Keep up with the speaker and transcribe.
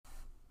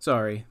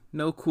Sorry,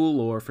 no cool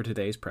lore for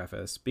today's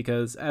preface,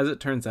 because as it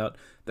turns out,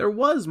 there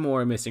was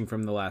more missing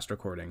from the last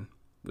recording,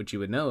 which you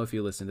would know if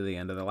you listened to the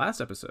end of the last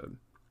episode.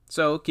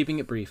 So, keeping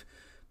it brief,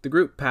 the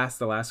group passed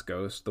the last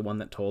ghost, the one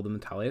that told them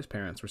Natalia's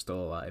parents were still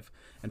alive,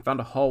 and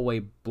found a hallway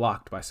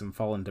blocked by some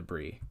fallen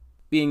debris.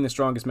 Being the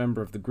strongest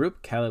member of the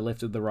group, Callie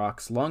lifted the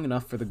rocks long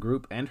enough for the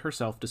group and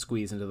herself to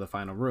squeeze into the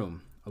final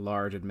room, a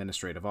large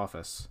administrative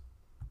office.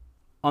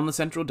 On the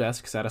central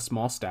desk sat a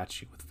small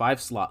statue with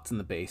 5 slots in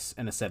the base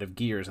and a set of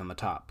gears on the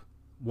top.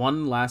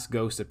 One last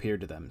ghost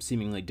appeared to them,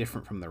 seemingly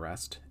different from the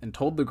rest, and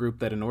told the group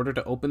that in order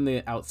to open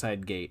the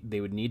outside gate,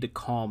 they would need to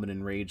calm an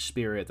enraged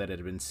spirit that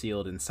had been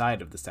sealed inside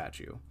of the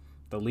statue.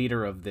 The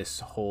leader of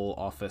this whole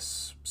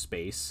office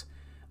space,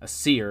 a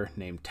seer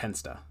named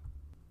Tensta.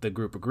 The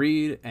group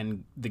agreed,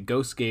 and the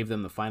ghost gave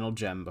them the final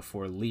gem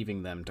before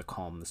leaving them to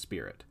calm the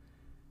spirit.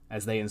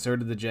 As they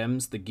inserted the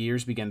gems, the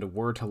gears began to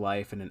whir to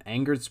life, and an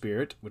angered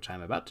spirit, which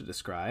I'm about to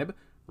describe,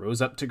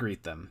 rose up to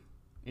greet them.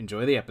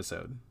 Enjoy the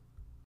episode.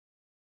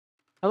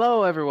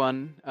 Hello,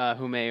 everyone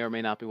who may or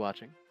may not be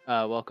watching.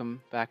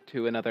 Welcome back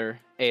to another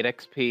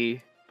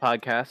 8XP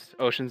podcast,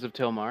 Oceans of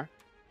Tillmarr.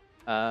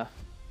 I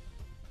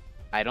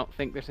don't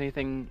think there's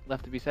anything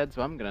left to be said,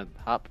 so I'm gonna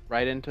hop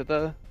right into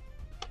the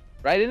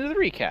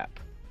recap.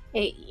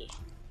 Hey.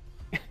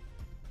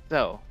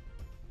 So,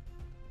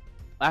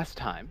 last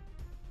time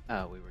we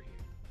were here,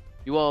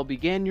 you all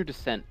began your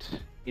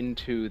descent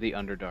into the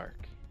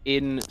Underdark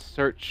in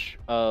search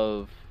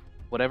of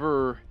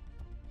whatever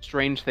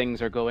strange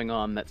things are going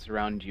on that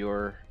surround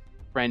your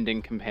friend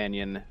and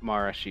companion,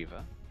 Mara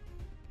Shiva.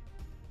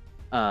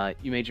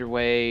 You made your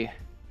way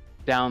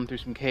down through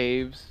some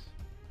caves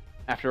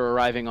after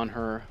arriving on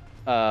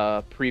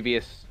her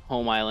previous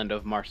home island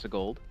of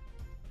Marsagold.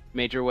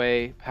 Made your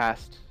way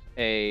past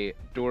a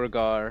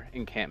Durgar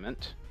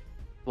encampment,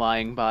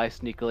 flying by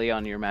sneakily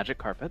on your magic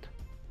carpet,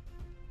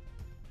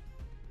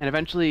 and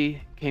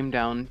eventually came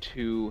down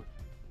to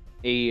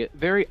a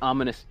very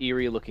ominous,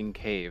 eerie-looking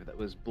cave that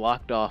was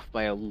blocked off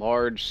by a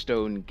large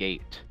stone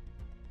gate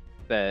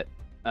that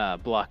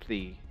blocked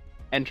the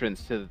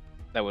entrance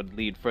that would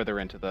lead further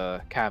into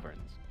the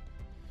caverns.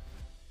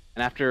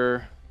 And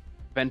after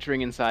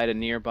venturing inside a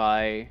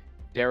nearby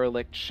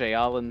derelict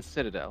Shayalan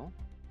citadel,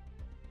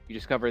 you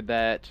discovered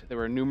that there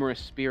were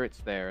numerous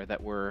spirits there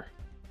that were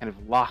kind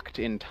of locked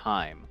in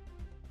time,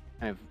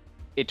 kind of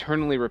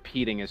eternally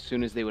repeating as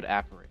soon as they would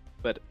apparate,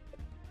 but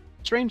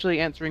strangely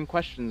answering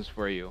questions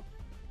for you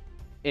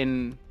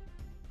in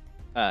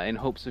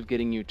hopes of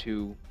getting you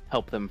to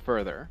help them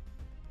further.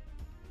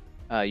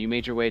 You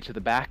made your way to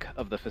the back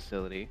of the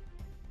facility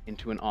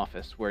into an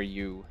office where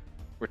you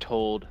were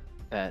told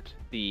that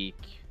the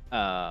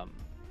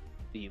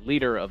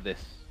leader of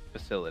this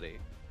facility,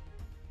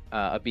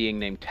 a being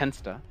named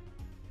Tensta,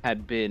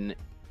 had been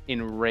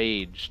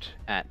enraged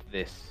at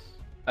this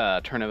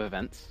turn of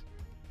events.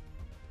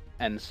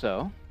 And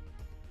so,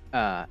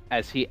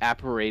 as he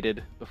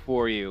apparated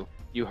before you,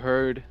 you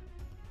heard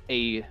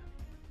a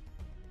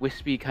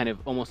wispy, kind of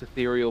almost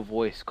ethereal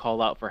voice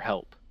call out for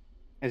help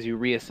as you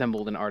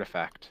reassembled an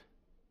artifact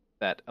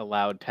that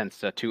allowed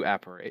Tensta to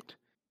apparate.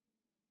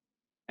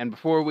 And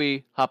before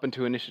we hop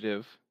into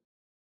initiative,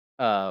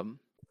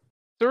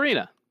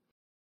 Serena,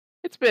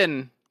 it's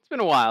been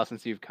a while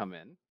since you've come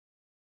in.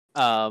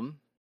 So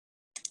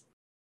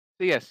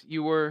yes,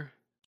 you were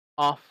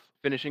off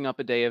finishing up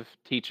a day of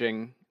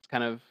teaching. It's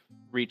kind of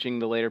reaching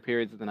the later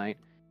periods of the night,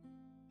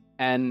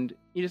 and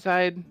you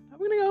decide,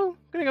 I'm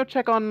gonna go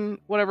check on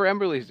whatever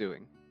Emberly's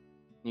doing.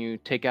 You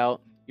take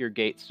out your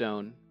gate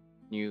stone,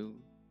 you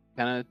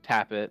kind of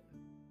tap it,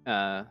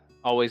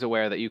 always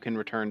aware that you can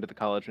return to the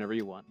college whenever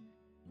you want,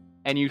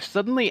 and you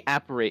suddenly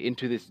apparate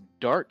into this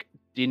dark,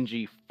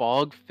 dingy,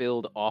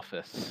 fog-filled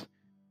office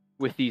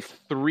with these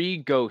 3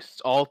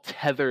 ghosts all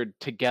tethered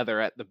together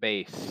at the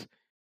base,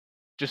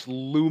 just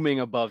looming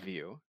above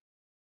you.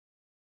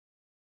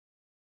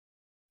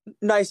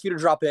 Nice of you to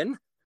drop in.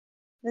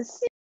 This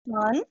is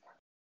fun.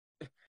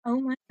 Oh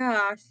my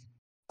gosh.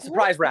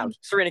 Surprise round.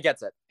 Serena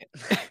gets it.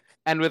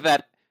 And with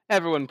that,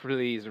 everyone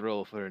please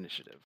roll for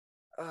initiative.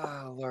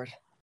 Oh, Lord.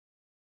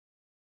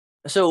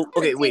 So,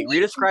 okay, wait.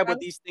 Redescribe what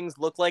these things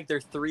look like. They're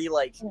 3,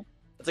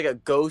 it's like a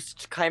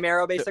ghost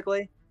chimera,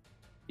 basically.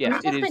 Yeah,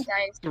 it is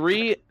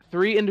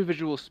 3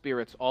 individual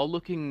spirits, all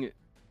looking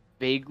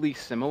vaguely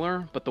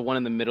similar, but the one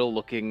in the middle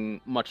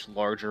looking much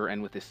larger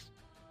and with this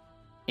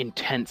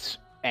intense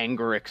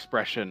anger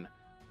expression,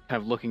 kind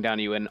of looking down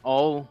at you, and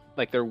all,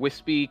 like, they're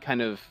wispy,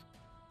 kind of,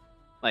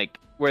 like,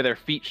 where their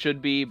feet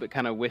should be, but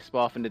kind of wisp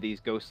off into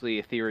these ghostly,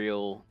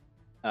 ethereal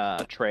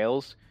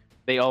trails.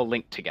 They all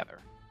link together.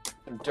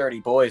 Some dirty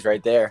boys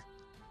right there.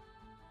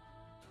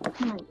 Oh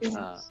my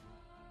goodness.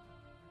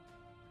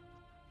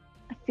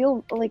 I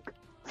feel a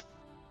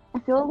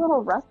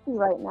little rusty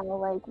right now.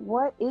 Like,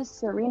 what is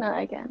Serena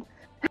again?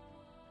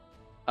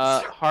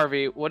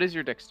 Harvey, what is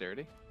your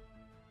dexterity?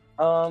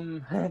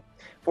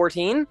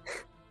 14?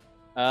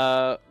 Roll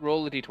a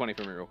d20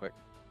 for me real quick.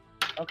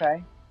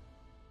 Okay.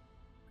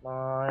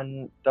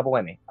 On double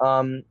whammy.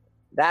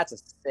 That's a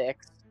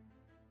 6.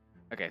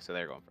 Okay, so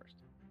they're going first.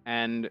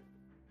 And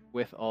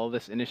with all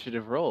this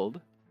initiative rolled,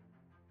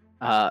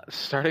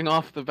 starting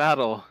off the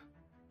battle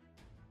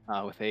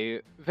with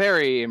a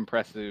very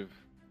impressive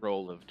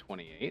roll of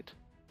 28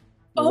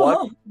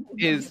 What?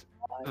 is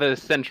the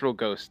central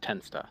ghost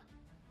Tensta.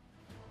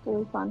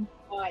 Really fun.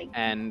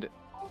 And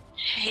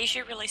He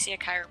should really see a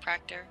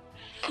chiropractor.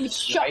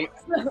 Shut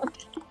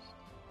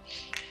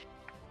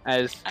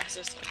as I'm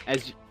so sorry.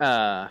 as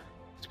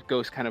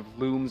ghost kind of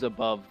looms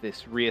above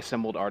this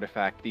reassembled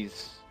artifact,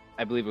 these,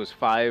 I believe it was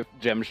 5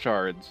 gem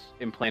shards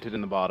implanted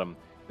in the bottom,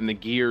 and the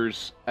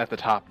gears at the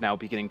top now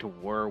beginning to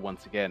whir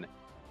once again.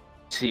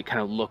 See it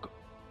kind of look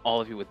all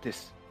of you with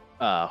this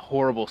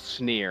horrible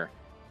sneer,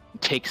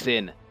 takes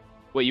in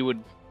what you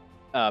would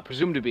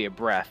presume to be a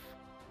breath,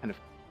 kind of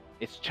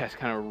its chest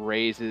kind of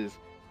raises,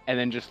 and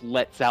then just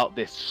lets out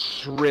this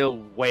shrill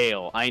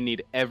wail. I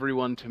need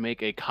everyone to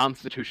make a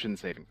Constitution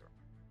saving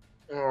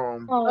throw.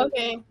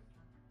 Okay.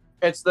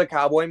 It's the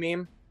cowboy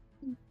meme.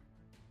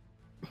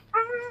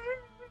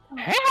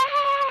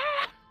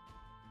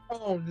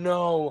 Oh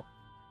no.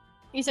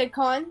 You said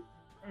con?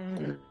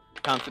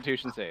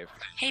 Constitution save.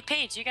 Hey,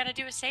 Paige, you gotta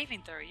do a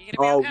saving throw. You gotta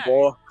be Oh okay.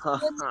 boy.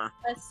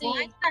 Let's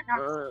see.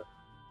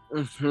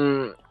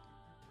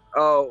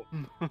 Oh.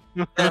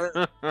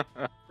 I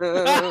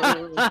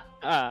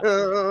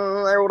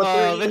rolled a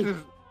Oh, 3.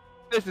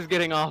 this is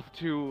getting off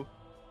to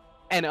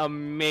an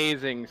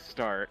amazing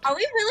start. Are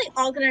we really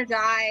all gonna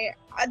die?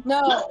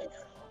 No.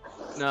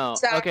 No.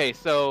 Sorry. Okay,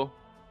 so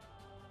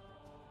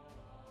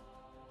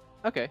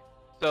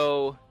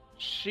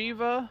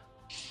Shiva,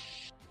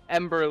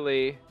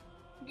 Emberly,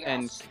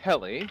 and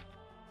Kelly,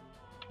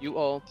 you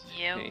all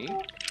take.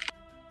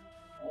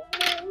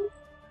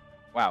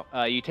 Wow.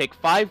 You take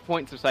 5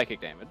 points of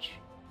psychic damage.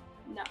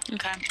 No.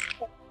 Okay.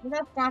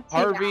 That's not too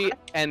Harvey bad.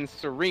 and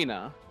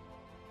Serena.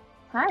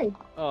 Hi.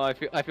 Oh, I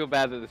feel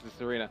bad that this is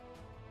Serena.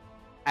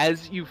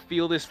 As you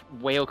feel this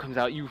wail comes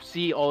out, you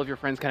see all of your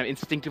friends kind of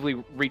instinctively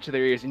reach to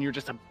their ears, and you're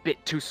just a bit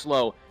too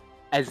slow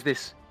as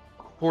this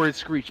horrid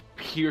screech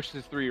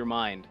pierces through your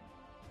mind.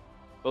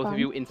 Both of Fun.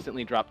 you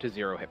instantly drop to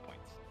 0 hit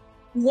points.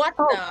 What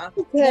Oh.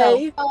 the?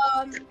 Okay.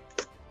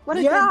 What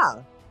is Yeah.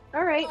 this?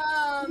 All right.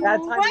 That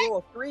time What? you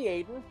roll a 3,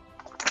 Aiden.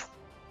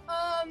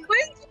 What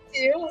did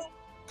you do?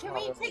 Can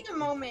we take a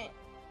moment?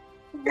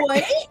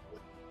 What?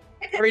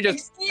 Let me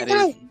just.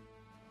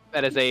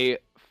 That is a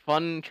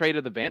fun trait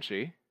of the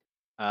Banshee.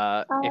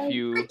 If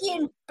you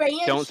Freaking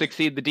Banshee. don't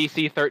succeed the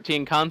DC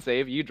 13 con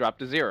save, you drop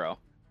to 0.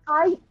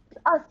 13.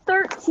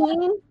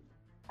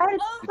 I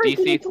The freaking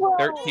DC 12.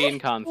 13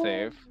 con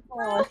save.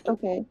 Oh,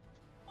 okay.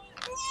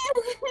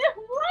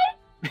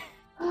 What?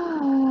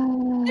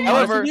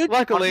 However, Honestly,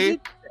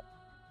 luckily,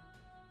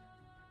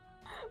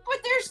 But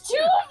there's 2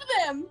 of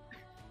them.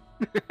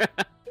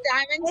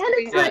 Diamond And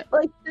it's Yeah.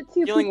 like the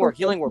two Healing people word,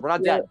 healing word, we're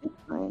not dead. It's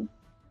fine.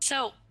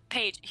 So,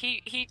 Paige,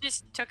 he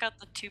just took out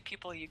the 2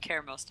 people you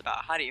care most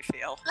about. How do you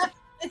feel?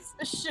 It's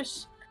a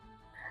shush.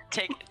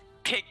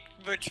 Pick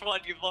which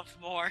one you love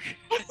more.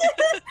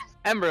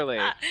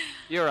 Emberly,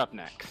 you're up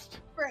next.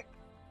 Frick,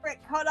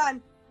 hold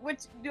on.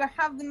 Which do I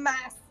have the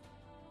mask?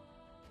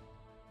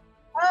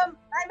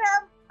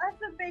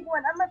 That's a big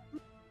one. I'm a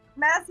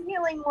mass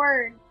healing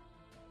word.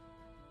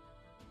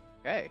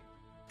 Okay,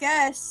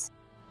 Guess.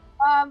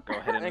 go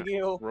ahead and Thank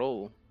you.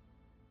 roll.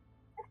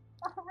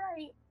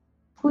 Alright.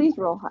 Please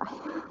roll high.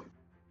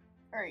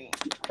 Alright.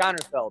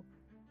 Counterspelled.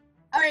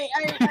 Alright, I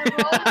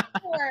rolled a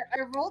 4. I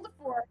rolled a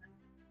 4.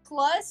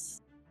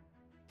 Plus.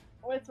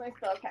 What's my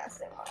spell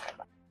casting?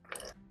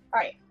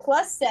 Alright,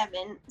 plus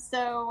 7.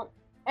 So.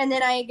 And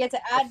then I get to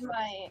add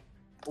my.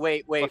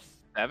 Wait. Plus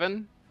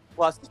 7?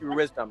 Plus your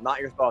wisdom, not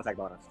your spell attack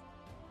bonus.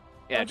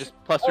 Yeah, just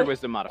plus your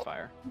wisdom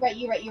modifier. Right,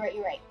 you're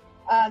right.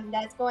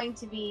 That's going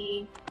to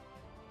be.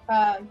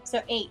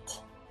 So 8.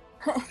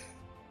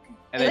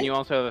 And then you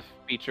also have a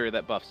feature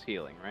that buffs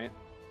healing, right?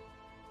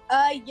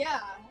 Yeah.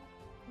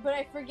 But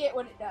I forget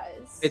what it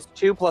does. It's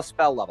 2 plus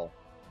spell level.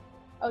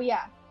 Oh,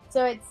 yeah.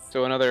 So it's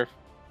So another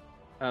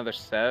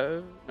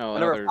 7? No,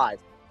 Another 5.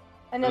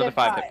 another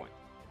 5 hit points.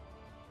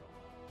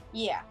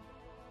 Yeah.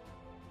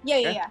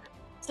 Okay. Yeah.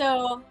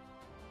 So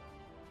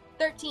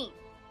 13.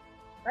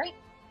 Right?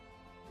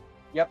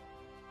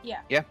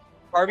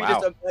 Harvey Wow.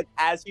 just like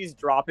as he's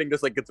dropping,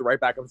 just like gets right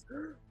back up.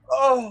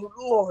 Oh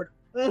Lord.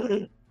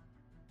 That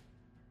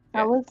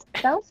was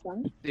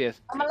fun.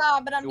 Yes. I'm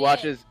alive, but I'm You dead.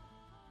 watch as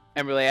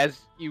Emberly, as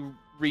you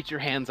reach your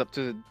hands up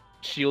to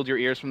shield your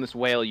ears from this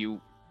wail,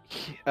 you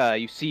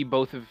see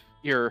both of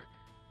your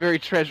very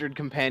treasured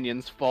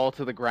companions fall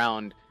to the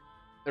ground,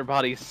 their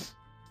bodies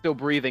still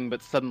breathing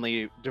but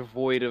suddenly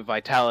devoid of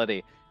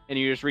vitality, and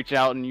you just reach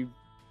out and you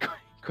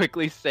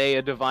quickly say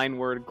a divine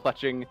word,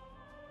 clutching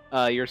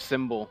your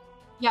symbol.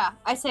 Yeah,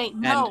 I say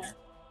no.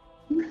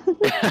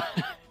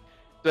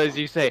 So as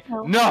you say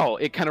No. no,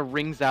 it kind of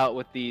rings out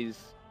with these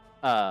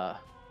kind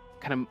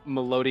of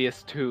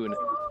melodious tune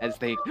as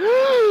they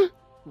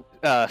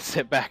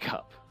sit back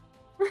up.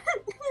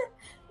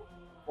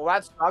 Well,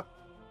 that sucks.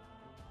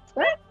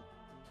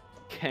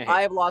 Okay.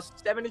 I have lost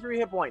 73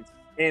 hit points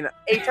in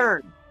a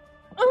turn.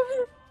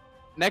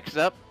 Next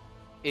up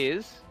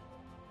is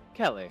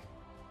Kelly.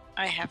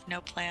 I have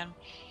no plan.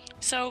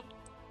 So,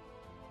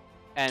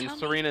 And Tell me-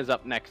 Serena's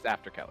up next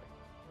after Kelly.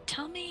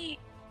 tell me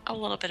a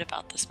little bit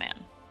about this man.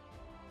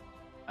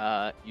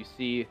 You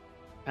see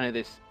kind of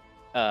this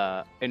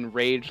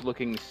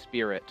enraged-looking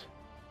spirit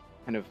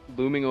kind of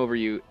looming over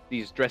you.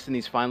 These dressed in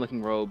these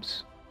fine-looking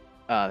robes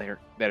that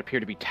appear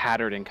to be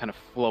tattered and kind of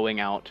flowing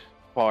out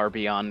far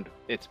beyond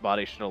its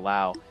body should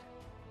allow.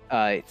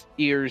 Its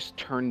ears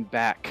turned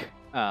back,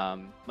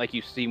 like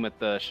you've seen with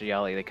the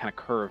Shiali. They kind of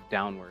curve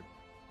downward.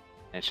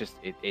 And it's just,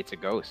 it's a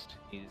ghost.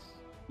 He's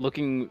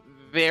looking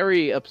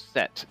very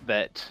upset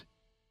that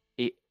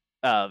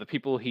the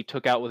people he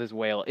took out with his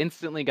whale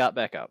instantly got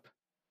back up.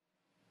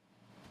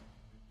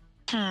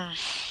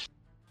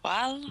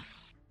 Well,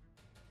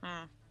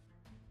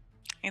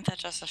 ain't that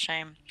just a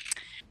shame?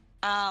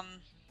 I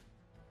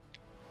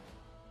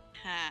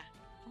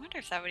wonder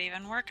if that would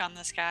even work on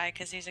this guy,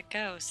 because he's a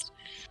ghost.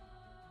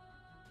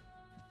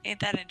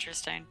 Ain't that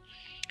interesting?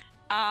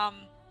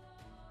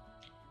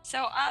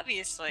 So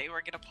obviously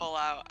we're gonna pull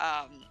out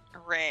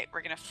Ray.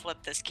 We're gonna flip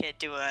this kid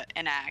to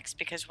an axe,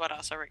 because what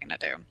else are we gonna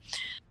do?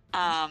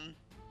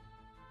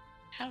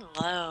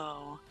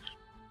 Hello.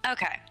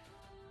 Okay.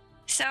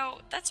 So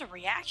that's a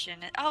reaction.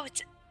 Oh,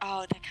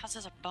 that counts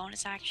as a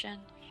bonus action.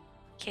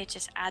 Can't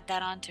just add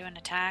that onto an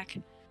attack.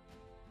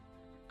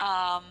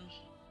 Oh,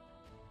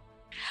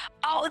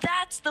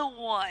 that's the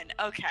one.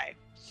 Okay.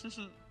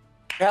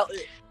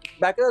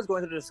 Becca's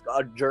going through this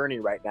journey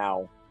right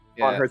now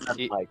on her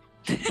bike.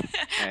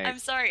 I'm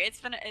sorry. It's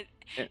been a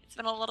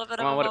little bit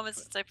of a moment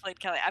since I played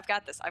Kelly. I've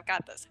got this. I've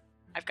got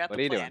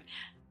the plan.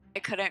 I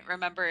couldn't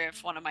remember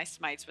if one of my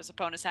smites was a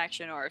bonus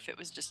action or if it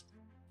was just,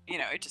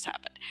 it just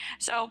happened.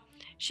 So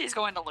she's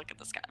going to look at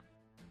this guy.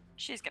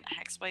 She's gonna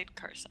Hexblade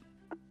curse him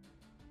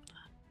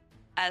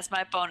as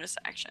my bonus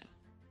action.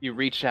 You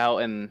reach out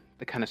and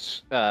the kind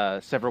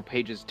of several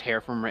pages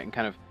tear from it and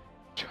kind of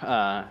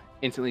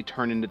instantly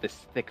turn into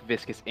this thick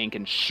viscous ink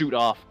and shoot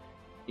off.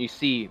 You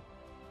see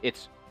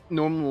its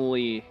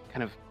normally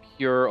kind of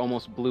pure,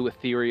 almost blue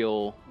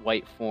ethereal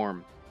white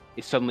form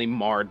is suddenly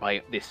marred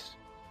by this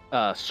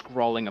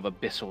scrawling of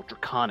abyssal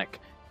draconic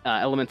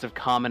elements of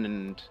common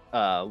and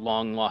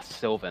long lost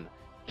Sylvan.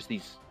 Just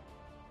this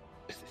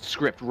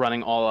script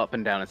running all up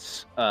and down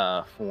its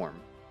form.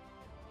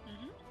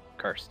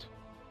 Cursed.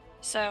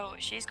 So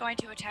she's going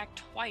to attack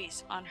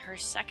twice. On her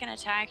second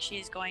attack,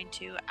 she's going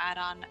to add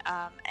on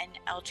an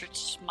Eldritch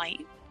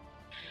Smite.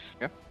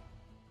 Okay.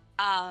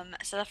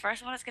 So the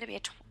first one is going to be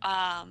a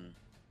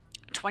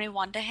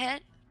 21 to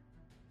hit.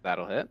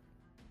 That'll hit.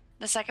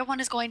 The second one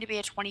is going to be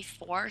a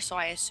 24, so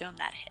I assume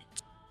that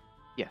hits.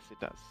 Yes,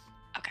 it does.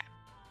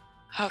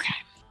 Okay.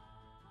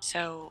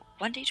 So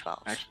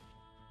 1d12.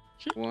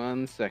 Actually,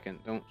 1 second.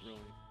 Don't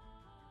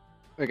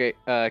really.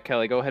 Okay,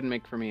 Kelly, go ahead and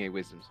make for me a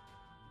wisdom.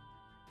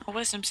 A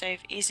wisdom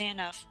save, easy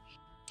enough.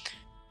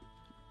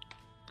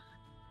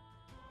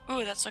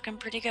 Ooh, that's looking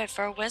pretty good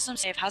for a wisdom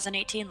save. How's an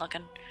 18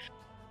 looking?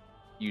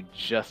 You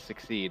just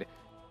succeed.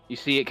 You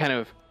see it kind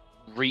of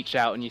reach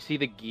out, and you see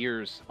the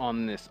gears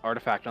on this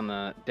artifact on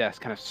the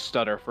desk kind of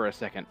stutter for a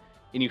second,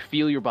 and you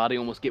feel your body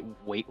almost get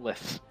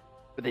weightless,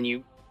 but then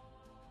you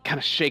kind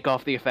of shake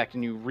off the effect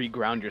and you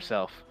reground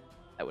yourself.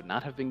 That would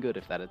not have been good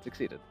if that had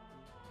succeeded.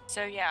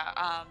 So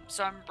yeah,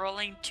 so I'm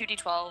rolling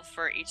 2d12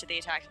 for each of the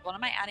attacks. What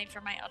am I adding for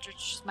my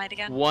Eldritch Smite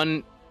again?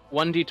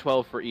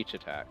 1d12 for each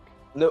attack.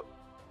 No.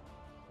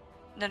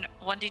 Then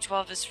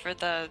 1d12 is for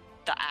the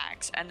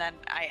axe, and then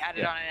I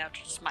added on an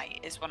Eldritch Smite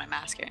is what I'm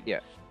asking.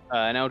 Yeah.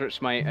 An Eldritch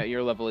Smite at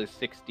your level is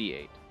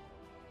 68.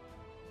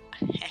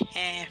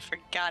 I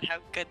forgot how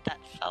good that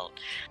felt.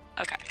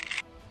 Okay.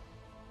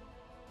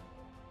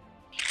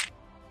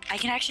 I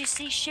can actually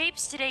see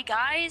shapes today,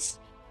 guys!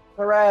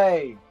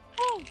 Hooray!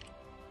 Woo!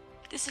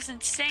 This is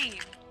insane.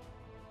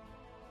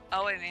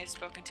 Oh, I may have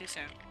spoken too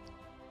soon.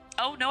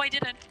 Oh, no, I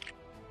didn't.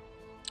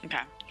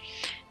 Okay.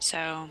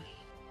 So,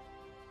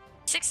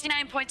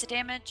 69 points of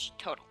damage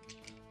total.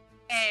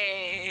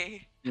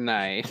 Hey!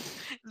 Nice.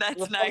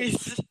 That's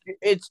nice.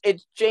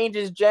 It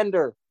changes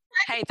gender.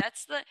 Hey,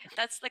 that's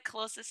the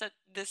closest that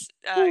this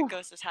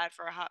ghost has had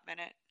for a hot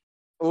minute.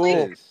 Ooh.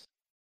 It is.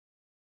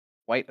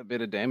 Quite a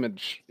bit of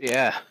damage.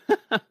 Yeah.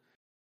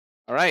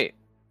 Alright.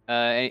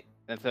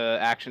 That's a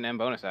action and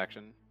bonus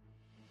action.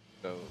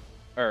 So,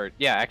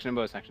 action and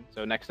bonus action.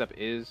 So next up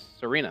is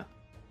Serena.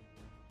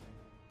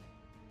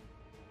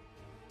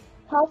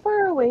 How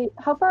far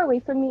away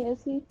from me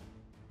is he?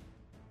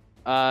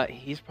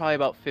 He's probably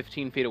about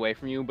 15 feet away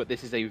from you, but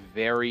this is a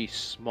very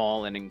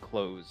small and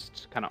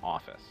enclosed kind of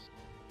office.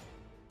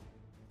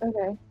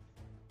 Okay.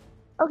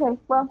 Okay,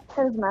 well, it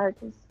doesn't matter,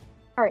 cause...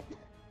 Alright.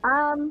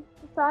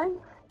 So I'm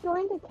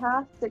going to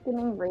cast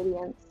Sickening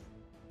Radiance.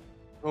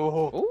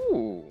 Oh.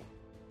 Ooh.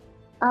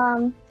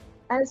 And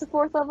it's a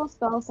 4th level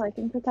spell, so I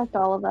can protect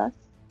all of us.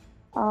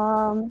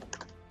 Oh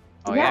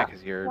yeah, because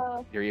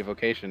so- your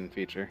evocation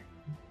feature.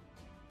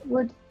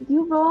 Would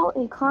you roll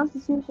a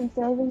Constitution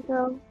saving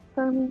throw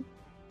for me?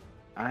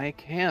 I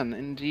can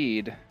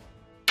indeed.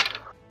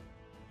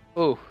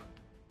 Oh.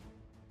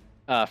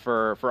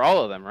 For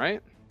all of them,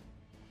 right?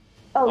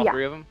 Oh, All yeah.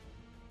 3 of them?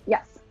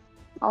 Yes.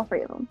 All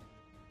 3 of them.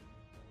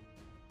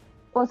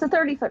 Well, it's a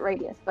 30-foot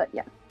radius, but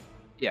yeah.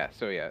 Yeah,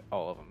 so yeah,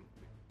 all of them.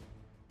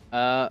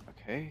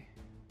 Okay.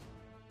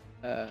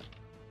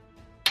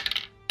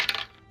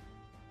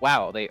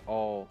 Wow, they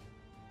all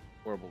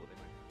horrible with it.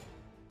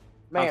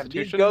 Man,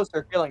 these ghosts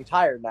are feeling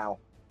tired now.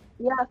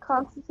 Yeah,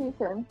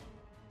 Constitution.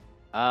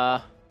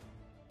 I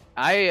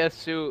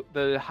assume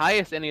the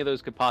highest any of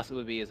those could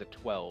possibly be is a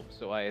 12,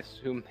 so I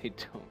assume they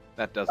don't.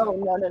 That doesn't. Oh,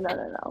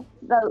 no.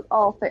 They'll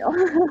all fail.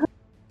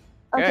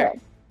 Okay.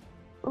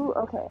 Ooh,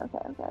 okay.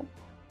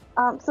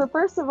 So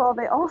first of all,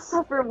 they all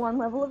suffer 1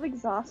 level of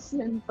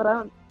exhaustion,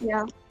 but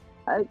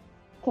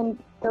can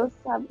ghosts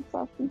have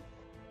exhaustion?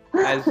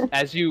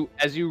 as you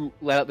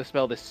let out the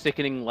spell, this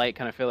sickening light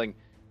kind of filling.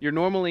 You're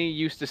normally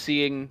used to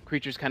seeing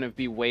creatures kind of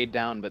be weighed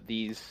down, but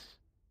these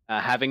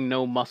having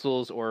no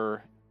muscles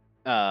or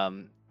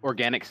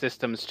organic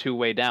systems to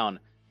weigh down,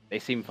 they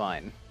seem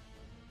fine.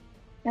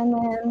 And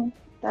then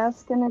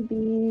that's gonna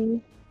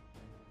be.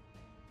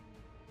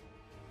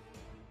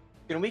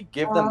 Can we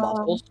give them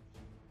muscles?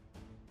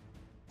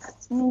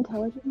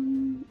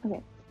 Intelligence.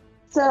 Okay.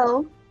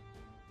 So,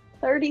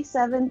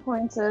 37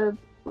 points of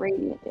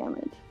radiant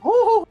damage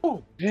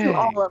to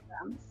all of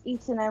them,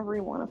 each and every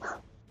one of them.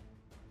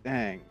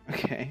 Dang.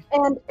 Okay.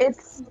 And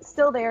it's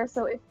still there.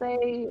 So if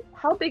they,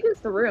 how big is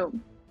the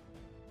room?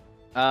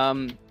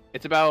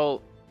 It's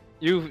about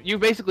you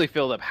basically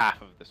filled up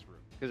half of this room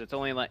because it's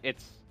only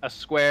it's a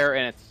square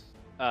and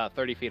it's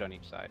 30 feet on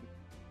each side.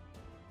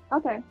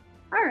 Okay.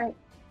 All right.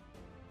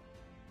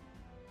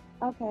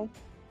 Okay.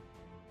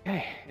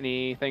 Okay.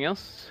 Anything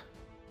else?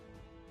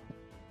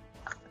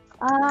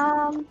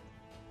 I'm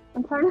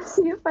trying to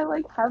see if I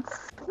have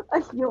a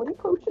healing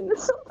potion or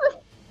something.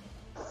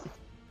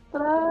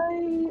 But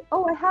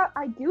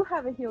I do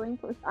have a healing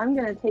potion. I'm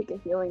gonna take a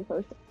healing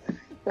potion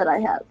that I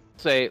have.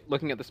 Say,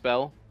 looking at the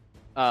spell,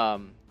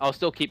 I'll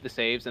still keep the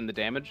saves and the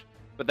damage,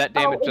 but that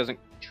damage doesn't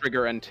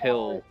trigger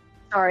until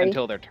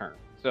their turn.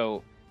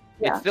 So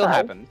it still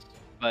happens,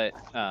 but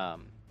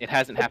it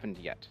hasn't happened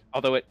yet.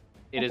 Although it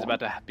is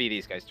about to be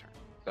these guys' turn.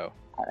 So.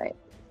 All right.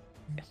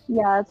 Yes.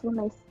 Yeah, it's when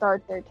they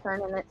start their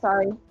turn, and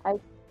sorry, I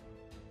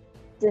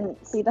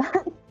didn't see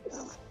that.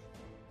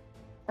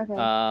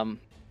 Okay.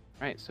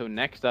 Right, so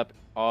next up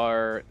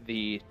are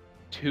the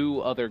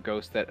 2 other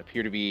ghosts that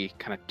appear to be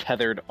kind of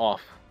tethered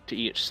off to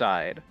each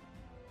side.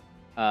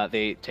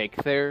 They take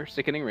their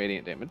sickening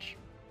radiant damage.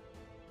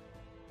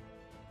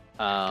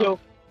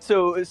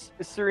 So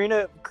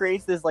Serena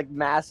creates this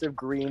massive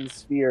green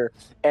sphere,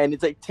 and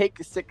it's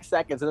take 6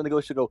 seconds, and then the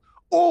ghost should go,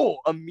 oh,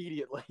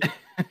 immediately.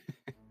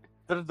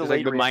 It's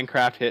like the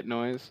Minecraft hit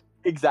noise.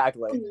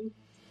 Exactly.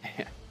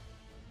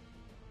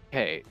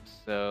 Okay,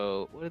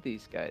 so what are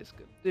these guys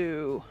gonna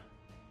do?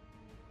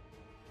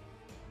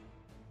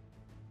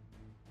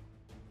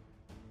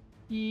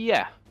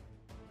 Yeah.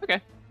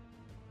 Okay.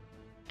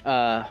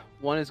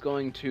 One is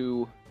going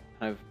to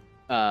kind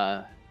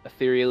of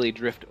ethereally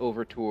drift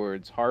over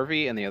towards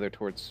Harvey, and the other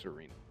towards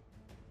Serena.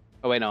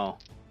 Oh wait, no.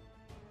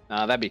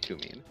 That'd be too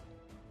mean.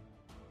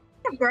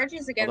 I have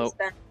grudges against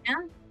them,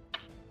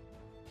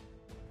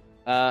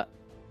 yeah?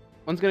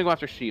 One's gonna go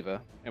after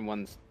Shiva, and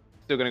one's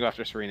still gonna go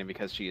after Serena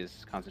because she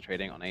is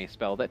concentrating on a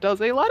spell that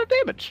does a lot of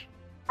damage.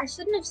 I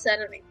shouldn't have said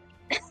anything.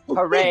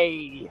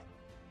 Hooray!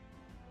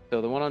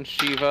 So the one on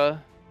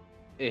Shiva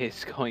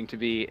is going to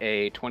be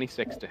a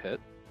 26 to hit.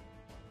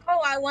 Oh,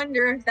 I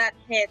wonder if that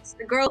hits.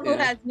 The girl who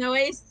has no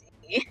AC.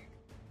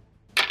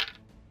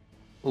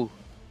 Ooh.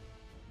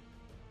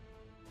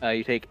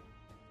 You take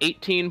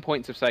 18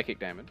 points of psychic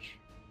damage.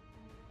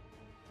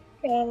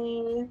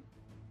 Okay.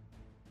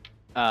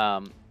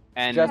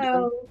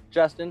 And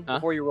Justin,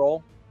 before you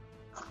roll.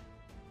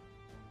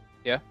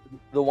 Yeah?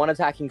 The one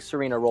attacking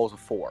Serena rolls a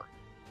 4.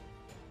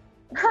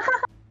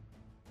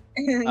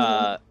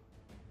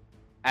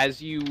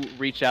 As you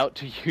reach out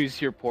to use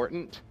your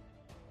portent,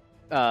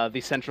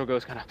 the central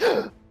ghost kind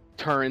of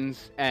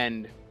turns,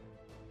 and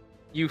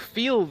you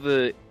feel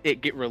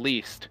it get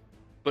released,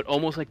 but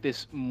almost like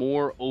this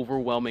more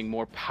overwhelming,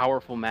 more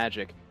powerful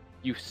magic.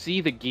 You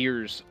see the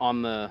gears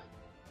on the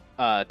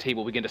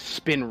table begin to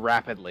spin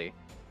rapidly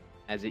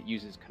as it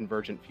uses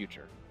Convergent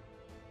Future.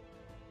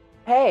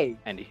 Hey!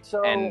 And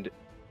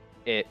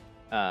it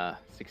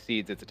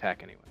succeeds its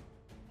attack anyway.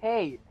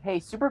 Hey,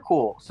 super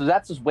cool. So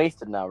that's just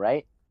wasted now,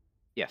 right?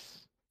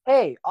 Yes.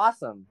 Hey,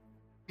 awesome.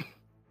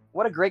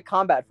 What a great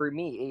combat for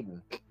me,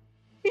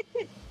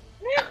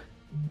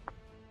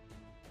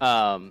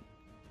 Aiden.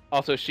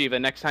 Also, Shiva,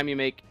 next time you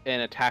make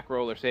an attack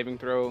roll or saving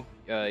throw,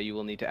 you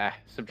will need to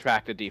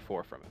subtract a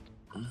d4 from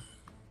it.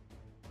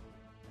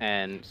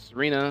 And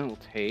Serena will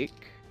take,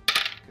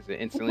 because it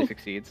instantly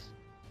succeeds,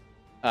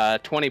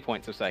 20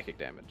 points of psychic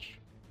damage.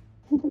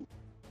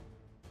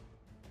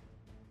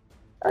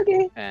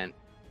 Okay. And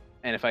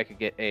if I could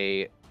get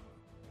a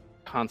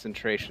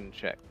concentration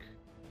check.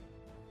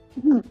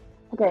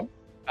 Okay.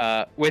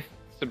 With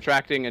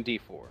subtracting a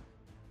d4.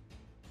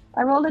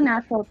 I rolled a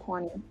natural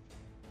 20.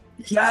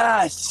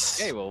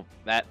 Yes! Okay, well,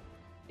 that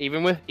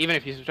even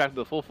if you subtract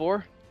the full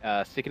 4,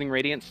 Sickening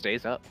Radiance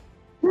stays up.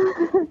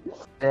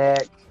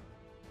 Sick.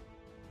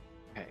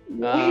 Okay.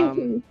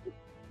 Yay.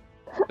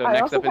 So I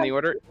next also up in the have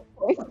order.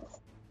 points.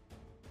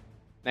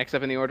 Next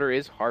up in the order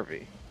is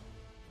Harvey.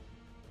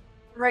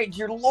 Right,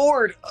 dear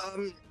Lord.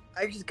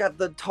 I just got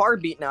the tar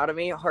beaten out of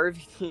me,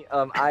 Harvey.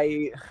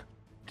 I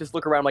just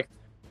look around like,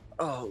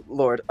 oh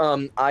Lord.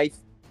 I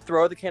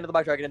throw the can of the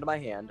Black Dragon into my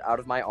hand, out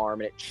of my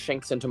arm, and it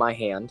shinks into my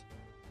hand.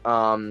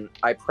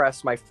 I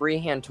press my free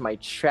hand to my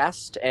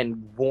chest,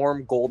 and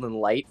warm golden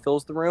light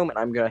fills the room, and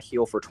I'm gonna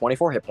heal for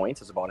 24 hit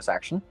points as a bonus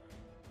action.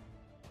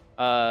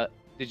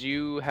 Did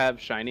you have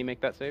Shiny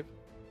make that save?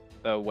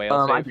 The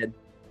whale save? I did.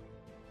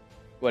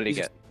 What did he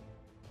get?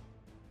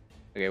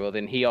 Okay, well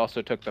then he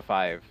also took the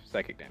 5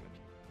 psychic damage.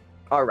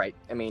 All right.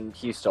 I mean,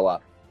 he's still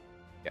up.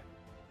 Yeah.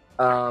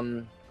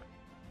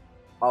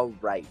 All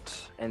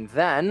right. And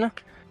then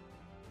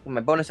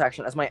my bonus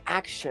action as my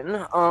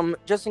action.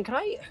 Justin, can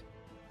I?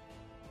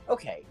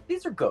 Okay,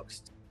 these are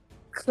ghosts.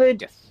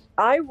 Could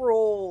I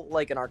roll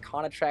like an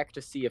Arcana check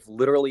to see if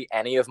literally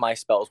any of my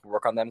spells will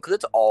work on them? Because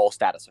it's all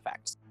status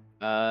effects.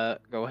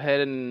 Go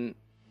ahead and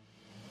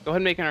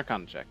make an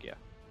Arcana check. Yeah.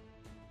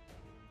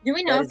 Do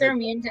we know if they're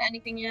immune to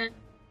anything yet?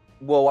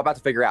 Well, we're about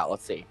to figure out.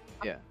 Let's see.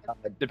 Yeah.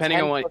 Depending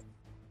on what.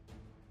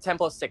 10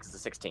 plus 6 is a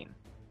 16.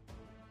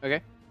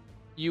 Okay.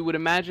 You would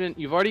imagine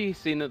you've already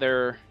seen that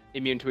they're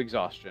immune to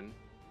exhaustion.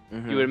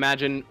 Mm-hmm. You would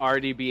imagine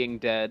already being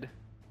dead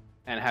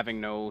and having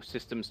no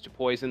systems to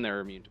poison. They're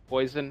immune to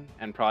poison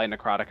and probably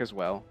necrotic as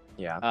well.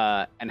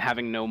 Yeah. And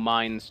having no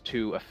minds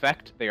to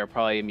affect, they are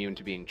probably immune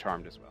to being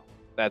charmed as well.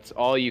 That's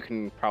all you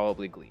can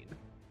probably glean.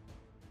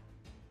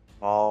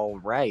 All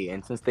right.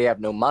 And since they have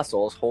no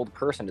muscles, hold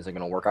person isn't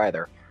going to work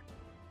either.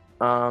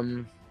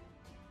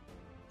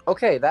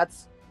 Okay,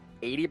 that's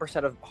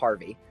 80% of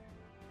Harvey.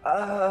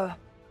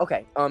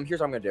 Okay,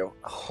 here's what I'm gonna do.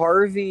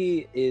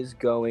 Harvey is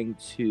going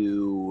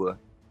to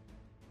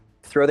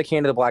throw the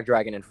can of the Black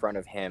Dragon in front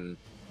of him,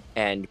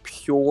 and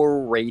pure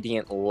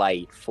radiant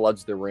light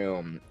floods the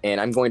room,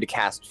 and I'm going to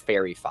cast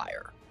Fairy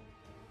Fire.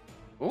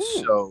 Ooh,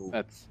 so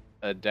that's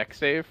a deck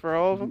save for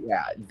all of them?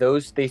 Yeah,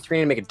 they 3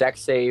 need to make a deck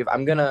save.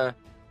 They 3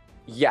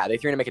 need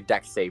to make a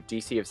deck save,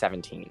 DC of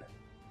 17.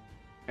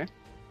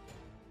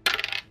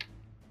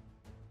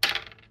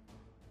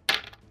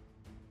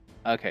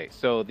 Okay,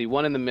 so the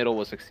one in the middle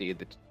will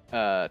succeed.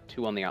 The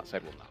 2 on the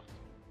outside will not.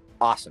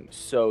 Awesome.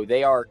 So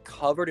they are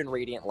covered in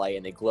radiant light,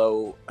 and they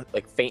glow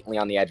like faintly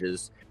on the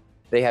edges.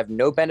 They have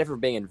no benefit for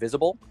being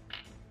invisible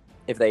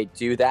if they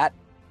do that,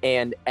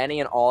 and any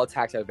and all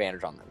attacks have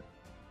advantage on them.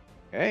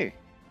 Okay.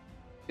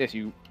 Yes,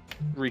 you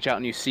reach out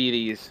and you see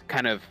these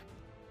kind of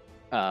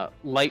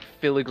light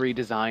filigree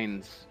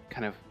designs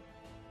kind of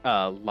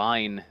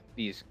line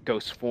these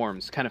ghost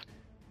forms, kind of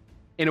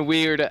in a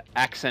weird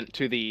accent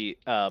to the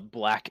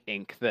black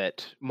ink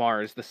that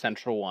mars the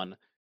central one.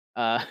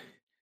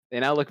 They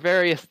now look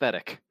very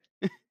aesthetic.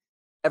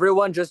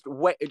 Everyone just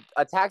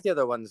attack the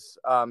other ones.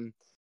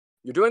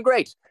 You're doing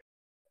great.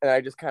 And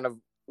I just kind of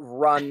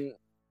run.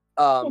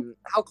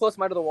 How close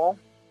am I to the wall?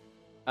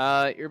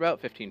 You're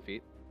about 15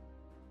 feet.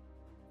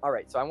 All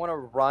right, so I want to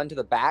run to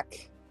the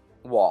back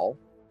wall.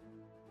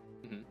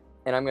 Mm-hmm.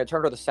 And I'm going to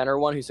turn to the center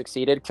one who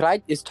succeeded.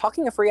 Is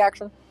talking a free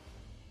action?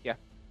 Yeah.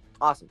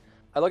 Awesome.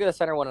 I look at the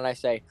center one and I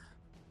say,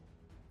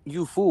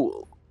 "You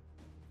fool.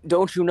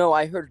 Don't you know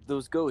I heard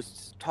those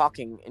ghosts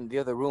talking in the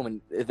other room, and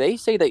they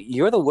say that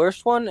you're the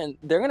worst one, and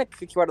they're going to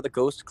kick you out of the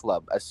ghost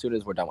club as soon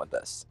as we're done with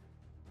this."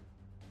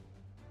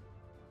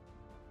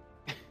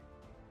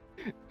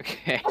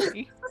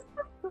 Okay.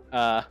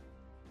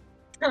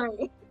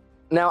 Sorry.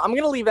 Now, I'm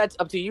going to leave that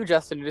up to you,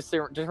 Justin, to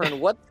determine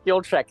what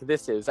skill check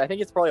this is. I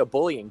think it's probably a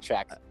bullying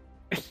check.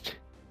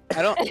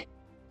 I don't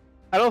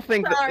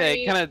think that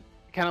Sorry.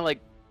 kind of like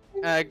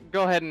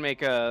go ahead and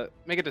make a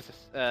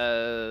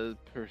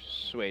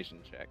persuasion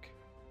check.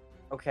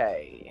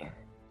 Okay.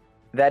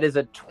 That is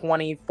a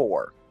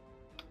 24.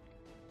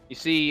 You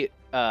see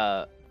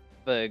the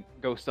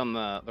ghost on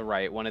the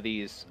right, one of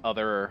these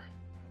other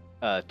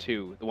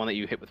 2, the one that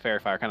you hit with Fairy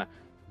Fire, kind of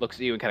looks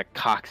at you and kind of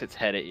cocks its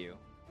head at you.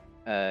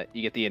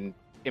 You get the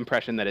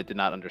impression that it did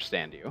not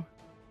understand you.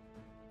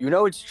 You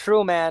know it's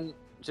true, man.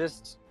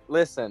 Just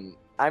listen.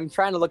 I'm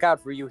trying to look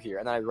out for you here,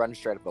 and then I run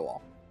straight up the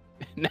wall.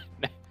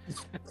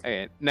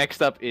 Okay,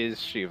 next up is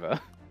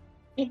Shiva.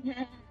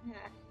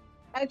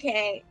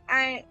 Okay,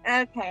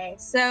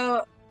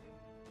 so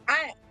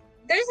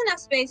there's enough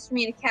space for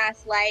me to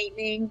cast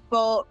lightning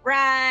bolt,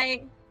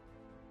 right?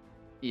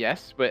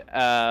 Yes,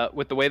 but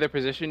with the way they're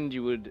positioned,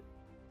 you would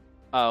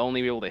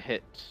only be able to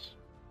hit.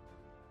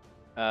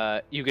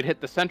 You could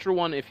hit the central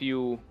one if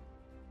you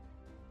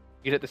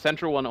could hit the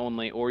central one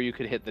only, or you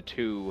could hit the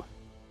 2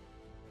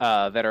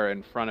 that are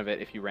in front of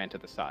it if you ran to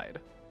the side.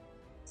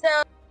 So,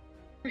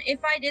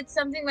 if I did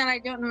something that I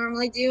don't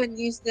normally do and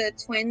use the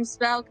twin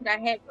spell, could I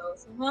hit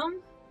both of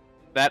them?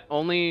 That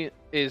only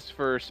is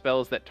for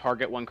spells that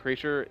target one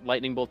creature.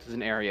 Lightning bolt is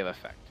an area of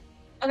effect.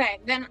 Okay,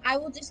 then I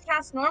will just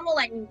cast normal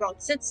lightning bolt,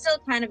 because it's still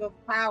kind of a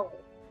power.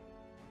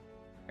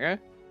 Okay.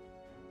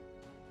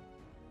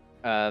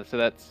 So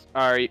that's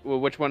all right. Well,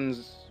 which one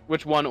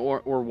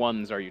or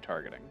ones are you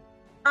targeting?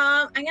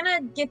 I'm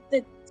gonna get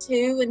the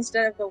 2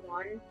 instead of the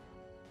 1.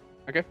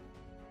 Okay.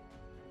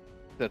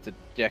 That's a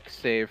dex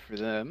save for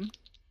them.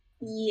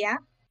 Yeah.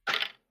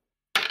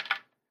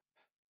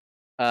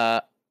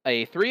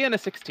 A 3 and a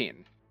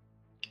 16.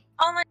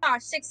 Oh my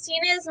gosh,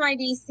 16 is my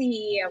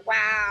DC.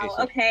 Wow.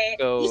 Okay.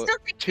 So You still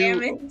take 2,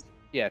 damage.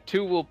 Yeah,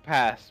 2 will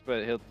pass,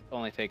 but he'll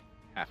only take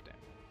half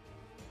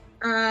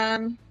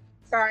damage.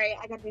 Sorry,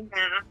 I gotta do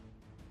math.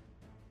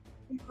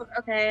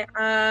 Okay,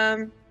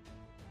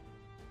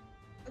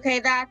 okay,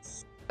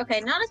 that's... Okay,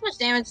 not as much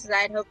damage as I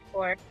had hoped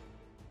for.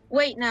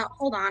 Wait, no,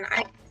 hold on.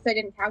 I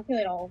didn't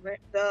calculate all of it.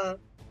 Duh.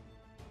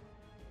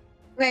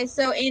 Okay,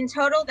 so in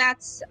total,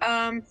 that's,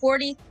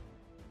 40...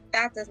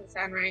 That doesn't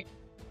sound right.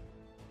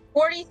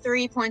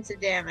 43 points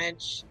of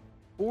damage.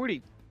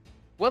 40?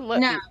 What?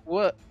 No.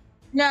 What?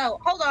 No,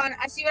 hold on.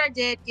 I see what I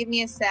did. Give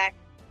me a sec.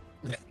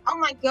 Oh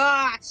my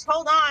gosh.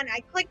 Hold on. I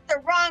clicked the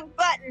wrong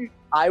button.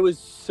 I was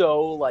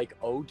so like,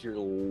 oh dear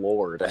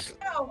lord.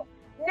 No,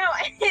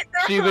 I hit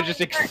the Shiva wrong just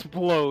button.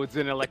 explodes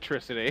in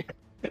electricity.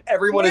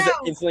 Everyone is No.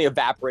 instantly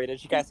evaporated.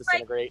 She casts It's like-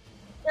 disintegrate.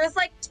 It was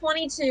like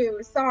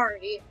 22.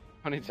 Sorry.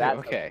 22, That's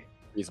okay.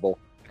 Reasonable.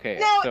 Okay,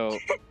 No.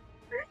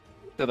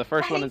 so the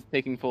first one is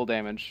taking full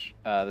damage.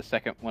 The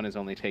second one is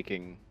only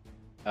taking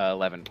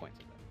 11 points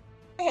of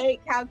damage. I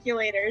hate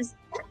calculators.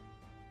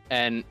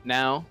 And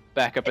now,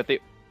 back up at the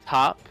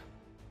top,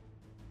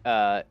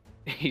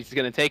 he's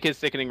going to take his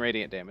sickening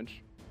radiant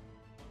damage.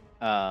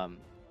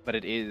 But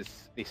it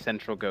is the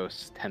central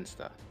ghost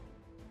Tensta.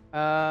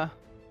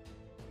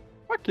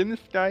 What can this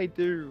guy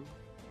do?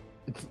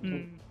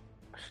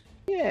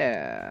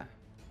 Yeah,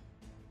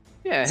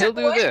 he'll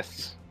do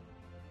this.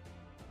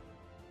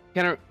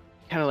 Kind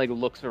of like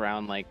looks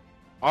around, like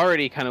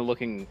already kind of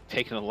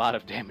taking a lot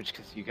of damage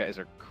because you guys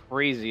are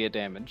crazy at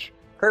damage.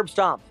 Curb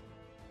stomp.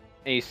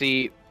 And you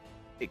see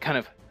it kind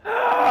of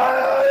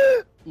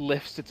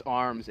lifts its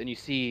arms, and you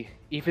see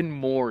even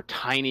more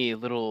tiny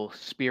little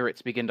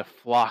spirits begin to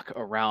flock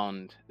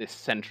around this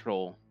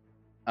central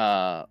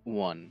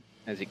one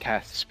as it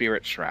casts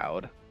Spirit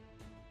Shroud.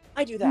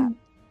 I do that.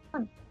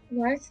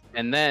 What?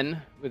 And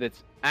then, with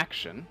its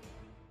action,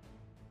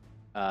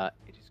 it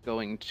is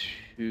going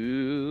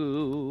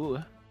to...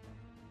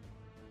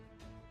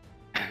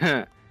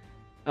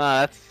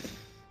 that's...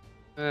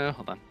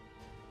 hold on.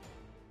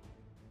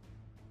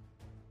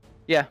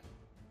 Yeah.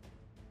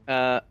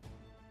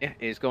 It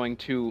is going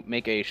to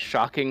make a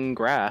shocking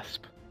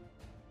grasp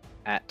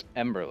at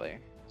Emberly.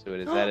 So it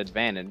is at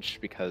advantage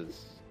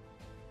because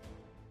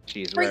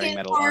she's wearing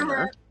metal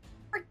armor.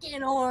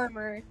 Freaking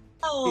armor.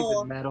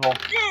 Oh, Metal.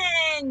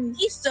 dang!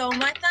 You stole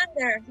my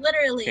thunder,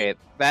 literally. Okay,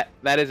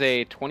 that is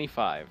a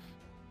 25.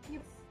 You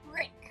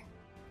frick.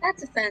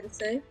 That's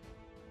offensive.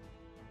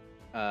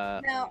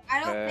 No, I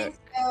don't think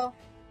so.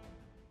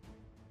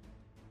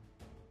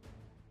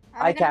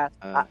 I cast.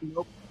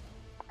 Nope.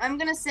 I'm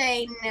gonna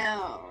say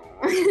no.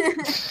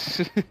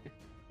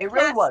 It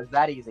really was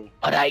that easy.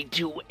 But I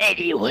do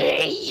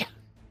anyway.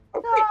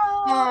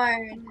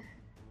 Darn.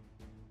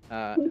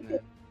 And then-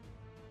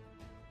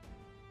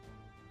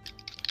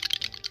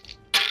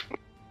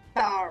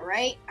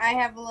 Alright, I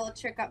have a little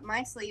trick up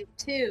my sleeve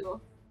too.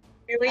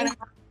 Really? I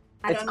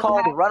It's don't know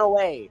called how- Run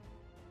Away.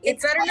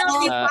 It's better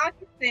not be Uh,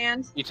 pocket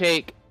sand. you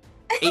take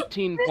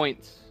 18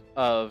 points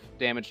of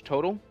damage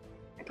total,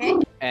 Okay.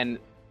 and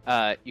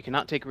you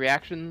cannot take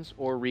reactions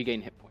or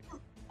regain hit points.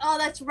 Oh,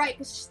 that's right.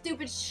 The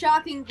stupid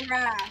shocking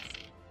grass.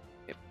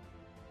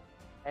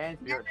 And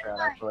Spirit Never Shroud,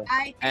 mind.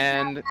 actually.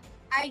 And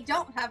I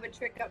don't have a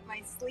trick up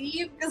my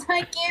sleeve because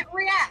I can't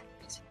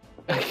react.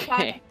 okay,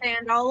 Pocket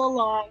sand all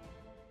along.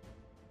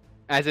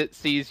 as it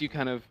sees you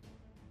kind of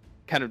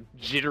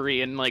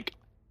jittery and like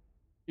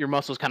your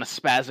muscles kind of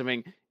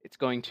spasming, it's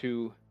going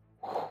to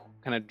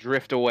kind of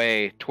drift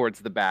away towards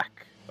the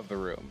back of the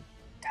room.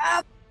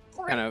 Ah,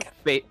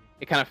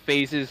 It kind of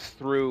phases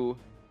through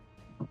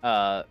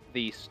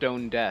the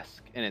stone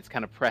desk, and it's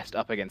kind of pressed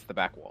up against the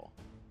back wall.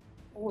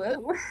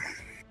 Whoa.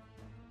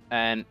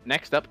 And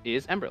next up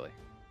is Emberly.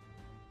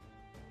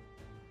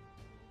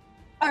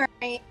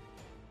 Alright.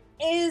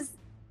 Does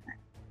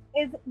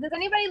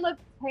anybody look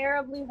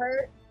terribly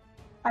hurt?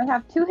 I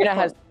have 2 hit Tina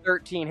has points.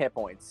 13 hit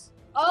points.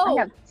 Oh,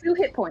 I have 2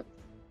 hit points.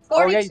 Oh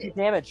yeah, you 42. take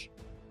damage.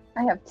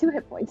 I have 2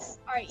 hit points.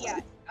 Alright, yeah.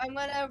 I'm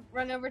gonna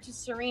run over to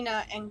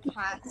Serena and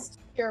cast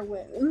Cure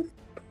Wounds.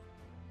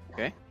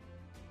 Okay.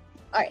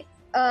 Alright.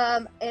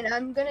 And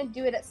I'm gonna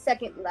do it at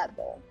 2nd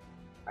level.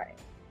 Alright.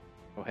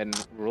 Go ahead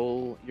and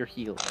roll your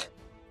heal.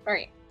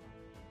 Alright.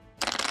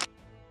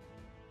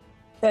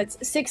 So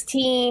it's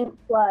 16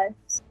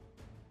 plus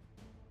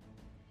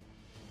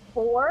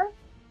 4,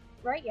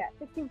 right? Yeah,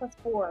 16 plus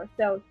 4,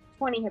 so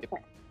 20 hit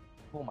points.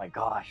 Oh my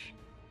gosh.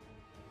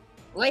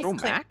 Life Oh,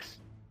 clear. max?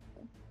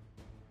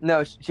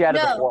 No, she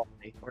added No. the 4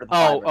 only, or the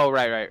 5, Oh,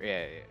 right,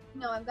 yeah.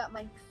 No, I've got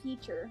my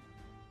feature.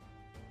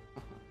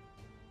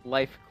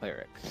 Life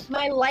clerics.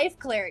 My life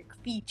cleric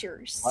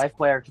features. Life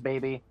clerics,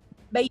 baby.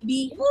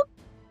 Baby.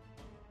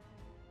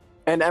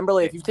 And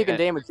Emberly, if you've taken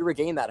Okay. damage, you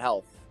regain that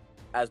health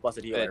as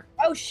Blessed Healer.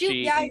 Oh shoot,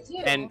 She- yeah, I do.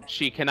 And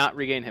she cannot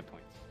regain hit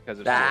points because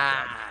of Spirit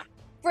Shroud. Ah.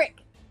 Frick.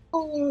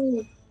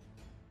 Oh.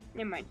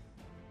 Never mind.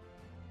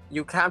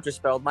 You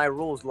counterspelled my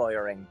rules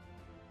lawyering.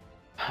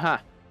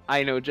 Ha!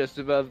 I know just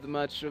about as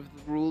much of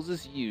the rules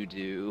as you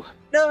do.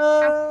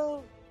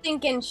 No!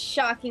 Thinking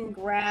shocking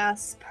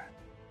grasp.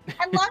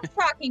 I love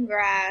shocking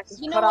grass.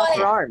 You know Cut off what?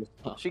 her arms.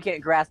 Huh. She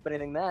can't grasp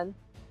anything then.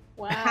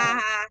 Wow.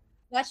 Haha.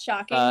 That's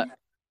shocking.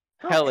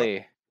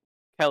 Kelly,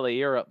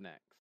 you're up next.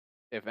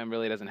 If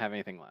Emberly doesn't have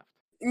anything left.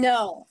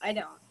 No, I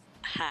don't.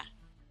 Ha.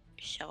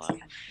 Hello.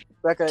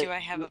 Becca, Do I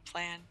have a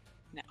plan?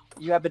 No.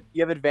 you have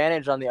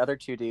advantage on the other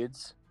two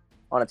dudes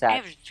on I attack.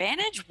 have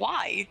advantage?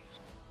 Why?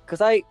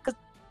 Cause I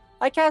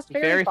cast He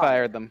fairy fairy fire.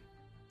 fired them.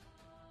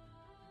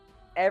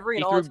 Every He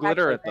and all threw attacks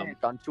glitter have at them.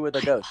 advantage on two of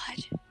the ghosts.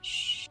 What?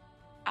 Shh.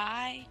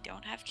 I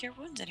don't have cure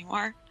wounds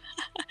anymore.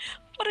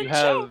 What a You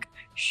have- joke.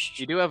 Shh.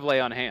 You do have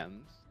lay on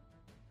hands.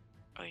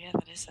 Oh yeah,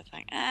 that is the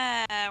thing.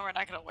 We're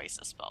not gonna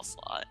waste a spell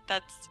slot.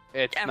 That's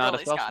It's not a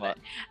Emberly's spell got slot.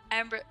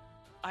 it.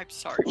 I'm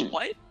sorry.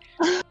 What?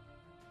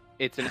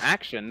 It's an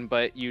action,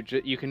 but you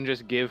can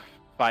just give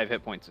 5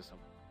 hit points to someone.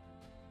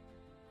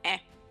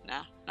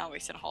 Nah, not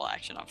wasting a whole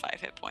action on 5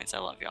 hit points. I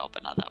love y'all,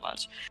 but not that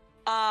much.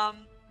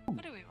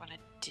 What do we want to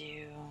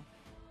do?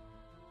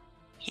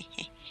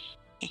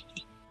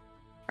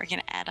 We're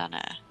gonna add on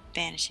a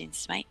Vanishing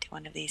Smite to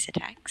one of these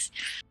attacks.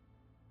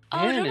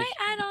 Oh, don't Vanish-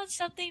 I add on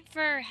something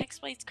for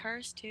Hexblade's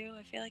Curse too?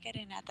 I feel like I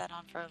didn't add that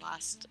on for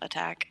last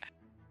attack.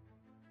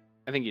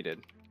 I think you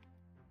did.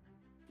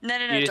 No,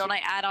 You just- don't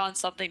I add on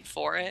something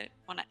for it?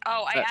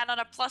 I add on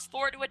a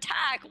 +4 to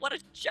attack. What a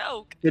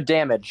joke! The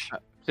damage.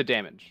 To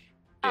damage.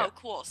 Yeah. Oh,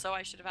 cool. So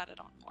I should have added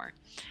on more.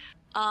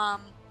 I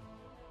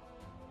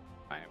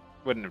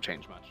wouldn't have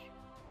changed much.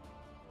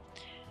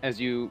 As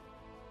you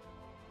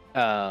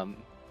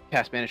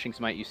cast Vanishing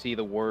Smite, you see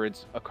the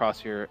words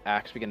across your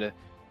axe begin to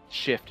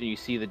shift, and you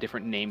see the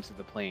different names of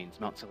the planes: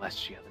 Mount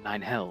Celestia, the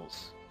Nine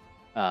Hells,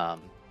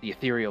 the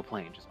Ethereal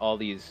Plane, just all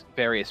these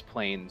various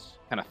planes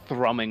kind of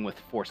thrumming with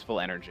forceful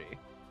energy.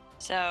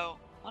 So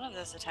one of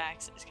those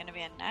attacks is going to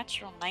be a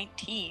natural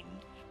 19.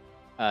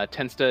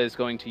 Tensta is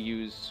going to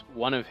use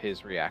one of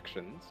his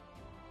reactions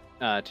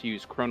to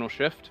use Chronal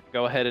Shift.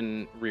 Go ahead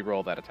and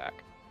re-roll that attack.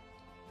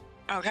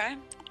 Okay.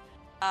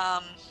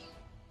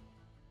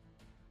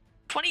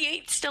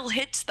 28 still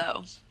hits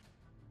though.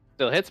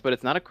 Still hits, but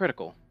it's not a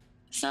critical.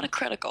 It's not a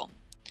critical.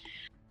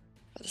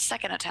 For the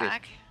second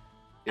attack,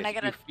 and I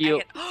Yes, gotta.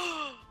 you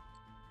feel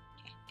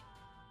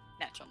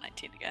Natural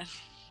 19 again.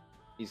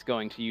 he's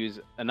going to use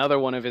another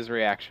one of his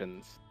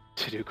reactions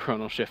to do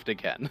Chronal Shift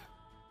again.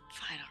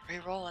 Fine, I'll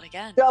re-roll it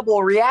again.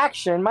 Double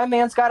reaction. My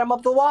man's got him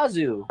up the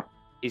wazoo.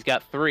 He's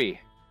got 3.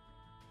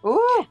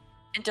 Ooh.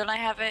 And don't I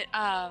have it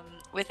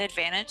with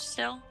advantage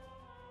still?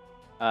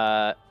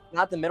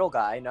 Not the middle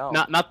guy. No.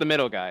 Not the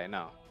middle guy,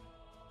 no.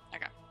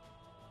 Okay.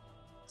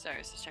 Sorry, I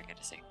was just checking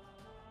to see.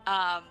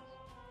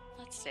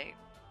 Let's see.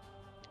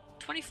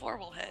 24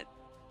 will hit.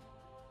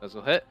 Those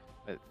will hit.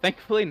 But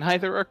thankfully,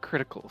 neither are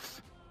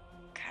criticals.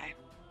 Okay.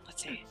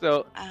 Let's see.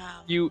 So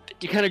you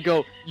kind of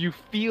go. You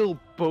feel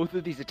both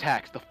of these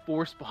attacks, the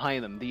force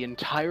behind them, the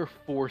entire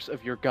force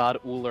of your god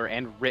Uller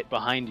and Rit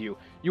behind you.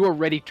 You are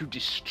ready to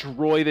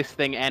destroy this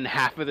thing and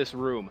half of this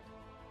room.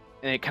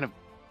 And it kind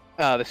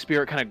of, the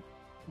spirit kind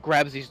of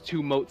grabs these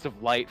 2 motes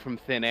of light from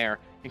thin air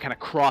and kind of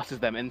crosses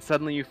them, and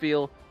suddenly you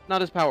feel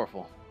not as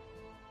powerful.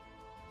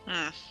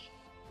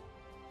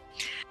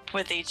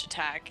 With each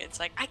attack, it's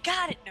like, I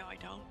got it! No, I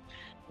don't.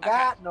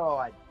 That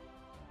no.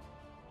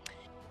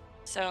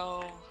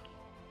 So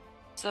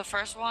the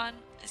first one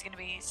is going to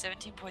be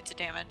 17 points of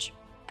damage.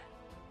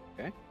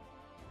 Okay.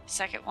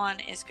 Second one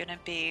is going to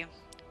be...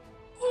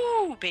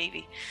 Ooh,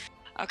 baby.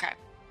 Okay,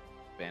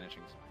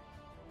 Vanishing Smite.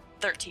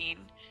 13.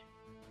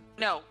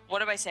 No,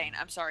 what am I saying?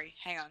 I'm sorry.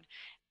 Hang on.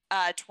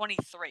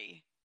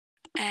 23.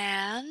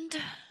 And...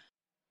 I'm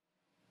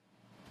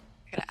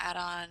going to add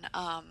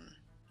on...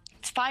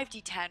 It's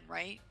 5d10,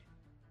 right?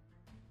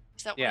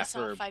 Is that what Yeah, I saw?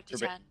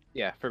 5d10?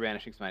 Yeah, for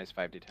Vanishing Smite is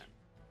 5d10.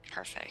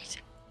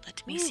 Perfect.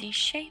 Let me see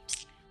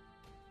shapes.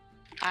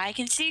 I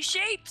can see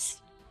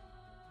shapes!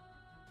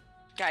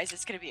 Guys,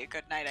 it's gonna be a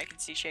good night. I can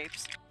see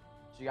shapes.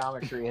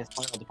 Geometry has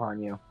smiled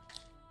upon you.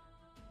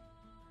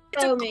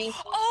 Show me.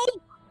 Oh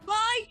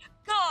my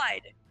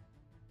god!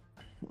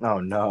 Oh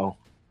no.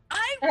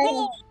 I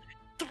rolled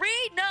 3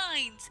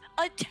 9s,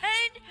 a 10,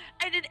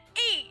 and an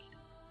 8!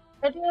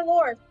 Oh dear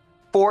lord.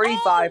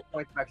 45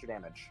 points of extra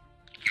damage.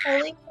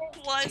 Holy shit.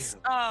 Plus,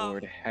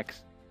 Lord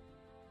Hex.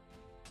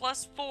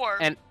 plus 4.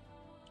 And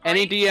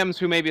any right? DMs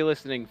who may be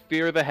listening,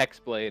 fear the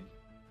Hexblade.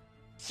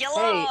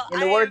 Hello, Hey, in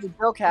the I words am- of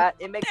Bill Cat,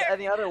 it makes there.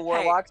 any other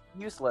warlocks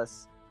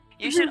useless.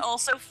 You should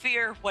also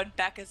fear when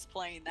Becca's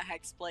playing the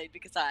Hexblade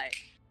because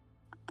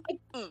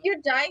Your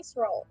dice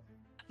roll.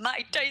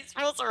 my dice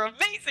rolls are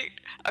amazing.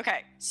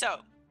 Okay, so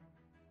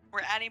we're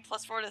adding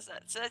plus 4 to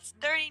that, so that's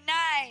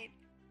 39.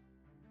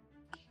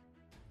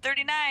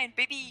 39,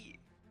 baby.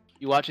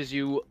 You watch as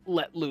you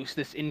let loose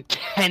this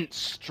intense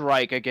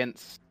strike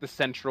against the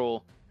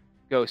central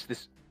ghost.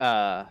 This,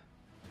 Oh,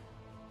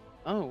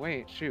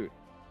 wait, shoot.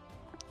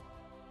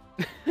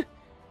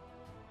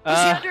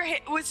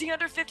 Was he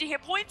under 50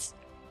 hit points?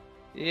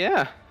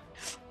 Yeah.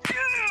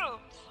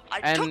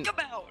 I took him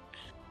out.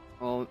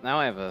 Well, now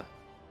I have a.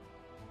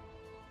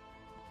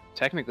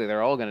 Technically,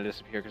 they're all gonna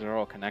disappear because they're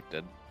all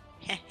connected.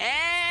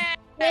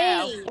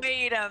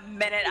 Wait a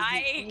minute,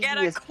 I get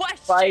a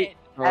question.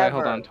 Alright,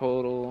 hold on.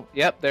 Total.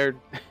 Yep, they're.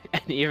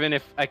 And even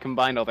if I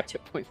combined all their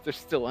hit points, they're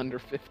still under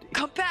 50.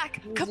 Come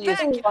back! Come back!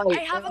 I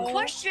have a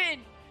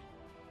question!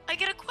 I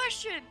get a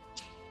question!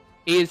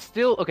 He is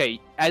still. Okay,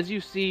 as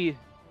you see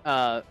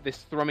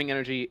this thrumming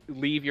energy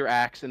leave your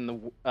axe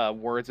and the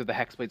words of the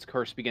Hexblade's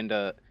curse begin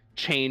to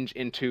change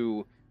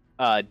into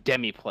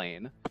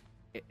demiplane,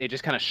 it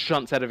just kind of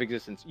shunts out of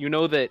existence. You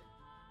know that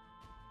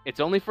it's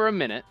only for a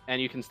minute,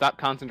 and you can stop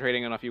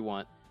concentrating on it if you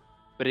want,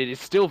 but it is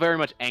still very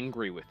much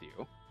angry with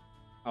you.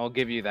 I'll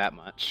give you that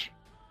much.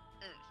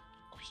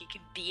 Well, he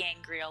can be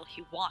angry all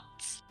he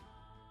wants.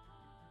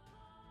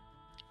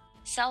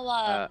 So,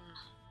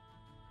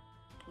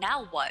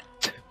 now what?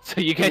 So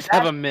you guys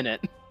have a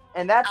minute.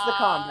 And that's the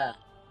combat.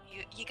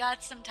 You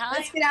got some time?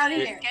 Let's get out of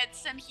here. Get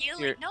some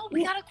healing. No,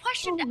 we got a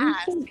question to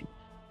ask. No,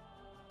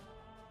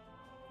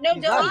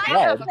 He's don't not I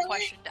dead. have a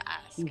question to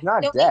ask. He's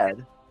not Don't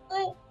dead.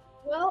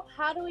 Well,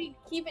 how do we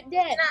keep it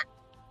dead?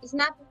 Isn't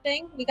that the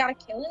thing? We gotta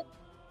kill it.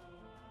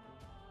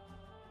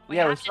 We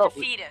Yeah, have to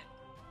defeat it.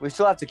 We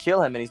still have to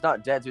kill him, and he's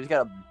not dead, so we just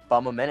gotta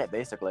bum him in it,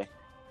 basically.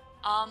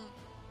 Alright.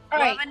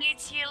 Whoever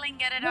needs healing,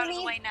 get it Who out of the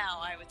needs- way now,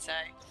 I would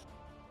say.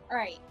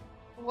 Alright.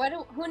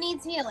 Who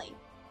needs healing?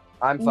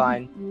 I'm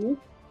fine.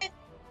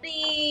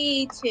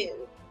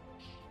 52.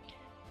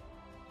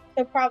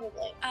 So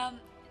probably.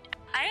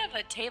 I have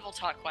a table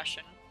talk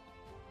question.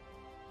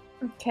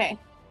 Okay.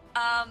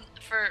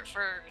 For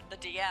the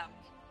DM.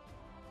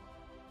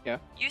 Yeah.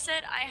 You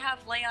said I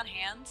have lay on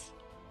hands?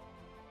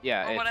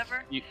 Yeah. Or it's-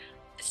 whatever? You,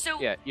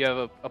 So, yeah, you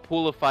have a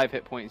pool of 5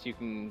 hit points you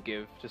can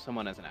give to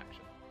someone as an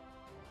action.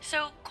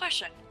 so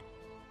question.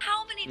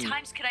 How many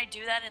times could I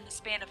do that in the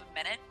span of a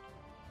minute?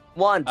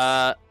 Once.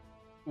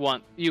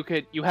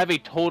 You have a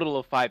total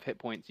of 5 hit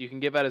points. You can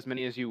give out as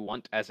many as you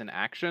want as an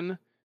action,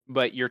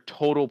 but your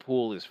total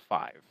pool is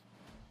 5.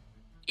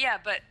 Yeah,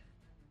 but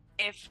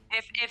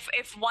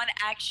if one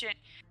action,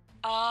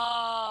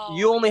 oh,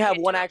 You only you have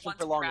can one do it action once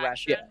for long per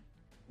rest. action?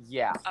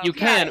 Yeah. You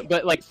can, Okay.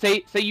 but like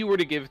say you were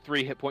to give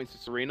 3 hit points to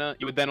Serena,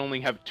 you would then only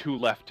have 2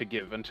 left to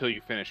give until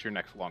you finish your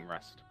next long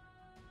rest.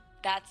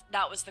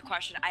 That was the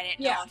question. I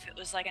didn't Yeah. know if it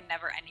was like a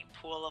never-ending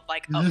pool of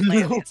like, oh,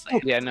 play this way.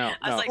 Yeah, no.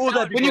 I was like, Oh, that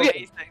that'd would be be when you get-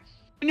 amazing.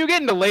 When you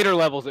get into later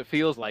levels, it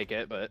feels like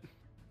it, but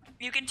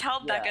You can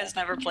tell Yeah. Becca's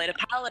never played a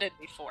paladin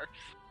before.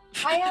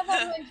 I have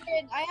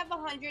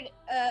 100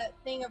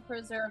 thing of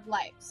preserved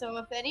life. So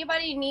if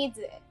anybody needs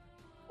it,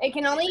 it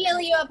can only heal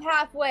you up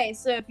halfway.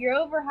 So if you're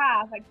over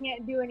half, I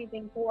can't do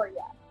anything for you.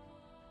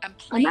 I'm I'm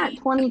playing at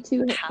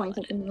 22 hit paladin. points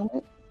at the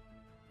moment.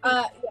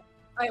 Yeah.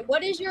 Alright,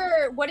 what is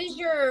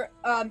your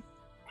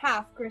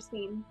half,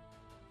 Christine?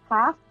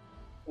 Half?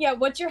 Yeah,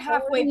 what's your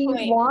halfway point?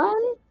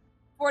 41?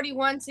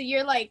 41, so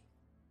you're like,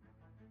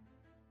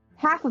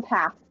 Half of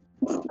half.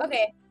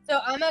 okay, so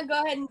I'm gonna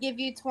go ahead and give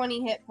you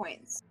 20 hit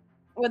points.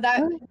 Would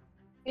that Okay.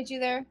 get you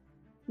there?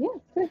 Yeah,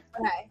 sure.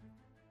 Okay.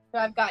 So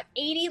I've got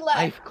 80 left.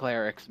 life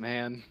clerics,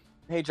 man.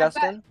 Hey,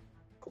 Justin,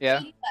 Yeah.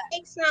 80 left.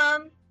 Thanks,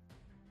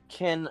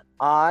 can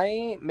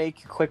I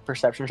make a quick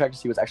perception check to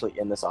see what's actually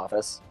in this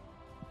office,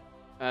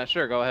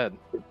 Sure, go ahead.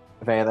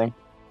 if anything?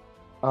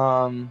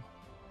 I'm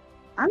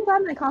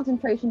glad my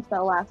concentration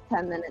spell lasts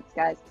 10 minutes,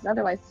 guys, because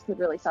otherwise this would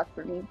really suck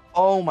for me.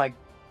 Oh my...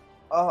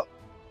 Oh,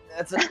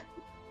 that's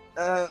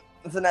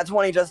it's a nat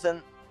 20,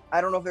 Justin.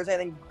 I don't know if there's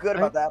anything good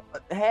about that,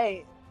 but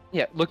hey.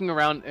 Yeah, looking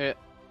around,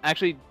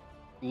 actually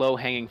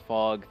low-hanging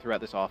fog throughout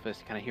this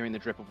office, kind of hearing the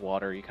drip of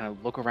water. You kind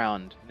of look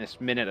around in this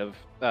minute of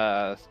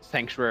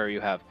sanctuary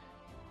you have.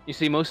 You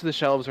see most of the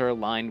shelves are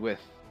lined with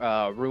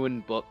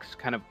ruined books,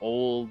 kind of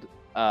old,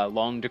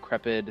 long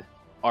decrepit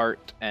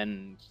art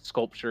and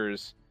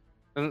sculptures.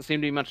 Doesn't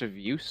seem to be much of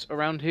use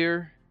around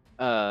here.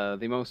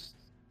 The most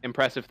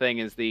impressive thing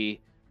is the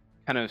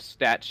kind of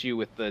statue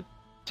with the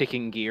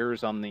ticking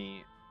gears on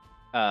the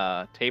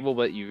table,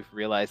 but you've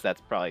realized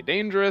that's probably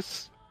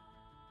dangerous.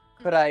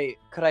 Could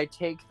I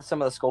take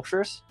some of the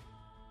sculptures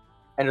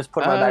and just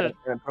put them back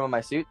and put them in my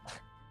suit?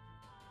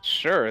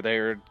 Sure,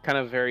 they're kind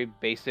of very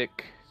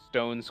basic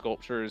stone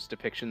sculptures,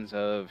 depictions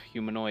of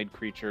humanoid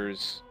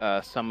creatures.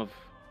 Some of,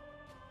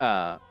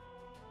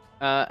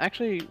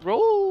 actually,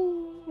 roll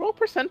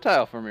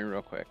percentile for me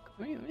real quick.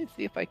 Let me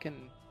see if I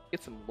can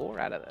get some lore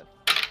out of this.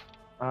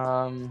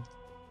 Lord.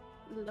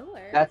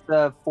 That's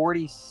a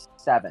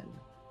 47.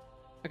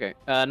 Okay,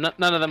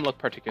 none of them look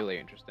particularly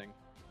interesting.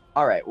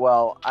 All right.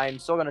 Well, I'm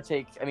still gonna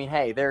take. I mean,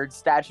 hey, they're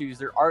statues.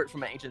 They're art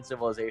from an ancient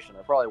civilization.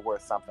 They're probably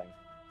worth something.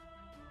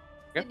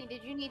 Yep. Sydney,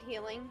 did you need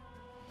healing?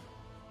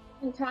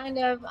 Kind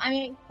of.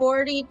 I'm at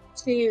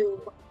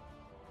 42.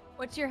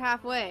 What's your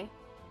halfway?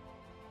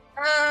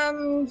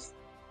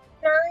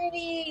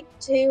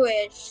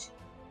 32-ish.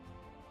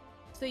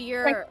 So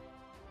you're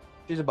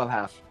She's above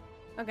half.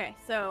 okay.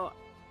 So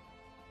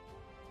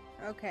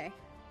okay,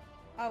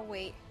 I'll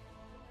wait.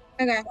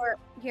 Okay. Or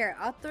here,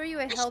 I'll throw you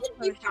a This health should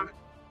be potion.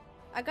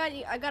 I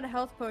got a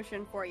health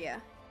potion for you.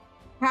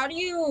 How do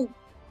you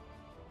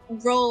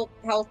roll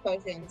health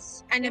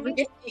potions? I never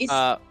did these.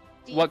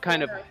 What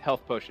kind of D4.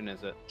 health potion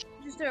is it?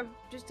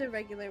 Just a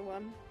regular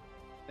one.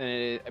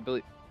 I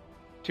believe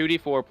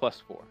 2d4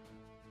 plus 4.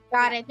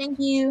 Got it. Thank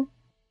you.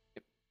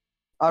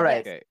 All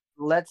right, Okay.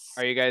 let's.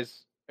 Are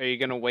you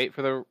gonna wait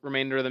for the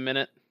remainder of the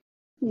minute,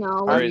 No.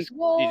 or is you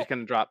Well, just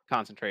gonna drop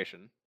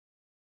concentration?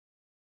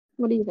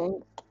 What do you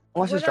think?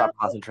 Let's just What drop else-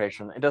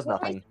 concentration. It does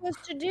what am I nothing.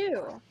 supposed to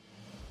do?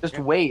 Just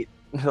wait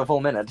the full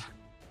minute.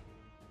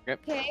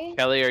 Okay.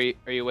 Kelly,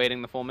 are you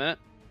waiting the full minute,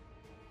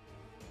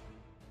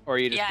 or are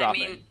you just Yeah,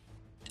 dropping?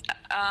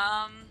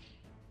 I mean,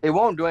 It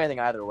won't do anything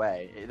either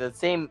way. It's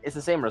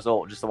the same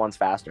result, just the one's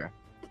faster.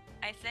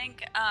 I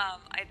think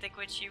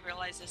when she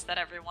realizes that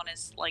everyone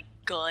is like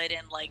good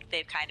and like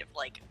they've kind of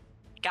like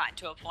gotten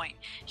to a point,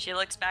 she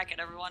looks back at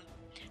everyone.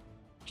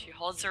 She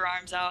holds her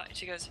arms out and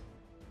she goes,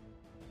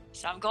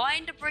 "So I'm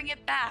going to bring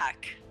it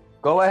back.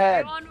 Go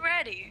ahead. Everyone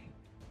ready?"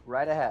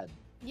 Right ahead.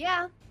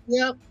 Yeah.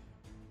 Yep.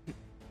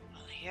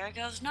 Well, here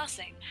goes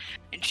nothing.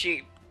 And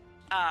she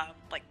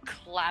like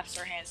claps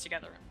her hands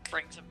together and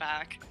brings him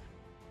back.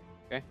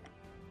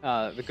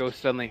 The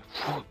ghosts suddenly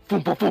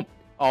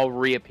all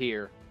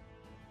reappear.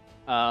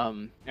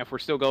 If we're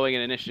still going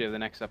in initiative, the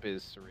next up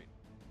is Serene.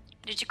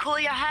 Did you cool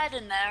your head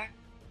in there?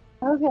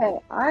 Okay,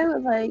 I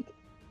would like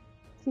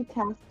to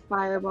cast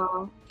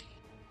Fireball.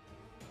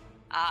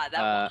 That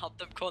won't help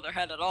them cool their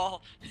head at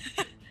all.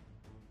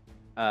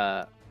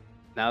 Now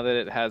that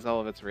it has all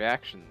of its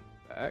reactions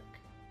back,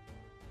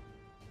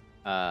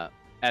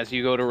 as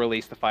you go to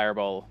release the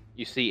fireball,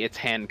 you see its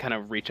hand kind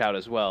of reach out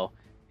as well,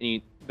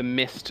 and the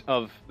mist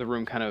of the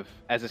room kind of,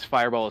 as this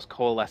fireball is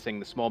coalescing,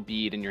 the small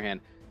bead in your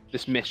hand,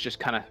 this mist just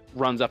kind of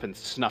runs up and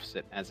snuffs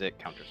it as it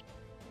counters.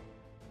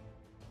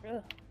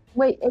 Ugh.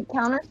 Wait, it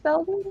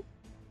counterspells me?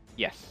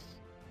 Yes.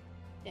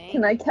 Dang.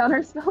 Can I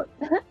counterspell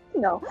that?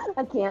 No,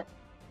 I can't.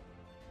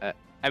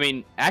 I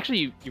mean,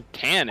 actually, you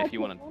can if you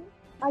want to.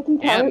 I can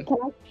counter. Can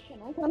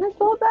I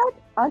counterspell it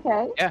back?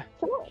 Okay. Yeah.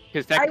 Sure.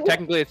 Because I will-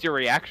 technically it's your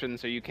reaction,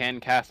 so you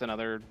can cast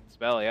another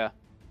spell, yeah.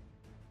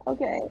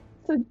 Okay.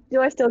 So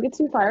do I still get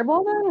to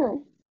Fireball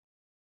then?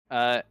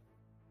 Or?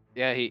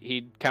 Yeah,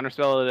 he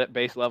counterspelled it at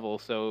base level,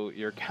 so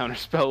your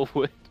counterspell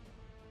would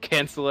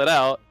cancel it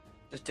out.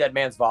 Just dead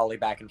man's volley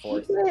back and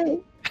forth. Okay.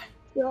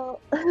 So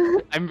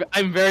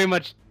I'm very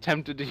much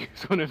tempted to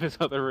use one of his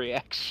other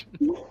reactions.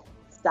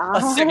 stop.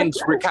 A second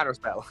counter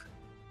spell.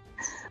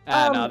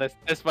 No,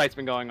 this fight's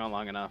been going on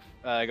long enough.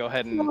 Go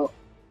ahead and So-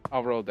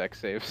 I'll roll dex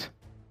saves.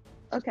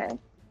 Okay.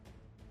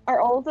 Are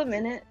all of them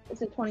in it?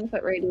 It's a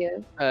 20-foot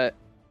radius.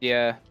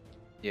 Yeah.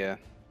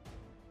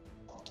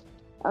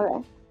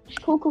 Okay.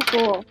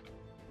 Cool.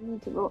 I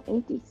need to roll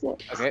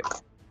 86. Okay.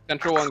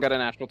 Central one got a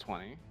natural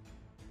 20.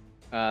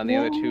 The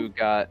other two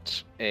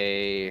got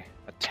a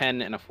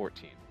 10 and a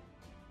 14.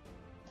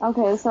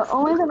 Okay, so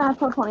only the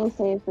natural 20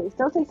 saves, but he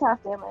still takes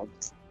half damage.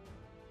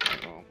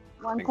 So,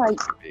 I Once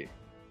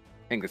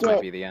think this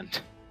might be the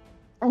end.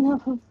 I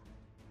know.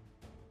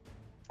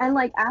 And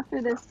like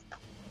after this,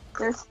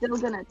 they're still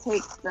gonna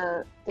take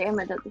the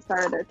damage at the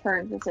start of their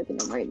turn for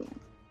sickening radiant.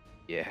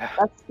 Yeah.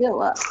 That's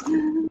still up.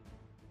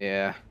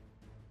 Yeah.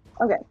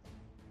 Okay.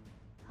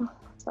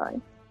 Sorry.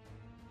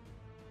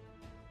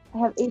 I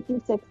have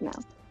 86 now.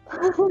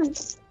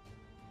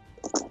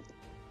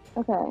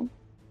 Okay.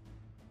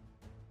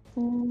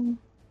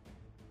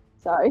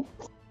 Sorry.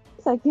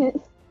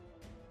 Second.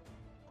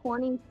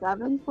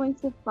 27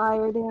 points of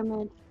fire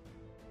damage.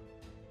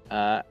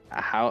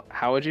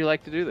 How would you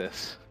like to do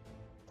this?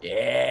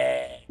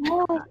 Yeah.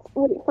 What?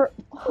 Wait,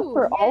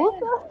 for all of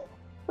them?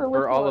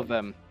 For all of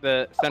them.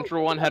 The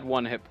central one had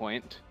 1 hit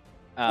point.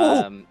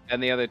 And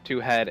the other two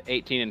had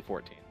 18 and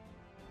 14.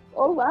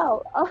 Oh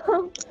wow.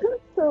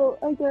 So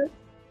I guess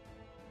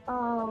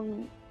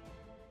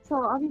so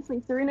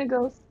obviously Serena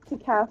goes to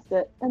cast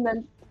it and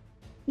then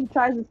he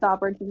tries to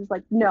stop her and she's just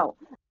like, no.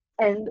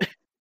 And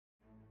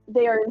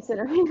they are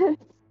incinerated.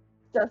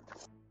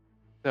 Just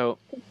So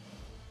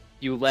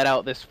you let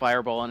out this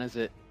fireball, and as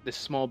this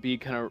small bead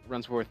kind of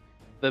runs forth,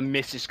 the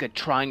mist is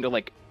trying to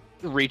like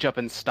reach up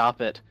and stop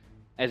it,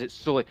 as it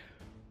slowly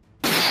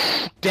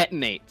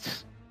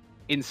detonates,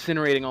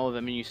 incinerating all of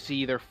them, and you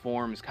see their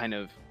forms kind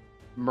of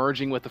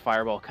merging with the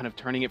fireball, kind of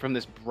turning it from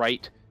this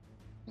bright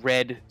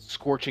red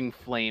scorching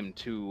flame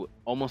to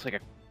almost like a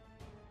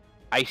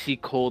icy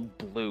cold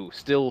blue,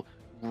 still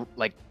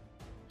like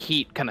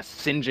heat kind of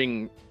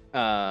singeing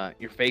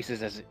your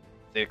faces as it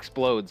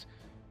explodes.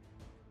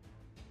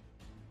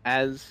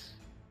 As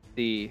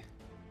the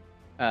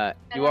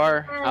you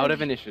are out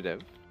of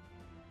initiative.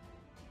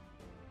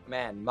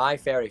 Man, my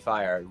fairy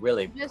fire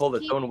really Just pulled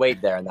its keep- own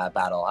weight there in that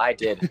battle. I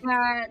did.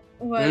 That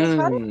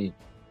was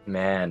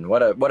Man,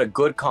 what a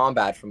good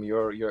combat from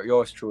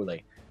yours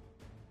truly.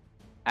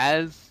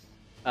 As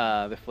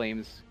the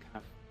flames kind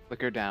of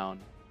flicker down,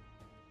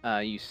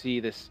 you see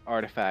this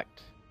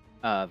artifact,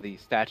 the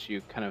statue,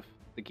 kind of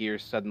the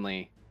gears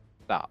suddenly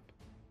stop.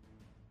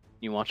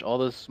 You watch all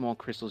those small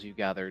crystals you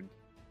gathered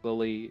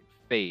slowly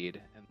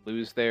fade and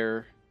lose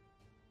their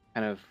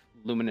kind of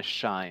luminous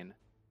shine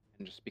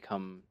and just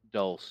become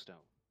dull stone.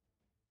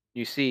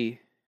 You see,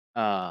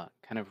 kind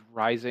of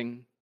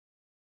rising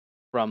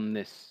from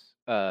this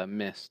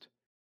mist,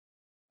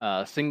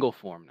 a single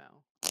form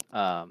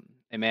now,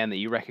 a man that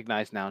you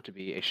recognize now to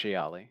be a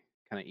Shiali,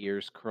 kind of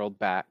ears curled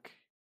back,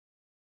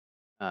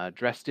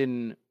 dressed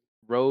in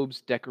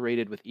robes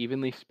decorated with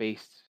evenly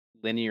spaced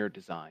linear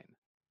design,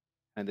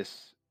 and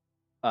this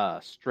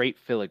straight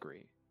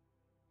filigree,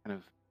 kind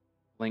of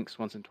blinks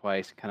once and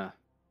twice, kind of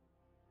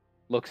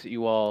looks at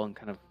you all and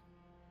kind of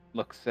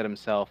looks at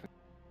himself and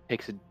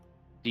takes a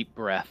deep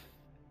breath.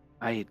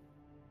 I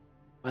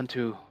want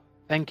to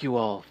thank you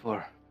all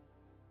for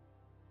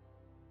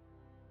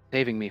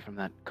saving me from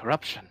that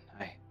corruption.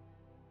 I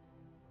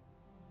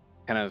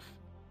kind of...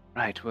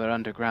 Right, we're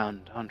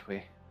underground, aren't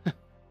we?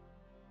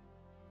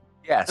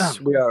 Yes,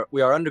 we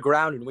are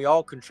underground, and we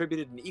all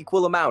contributed an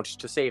equal amount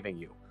to saving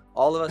you.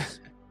 All of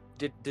us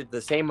did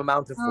the same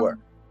amount of work.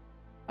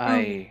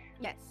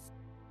 Yes.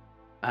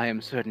 I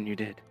am certain you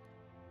did.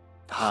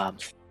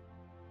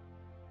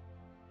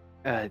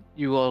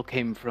 You all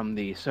came from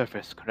the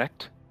surface,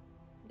 correct?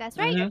 That's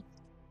right.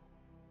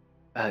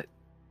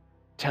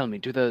 Tell me,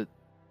 do the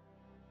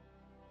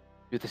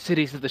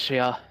cities of the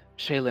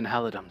Shaylin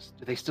Haladams,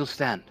 do they still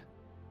stand?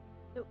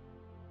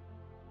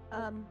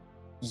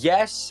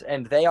 Yes,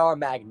 and they are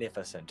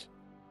magnificent.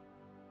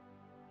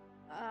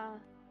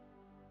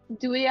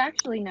 Do we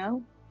actually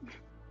know?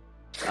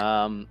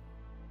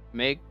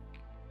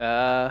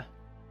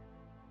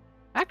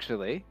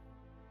 Actually,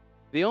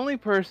 the only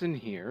person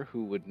here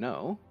who would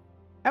know,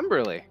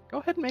 Emberly, go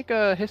ahead and make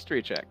a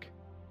history check.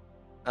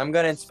 I'm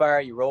gonna inspire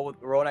you. Roll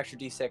an extra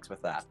d6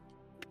 with that.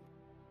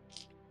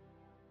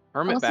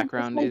 Hermit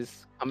background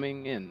is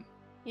coming in.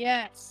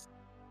 Yes.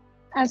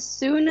 As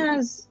soon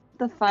as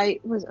the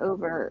fight was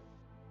over,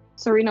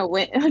 Serena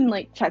went and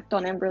checked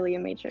on Emberly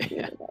and made sure she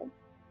was okay.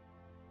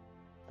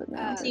 But no.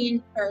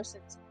 19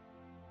 persons.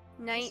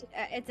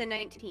 It's a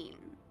 19.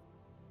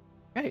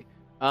 Okay. Did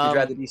you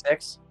add the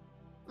d6?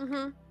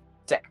 Mm-hmm.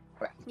 Sick.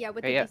 Okay. Yeah,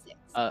 with Okay, the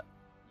D6.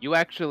 You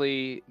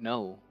actually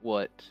know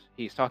what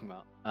he's talking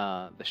about.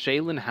 The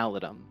Shaylin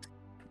Haladam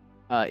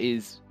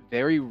is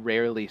very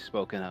rarely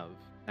spoken of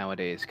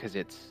nowadays because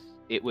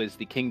it was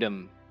the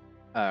kingdom,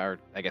 or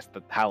I guess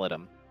the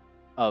Haladam,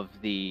 of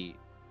the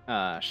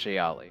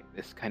Shayali.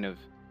 This kind of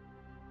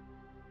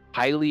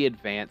highly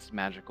advanced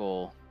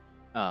magical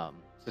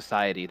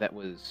society that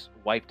was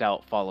wiped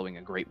out following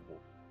a great war,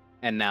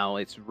 and now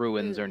its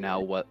ruins are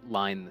now what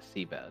line the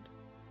seabed.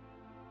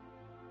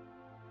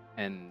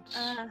 And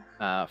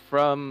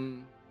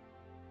from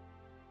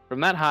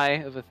that high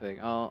of a thing,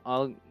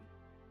 I'll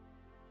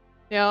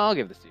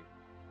give this to you.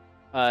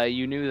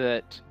 You knew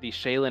that the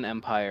Shaylin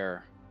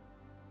Empire,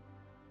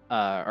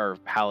 or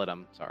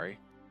Paladum, sorry,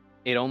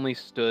 it only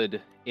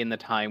stood in the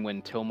time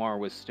when Tillmarr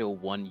was still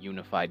one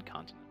unified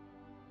continent.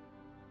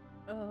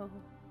 Oh.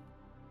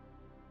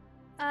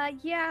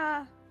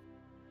 Yeah.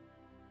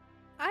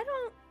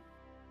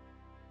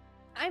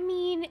 I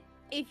mean,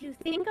 if you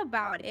think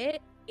about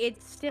it,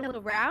 it's still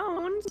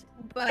around,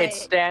 but... It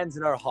stands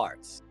in our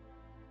hearts.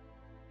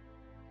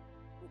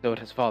 So it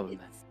has fallen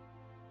then.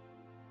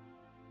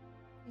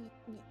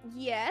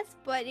 Yes,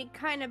 but it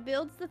kind of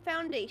builds the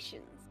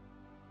foundations.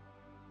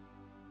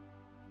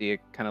 You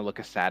kind of look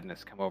of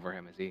sadness come over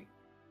him as he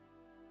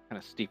kind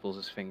of steeples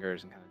his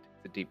fingers and kind of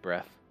takes a deep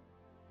breath.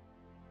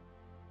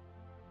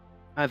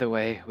 Either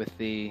way, with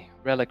the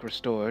relic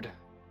restored,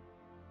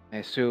 I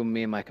assume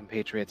me and my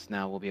compatriots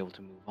now will be able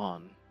to move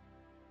on.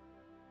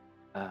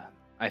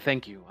 I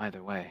thank you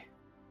either way.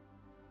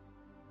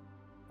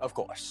 Of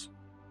course.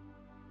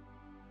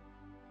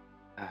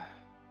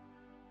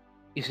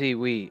 You see,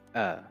 we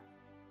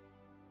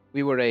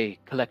were a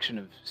collection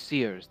of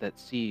seers that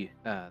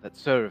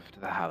served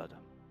the Haladam.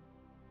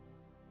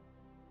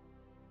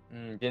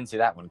 Didn't see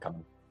that one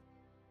coming.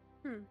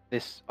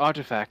 This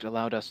artifact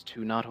allowed us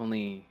to not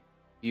only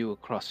view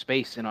across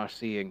space in our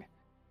seeing,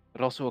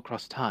 but also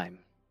across time.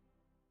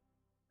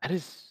 That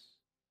is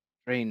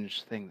a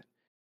strange thing.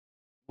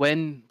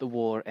 When the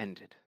war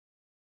ended,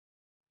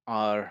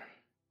 our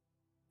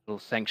little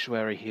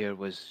sanctuary here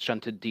was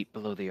shunted deep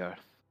below the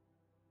earth.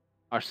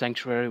 Our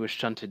sanctuary was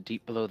shunted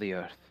deep below the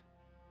earth.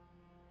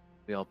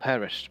 We all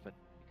perished, but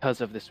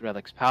because of this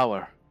relic's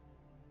power,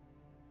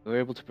 we were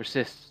able to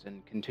persist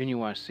and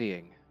continue our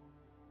seeing,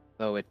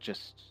 though it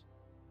just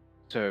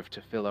served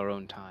to fill our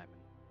own time.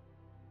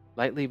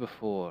 Lightly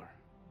before,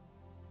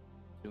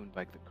 consumed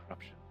by the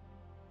corruption.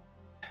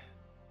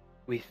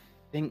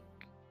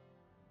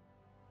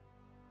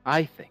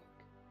 I think,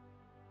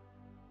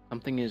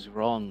 something is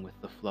wrong with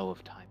the flow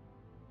of time.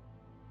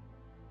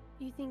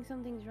 You think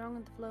something's wrong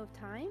with the flow of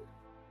time?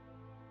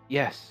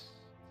 Yes,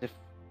 if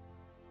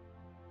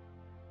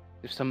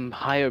some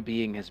higher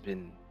being has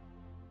been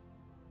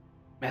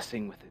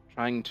messing with it,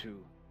 trying to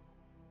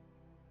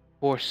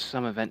force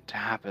some event to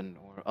happen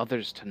or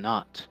others to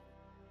not.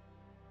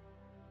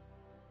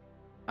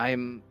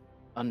 I'm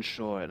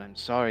unsure, and I'm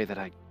sorry that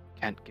I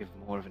can't give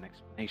more of an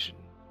explanation.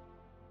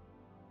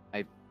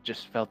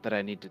 just felt that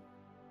I need to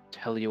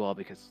tell you all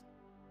because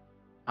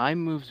time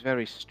moves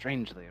very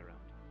strangely around.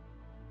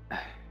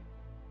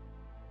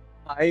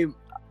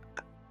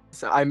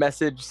 I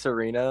message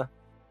Serena,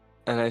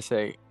 and I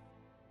say,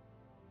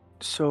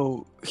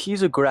 so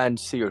he's a grand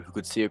seer who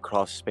could see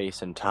across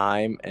space and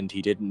time, and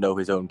he didn't know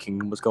his own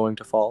kingdom was going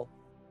to fall?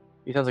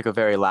 He sounds like a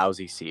very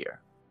lousy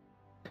seer.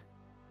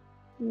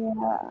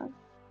 Yeah.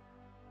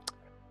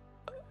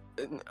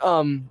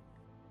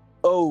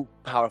 Oh,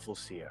 powerful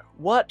seer,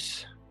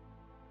 what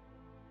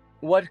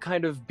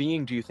kind of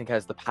being do you think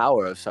has the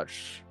power of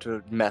such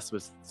to mess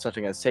with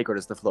something as sacred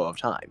as the flow of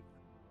time?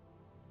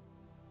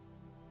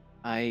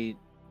 I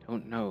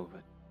don't know,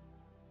 but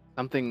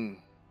something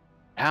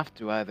would have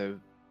to either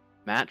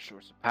match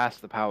or surpass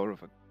the power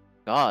of a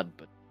god,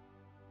 but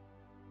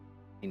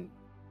I mean,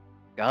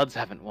 gods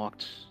haven't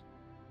walked.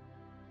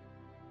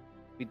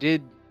 We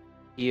did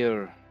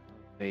hear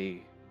of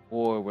a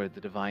war where the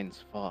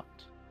divines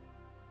fought,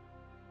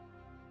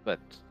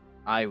 but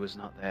I was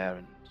not there,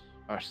 and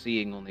our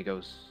seeing only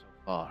goes so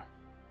far.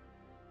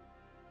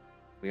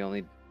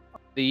 The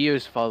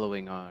years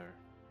following our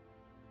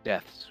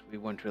deaths, we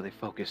weren't really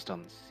focused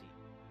on the sea.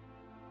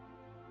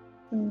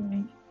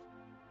 Mm.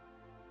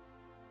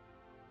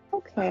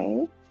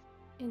 Okay.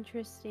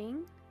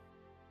 Interesting.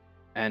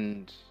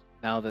 And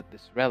now that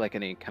this relic,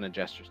 and he kind of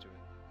gestures to it,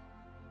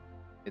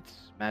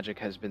 its magic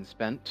has been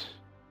spent,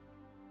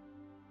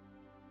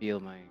 I feel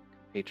my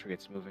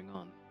compatriots moving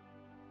on,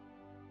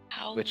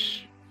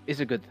 which is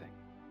a good thing.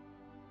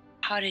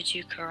 How did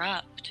you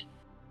corrupt?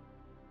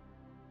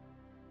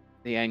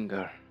 The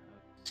anger of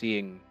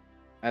seeing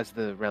as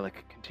the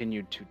relic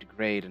continued to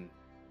degrade and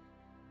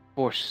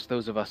force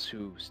those of us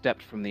who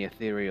stepped from the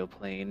ethereal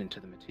plane into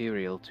the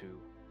material to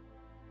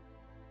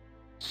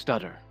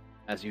stutter,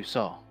 as you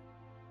saw.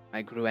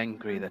 I grew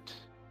angry that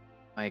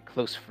my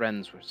close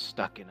friends were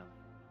stuck in a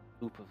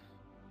loop of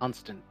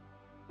constant,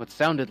 what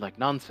sounded like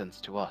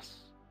nonsense to us.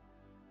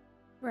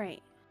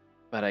 Right.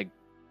 But I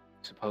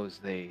suppose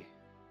they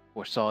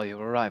foresaw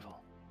your arrival.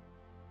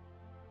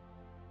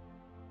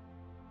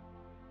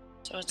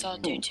 So it's all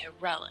due to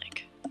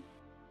relic.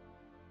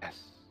 Yes.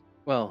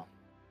 Well,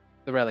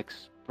 the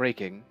relic's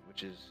breaking,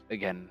 which is,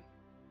 again,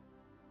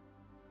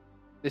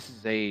 this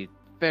is a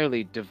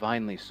fairly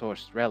divinely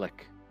sourced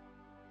relic.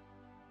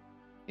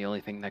 The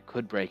only thing that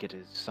could break it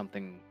is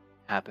something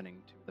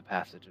happening to the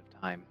passage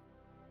of time.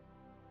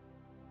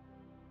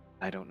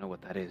 I don't know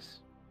what that is.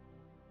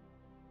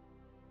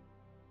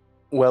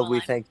 Well, Well, we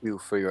I'm- thank you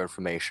for your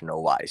information, O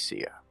wise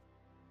seer.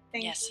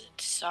 Yes,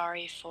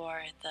 sorry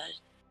for the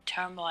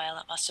turmoil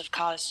it must have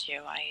caused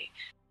you. I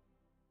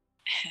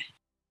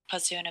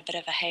puts you in a bit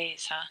of a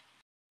haze, huh?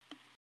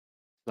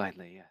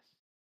 Slightly,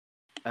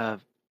 yes.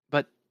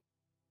 But,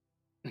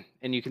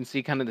 and you can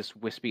see kind of this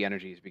wispy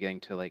energy is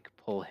beginning to, like,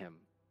 pull him,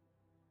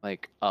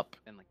 like, up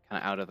and, like,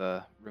 kind of out of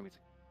the room.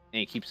 And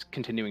he keeps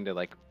continuing to,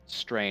 like,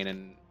 strain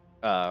and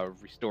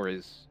restore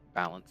his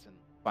balance and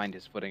find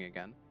his footing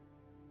again.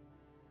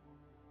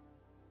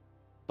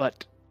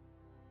 But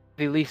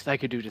the least I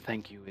could do to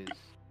thank you is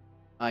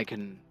I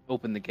can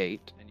open the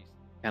gate, and he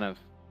kind of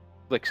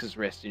flicks his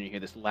wrist, and you hear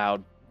this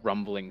loud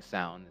rumbling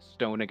sound,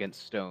 stone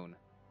against stone,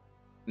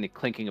 and the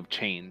clinking of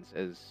chains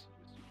as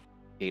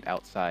the gate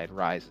outside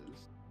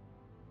rises.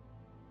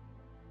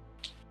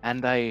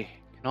 And I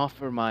can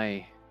offer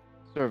my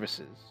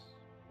services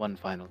one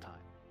final time.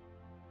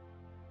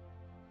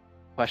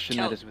 Question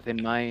that is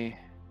within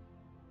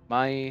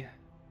my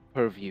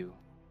purview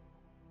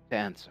to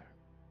answer.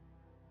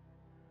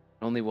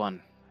 Only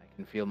one. I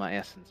can feel my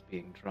essence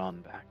being drawn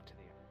back to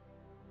the earth.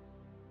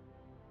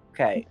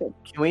 Okay,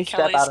 can we step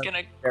Kelly's out of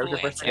gonna character for a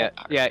glance second?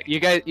 Yeah, you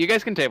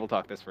guys can table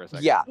talk this for a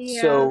second. Yeah.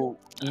 Yeah. So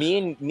me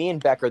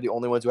and Beck are the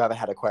only ones who haven't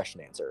had a question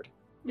answered.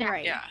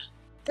 Right. Yeah.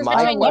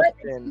 My what?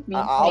 question,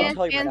 I'll And,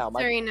 tell you right and now.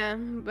 Serena,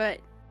 but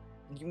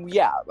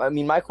Yeah, I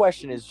mean, my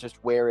question is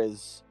just where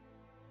is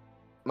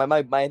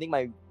I think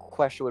my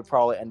question would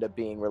probably end up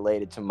being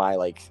related to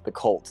the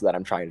cult that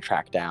I'm trying to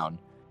track down.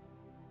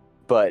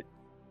 But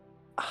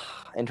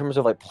in terms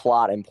of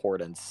plot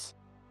importance,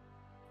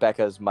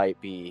 Becca's might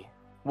be.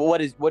 Well,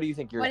 what do you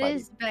think yours what might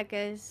is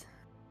Becca's?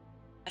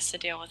 Has to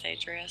deal with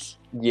Adrius.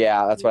 be?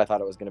 Yeah, that's what I thought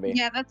it was going to be.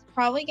 Yeah, that's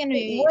probably gonna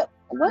be.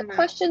 What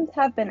questions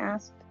have been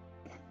asked?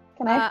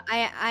 Can I?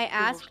 I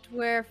asked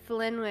where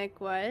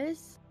Flinwick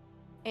was,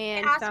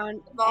 and Ask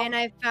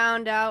I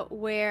found out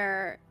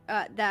where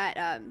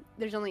that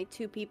there's only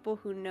 2 people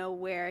who know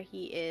where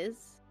he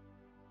is.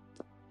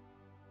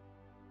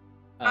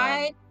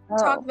 I Oh.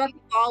 talked about the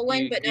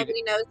Baldwin, you- but you-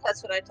 nobody knows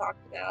that's what I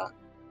talked about.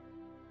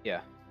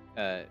 Yeah.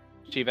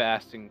 Shiva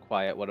asked in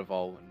quiet what of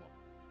all when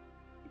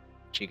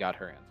she got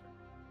her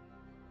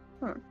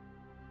answer.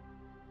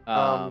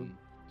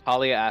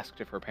 Talia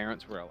asked if her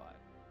parents were alive.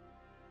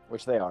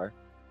 Which they are.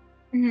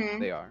 Mm-hmm.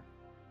 They are.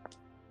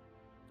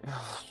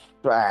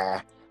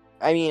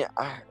 I mean,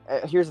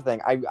 here's the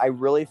thing. I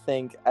really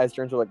think, as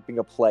terms of being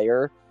a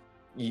player,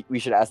 we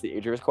should ask the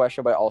Adrius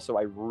question. But also,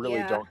 I really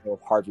Yeah. don't know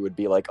if Harvey would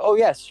be like, "Oh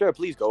yes, sure,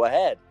 please go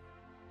ahead."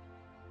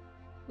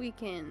 We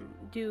can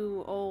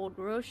do old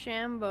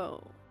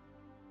Rochambeau.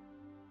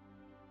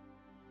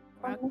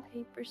 Rock,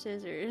 paper,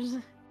 scissors.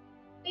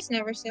 Please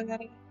never say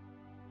that again.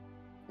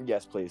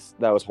 Yes, please.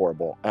 That was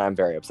horrible, and I'm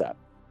very upset.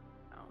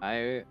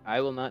 I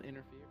will not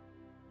interfere.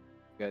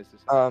 You guys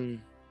decide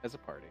as a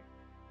party.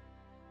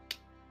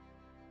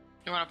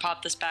 You want to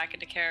pop this back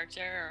into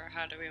character, or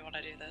how do we want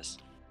to do this?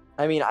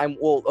 I mean,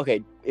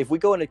 okay, if we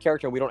go into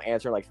character and we don't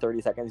answer in like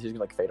 30 seconds, he's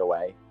gonna like fade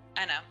away.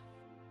 I know.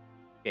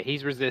 Yeah,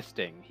 he's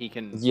resisting. He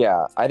can...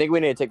 Yeah, I think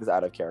we need to take this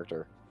out of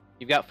character.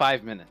 You've got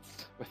 5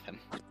 minutes with him.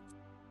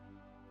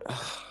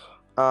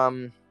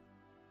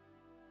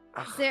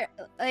 Is there,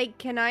 like,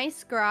 can I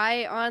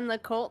scry on the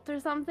cult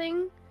or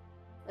something?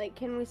 Like,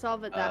 can we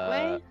solve it that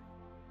way?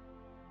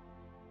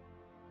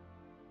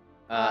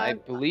 I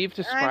believe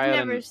to scry I've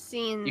on never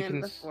seen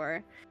them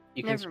before.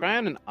 You can scry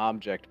on an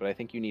object, but I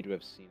think you need to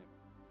have seen it.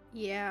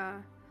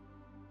 Yeah.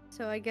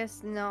 So I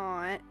guess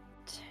not.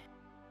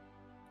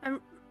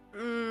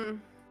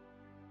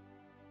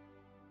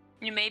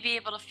 You may be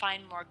able to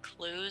find more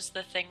clues.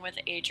 The thing with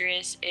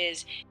Adrius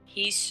is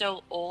he's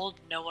so old,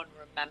 no one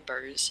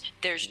remembers.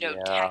 There's no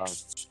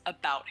texts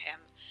about him.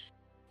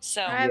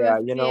 So I have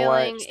a you know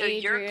feeling what? So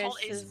your Adrius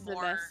cult is the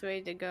best way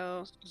to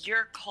go.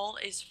 Your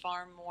cult is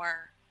far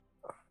more,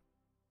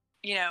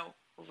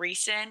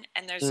 recent,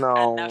 and there's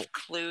No. enough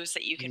clues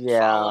that you can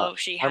follow.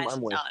 She has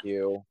I'm with none.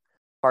 you,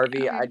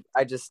 Harvey.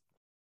 I just.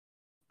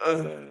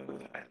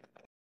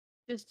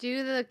 Just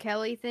do the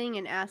Kelly thing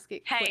and ask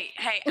it. Hey,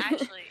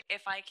 actually,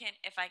 if I can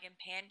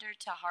pander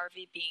to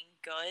Harvey being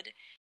good,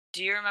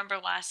 do you remember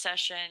last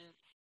session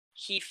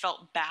he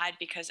felt bad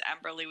because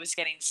Emberly was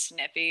getting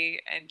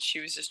snippy and she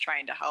was just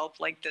trying to help?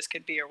 Like, this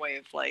could be your way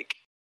of like,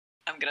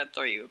 I'm gonna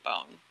throw you a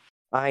bone.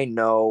 I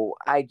know.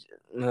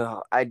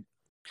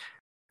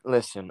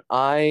 Listen.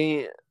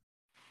 You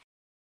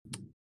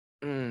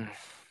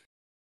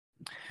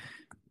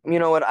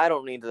know what? I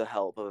don't need the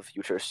help of a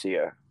future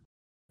seer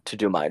to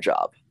do my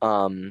job.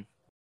 And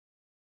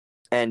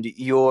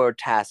your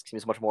task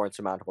seems much more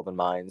insurmountable than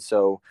mine,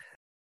 so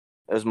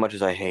as much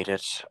as I hate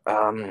it,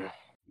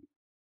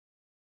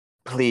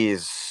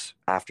 please,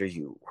 after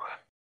you.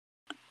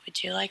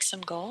 Would you like some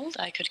gold?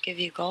 I could give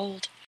you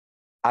gold.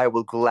 I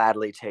will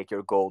gladly take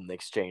your gold in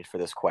exchange for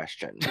this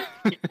question.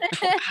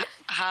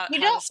 How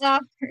does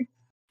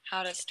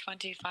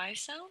 25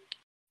 sound?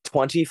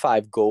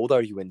 25 gold?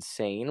 Are you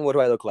insane? What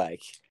do I look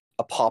like?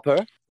 A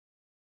pauper?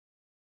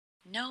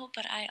 No,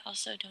 but I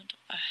also don't...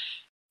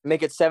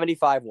 Make it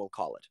 75 and we'll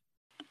call it.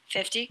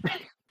 50?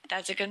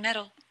 That's a good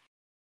middle.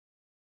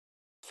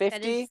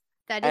 50?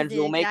 That is and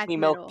you'll make me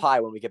milk pie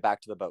when we get back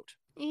to the boat.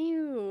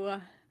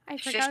 Ew. I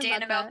forgot 50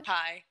 and a about milk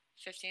pie.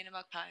 50 and a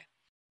milk pie.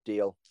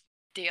 Deal.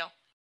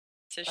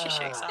 So she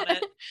shakes on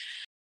it.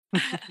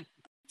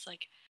 It's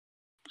like,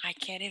 I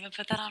can't even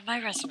put that on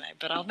my resume,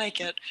 but I'll make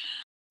it.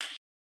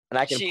 And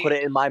I can put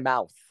it in my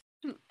mouth.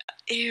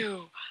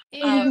 Ew.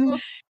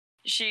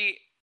 She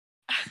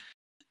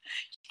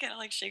kind of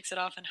like shakes it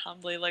off and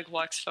humbly like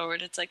walks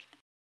forward. It's like,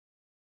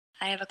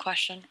 I have a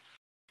question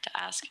to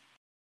ask.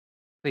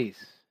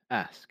 Please,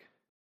 ask.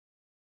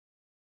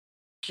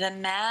 The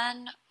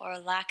man, or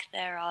lack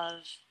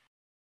thereof,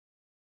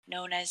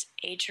 known as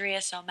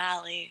Adrius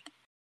O'Malley,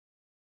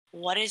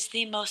 what is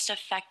the most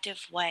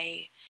effective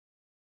way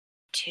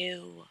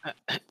to...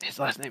 His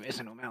last name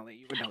isn't O'Malley.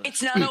 You would know that.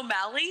 It's not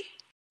O'Malley?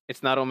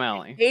 It's not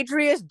O'Malley.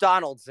 Adrius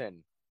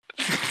Donaldson.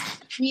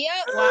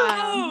 Yep.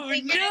 Wow.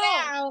 Figured it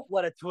out.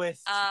 What a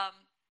twist.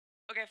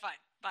 Okay, fine.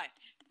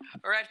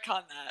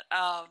 Retcon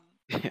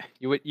that.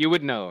 You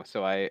would know,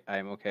 so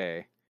I'm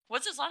okay.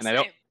 What's his last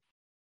name?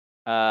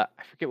 I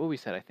forget what we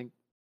said. I think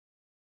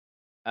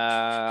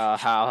I'll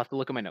have to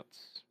look at my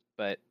notes.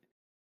 But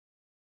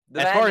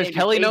as far as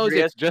Kelly knows,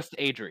 it's just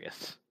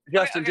Adrius.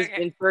 Justin, just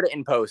insert it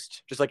in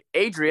post. Just like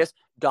Adrius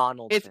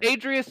Donaldson. It's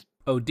Adrius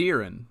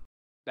O'Deeran.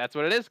 That's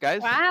what it is,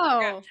 guys.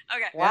 Wow.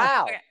 Okay.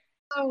 Wow. Okay.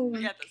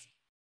 We got this.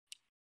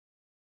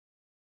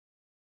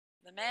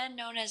 The man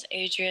known as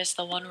Adrius,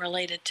 the one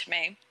related to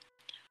me.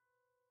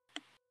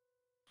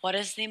 What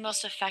is the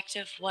most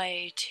effective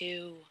way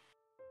to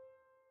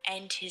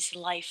end his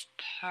life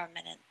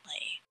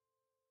permanently?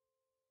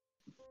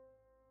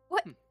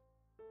 What?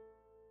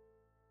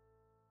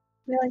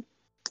 Really?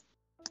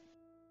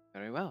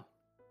 Very well.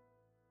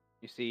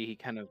 You see, he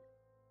kind of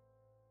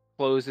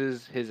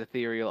closes his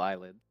ethereal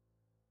eyelids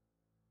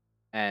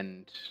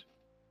and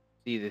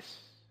see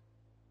this.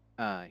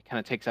 He kind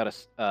of takes out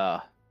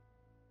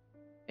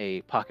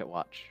a pocket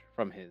watch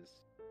from his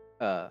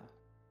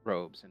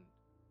robes and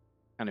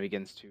kind of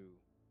begins to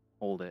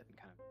hold it and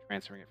kind of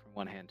transferring it from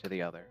one hand to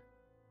the other.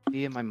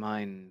 See in my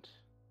mind,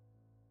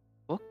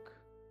 book,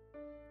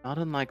 not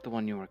unlike the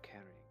one you were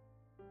carrying,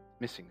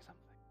 missing something.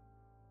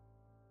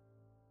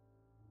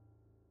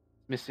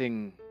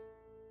 Missing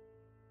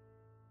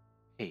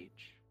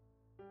page.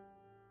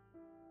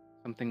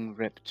 Something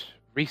ripped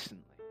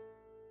recently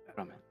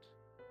from it.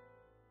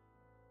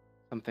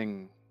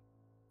 Something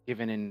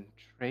given in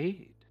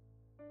trade.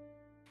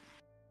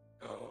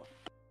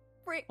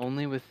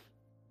 Only with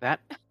that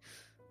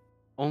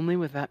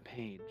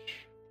page.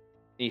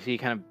 And you see he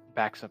kind of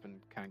backs up and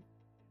kind of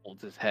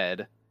holds his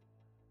head.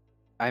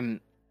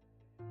 I'm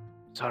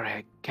Sorry,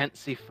 I can't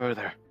see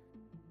further.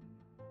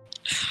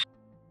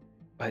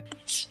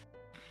 But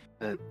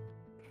a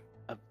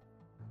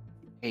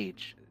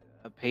page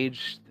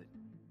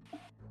that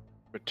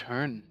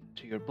return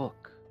to your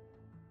book.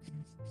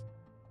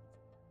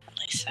 At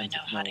least I know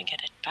how to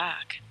get it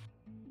back.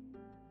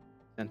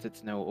 Since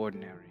it's no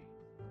ordinary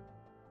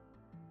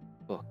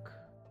book.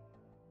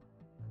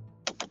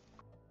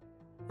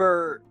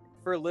 For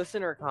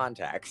listener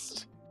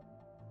context,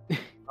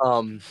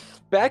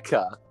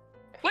 Becca.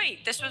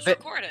 Wait, this was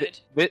recorded.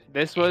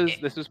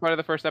 This was part of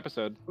the first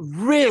episode.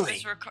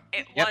 Really?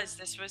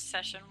 This was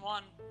session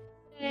 1.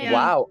 Yeah.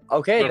 Wow.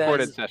 Okay,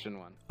 recorded session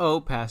 1.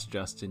 Oh, past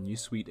Justin, you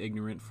sweet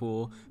ignorant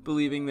fool,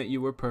 believing that you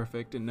were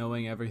perfect and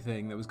knowing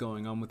everything that was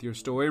going on with your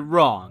story.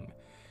 Wrong!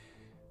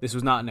 This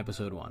was not in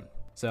episode 1,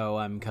 so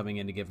I'm coming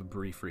in to give a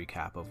brief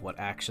recap of what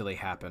actually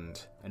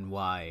happened and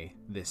why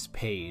this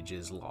page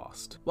is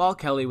lost. While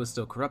Kelly was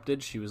still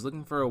corrupted, she was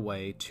looking for a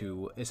way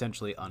to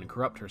essentially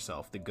uncorrupt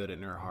herself, the good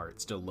in her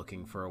heart still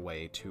looking for a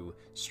way to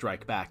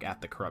strike back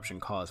at the corruption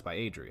caused by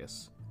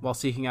Adrius. While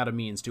seeking out a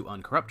means to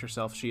uncorrupt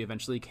herself, she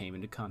eventually came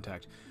into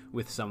contact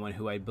with someone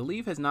who I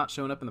believe has not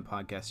shown up in the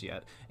podcast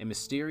yet, a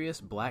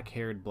mysterious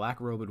black-haired,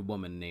 black-robed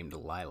woman named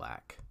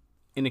Lilac.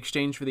 In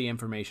exchange for the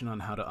information on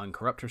how to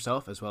uncorrupt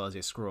herself, as well as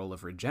a scroll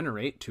of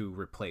regenerate to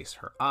replace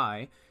her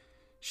eye,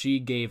 she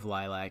gave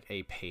Lilac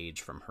a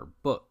page from her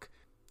book.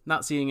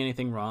 Not seeing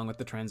anything wrong with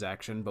the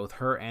transaction, both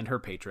her and her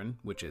patron,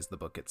 which is the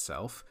book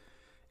itself,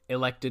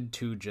 elected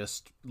to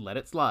just let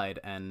it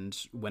slide and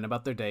went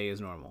about their day as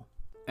normal.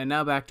 And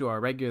now back to our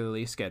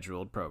regularly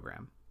scheduled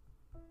program.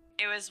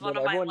 It was one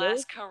of my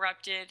last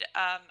corrupted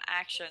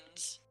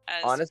actions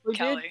as Honestly,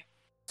 Kelly. dude?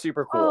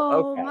 Super cool.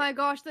 Oh Okay. my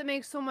gosh, that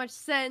makes so much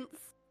sense.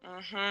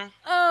 Mm-hmm.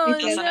 Oh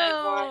Doesn't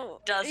no!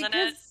 it? Doesn't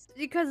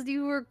Because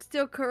you were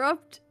still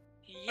corrupt?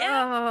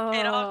 Yeah.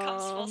 It all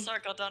comes full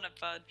circle, don't it,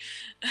 bud?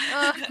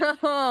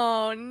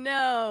 Oh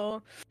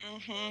no.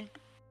 Mm-hmm.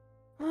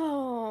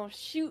 Oh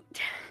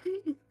shoot.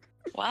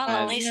 Well,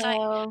 at least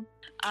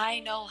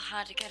I know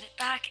how to get it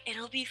back.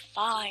 It'll be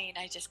fine.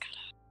 I just gotta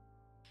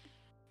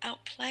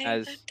outplay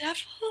the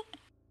devil.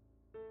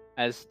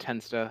 As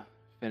Tensta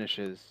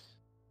finishes,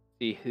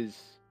 see his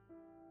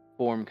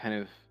form kind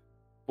of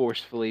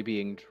forcefully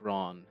being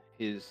drawn,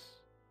 his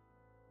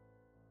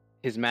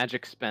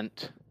magic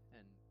spent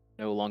and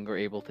no longer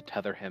able to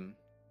tether him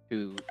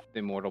to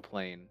the mortal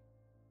plane,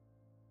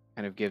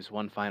 kind of gives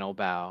one final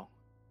bow.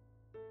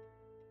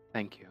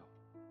 Thank you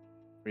for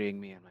freeing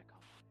me and my company.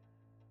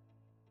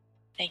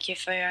 Thank you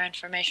for your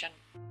information.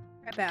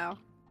 I bow.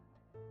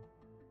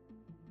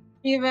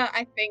 Eva,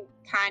 I think,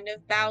 kind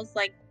of bows,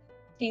 like,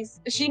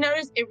 she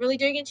noticed it really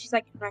doing it. She's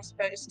like, am I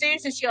supposed to?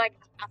 So she, like,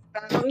 half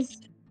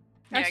bows.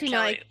 Actually,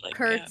 Kelly, no, like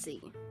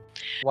curtsy.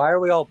 Why are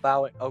we all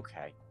bowing?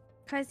 Okay.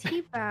 Because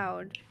he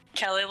bowed.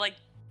 Kelly, like,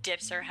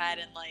 dips her head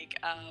and, like,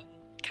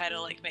 kind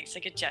of, like, makes,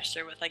 like, a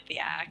gesture with, like, the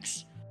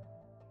axe.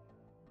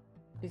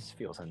 This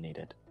feels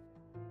unneeded.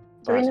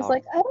 Serena's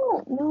like, I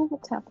don't know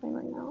what's happening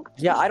right now.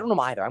 Yeah, I don't know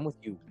either. I'm with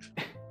you.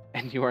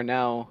 And you are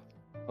now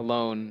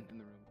alone in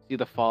the room. See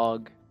the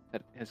fog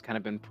that has kind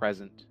of been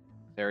present.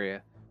 This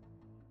area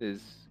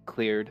is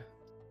cleared.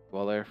 You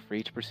all are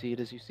free to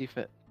proceed as you see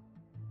fit.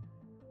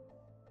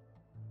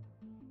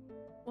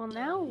 Well,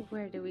 now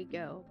where do we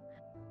go?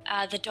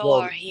 The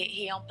door.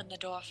 He opened the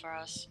door for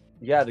us.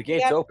 Yeah, the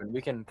gate's open.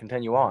 We can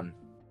continue on.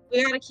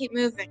 We gotta keep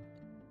moving.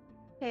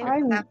 Okay,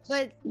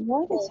 But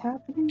what is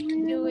happening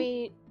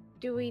right now?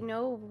 Do we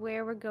know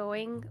where we're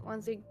going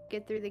once we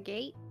get through the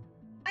gate?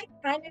 I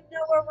kind of know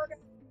where we're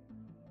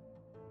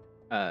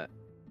going.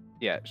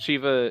 Yeah,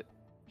 Shiva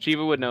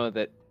would know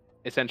that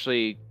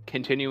essentially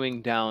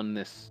continuing down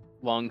this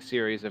long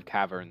series of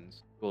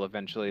caverns will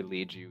eventually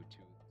lead you to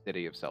the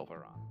city of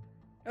Selvaron.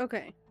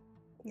 Okay.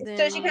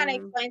 So she kind of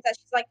explains that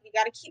she's like, we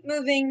gotta keep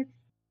moving.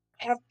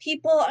 I have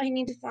people I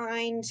need to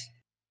find.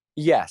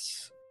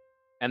 Yes.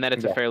 And that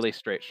it's a fairly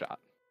straight shot.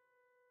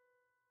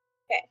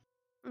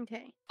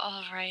 Okay.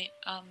 All right.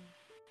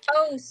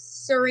 Oh,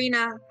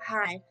 Serena,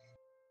 hi.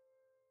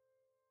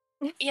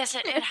 Yes,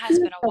 it has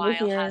been a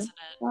while, hasn't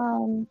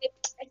it?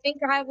 I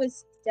think I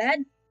was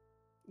dead.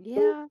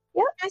 Yeah.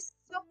 Yep.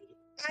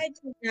 I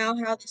don't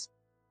know how this.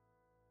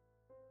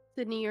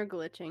 Sydney, you're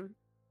glitching.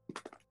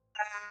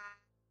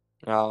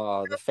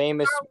 Oh, the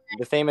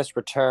famous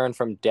return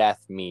from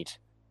death meet.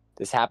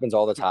 This happens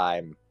all the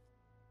time.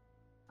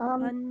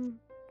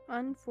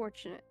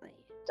 Unfortunately.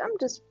 I'm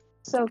just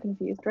so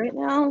confused right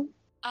now.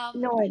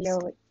 No idea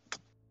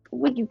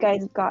what you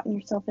guys have gotten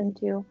yourself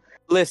into.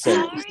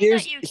 Listen,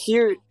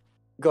 here.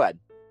 Go ahead.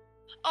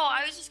 Oh,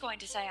 I was just going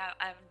to say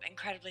I'm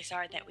incredibly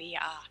sorry that we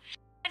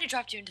kind of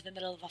dropped you into the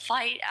middle of a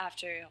fight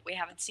after we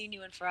haven't seen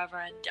you in forever,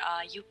 and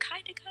you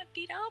kind of got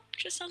beat up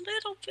just a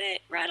little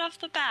bit right off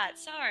the bat.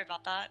 Sorry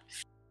about that.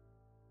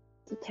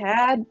 It's a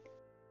tad.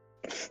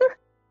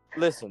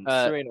 Listen,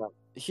 Serena.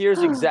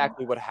 Here's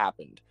exactly what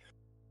happened,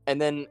 and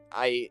then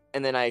I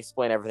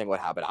explain everything what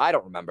happened. I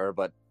don't remember,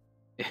 but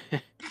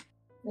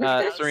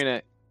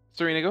Serena,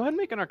 go ahead and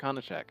make an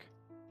Arcana check.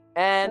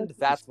 And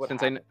that's what.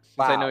 Since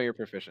I know you're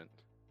proficient.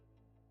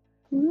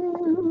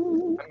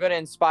 I'm gonna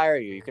inspire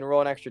you. You can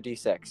roll an extra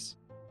d6.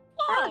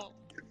 Oh.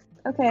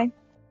 Okay.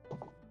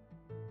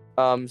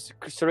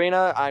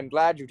 Serena, I'm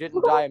glad you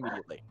didn't die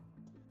immediately.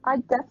 I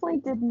definitely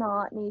did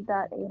not need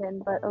that,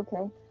 Aiden, but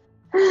okay.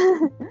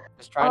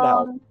 Just trying to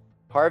help.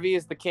 Harvey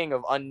is the king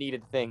of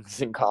unneeded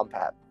things in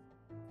combat.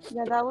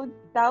 Yeah, that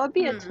would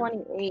be a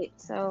 28.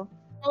 So.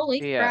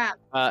 Holy crap!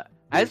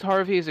 As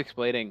Harvey is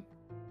explaining,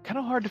 kind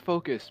of hard to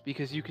focus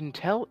because you can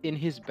tell in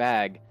his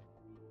bag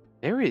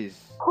there is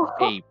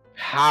a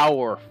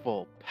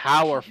powerful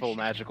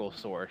magical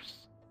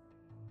source.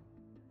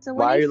 So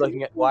why are you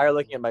looking at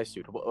my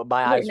suit?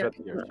 My eyes are up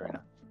here,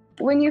 Serena.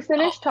 When you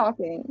finish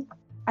talking,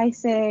 I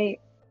say,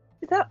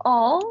 "Is that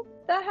all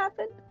that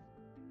happened?"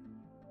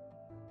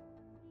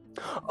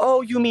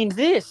 Oh, you mean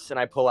this? And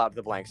I pull out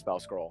the blank spell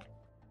scroll.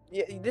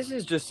 Yeah, this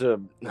is just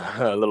a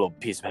little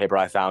piece of paper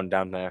I found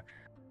down there.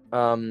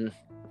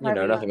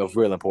 Nothing of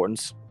real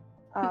importance.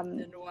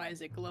 Then why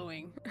is it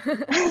glowing?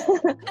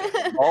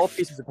 All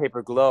pieces of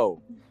paper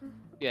glow.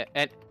 Yeah,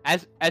 and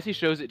as he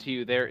shows it to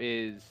you, there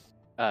is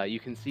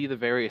you can see the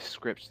various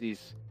scripts,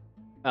 these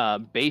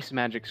base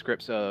magic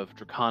scripts of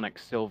Draconic,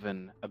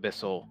 Sylvan,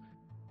 Abyssal.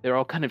 They're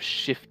all kind of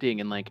shifting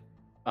and like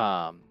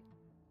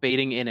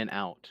fading in and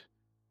out.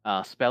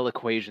 Spell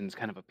equations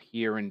kind of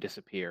appear and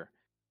disappear.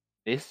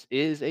 This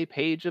is a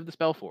page of the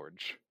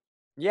Spellforge.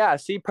 Yeah,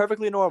 see,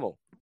 perfectly normal.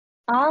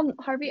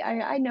 Harvey,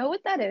 I know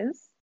what that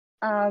is.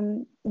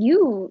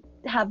 You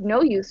have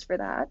no use for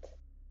that.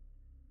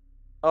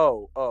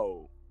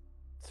 Oh,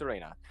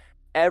 Serena.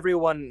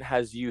 Everyone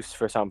has use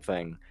for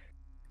something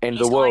in He's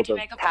the world going to of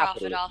make a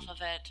capitalism. profit off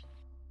of it.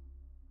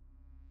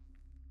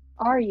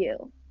 Are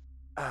you?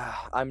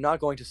 I'm not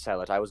going to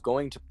sell it. I was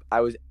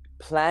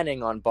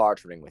planning on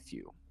bartering with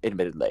you,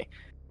 admittedly.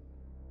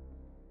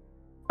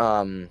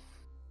 I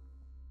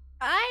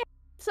have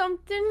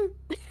something.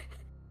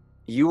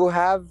 You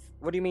have?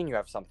 What do you mean you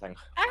have something?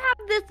 I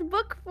have this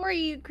book for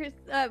you,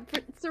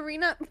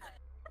 Serena.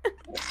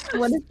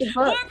 What is the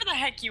book? Whoever the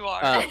heck you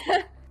are.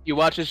 You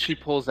watch as she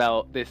pulls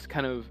out this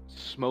kind of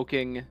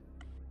smoking,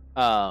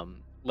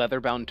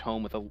 leather-bound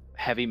tome with a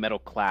heavy metal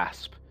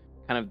clasp,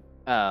 kind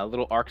of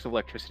little arcs of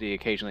electricity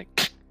occasionally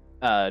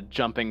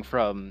jumping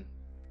from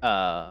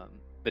the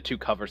two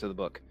covers of the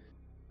book.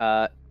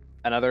 This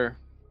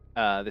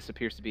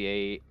appears to be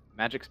a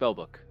magic spell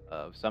book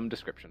of some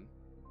description.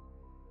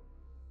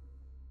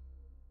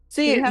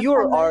 See,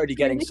 you're already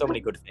getting so many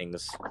good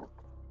things.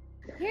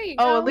 Here you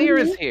go. Oh,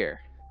 Alira's here.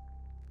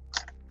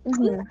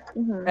 And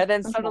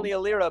then suddenly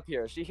Alira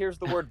appears. She hears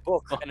the word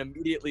book and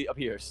immediately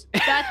appears.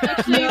 That's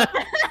actually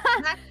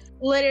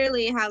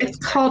Literally how it's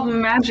called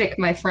magic,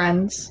 my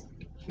friends.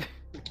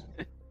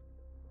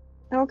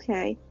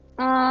 Okay.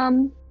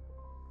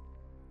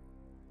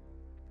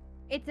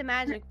 It's a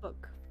magic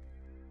book.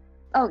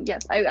 Oh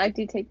yes, I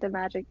do take the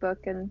magic book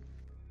and.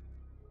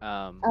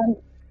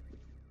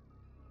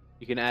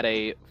 You can add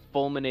a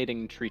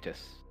fulminating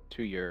treatise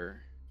to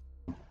your.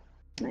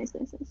 Nice.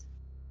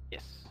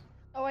 Yes.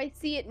 Oh, I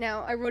see it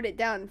now. I wrote it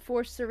down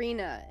for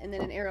Serena, and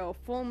then an arrow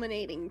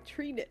fulminating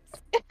treatise.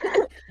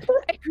 I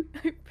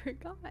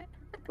forgot.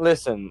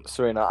 Listen,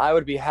 Serena, I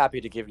would be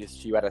happy to give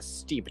this to you at a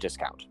steep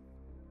discount.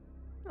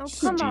 Oh,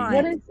 come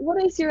on.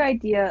 What is your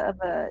idea of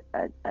a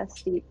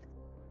steep?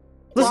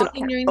 Listen,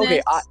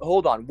 okay,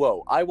 hold on.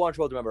 Whoa, I want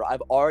you all to remember,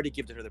 I've already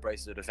given her the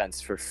braces of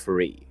defense for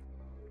free.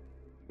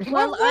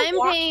 Well,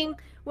 I'm paying.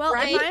 Well,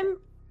 I'm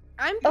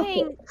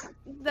paying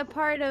the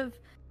part of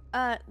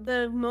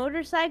the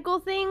motorcycle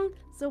thing.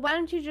 So why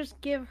don't you just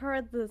give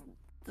her the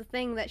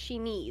thing that she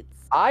needs?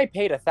 I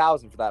paid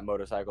 1,000 for that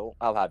motorcycle.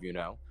 I'll have you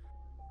know.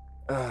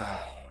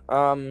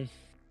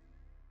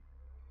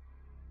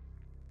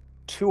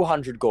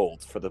 200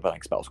 gold for the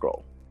blank spell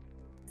scroll.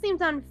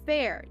 Seems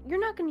unfair. You're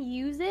not going to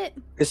use it.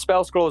 The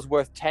spell scroll is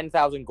worth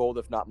 10,000 gold,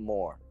 if not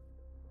more.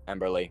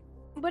 Emberly,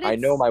 but I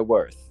know my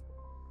worth.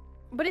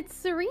 But it's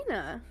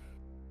Serena.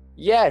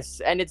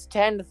 Yes, and it's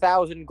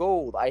 10,000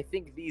 gold. I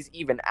think these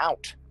even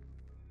out.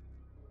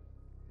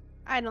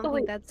 I don't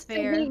think that's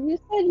fair. You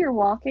said you're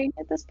walking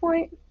at this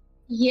point?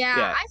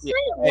 Yeah, I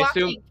started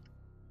walking.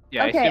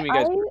 I assume you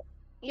guys.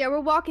 Yeah,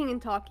 we're walking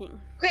and talking.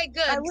 Okay,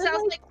 good. I would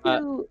Sounds like like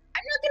to...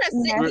 I'm not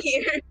gonna sit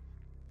here.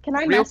 Can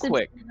I real message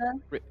quick?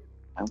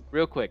 Oh.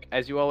 Real quick,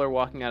 as you all are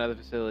walking out of the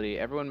facility,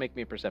 everyone make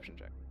me a perception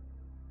check.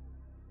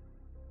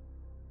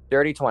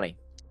 Dirty 20.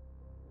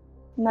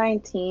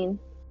 19.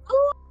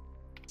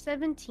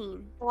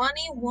 17.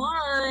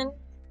 21.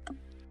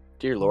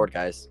 Dear Lord,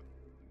 guys.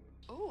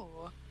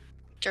 Ooh.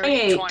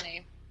 Dirty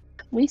 20.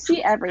 We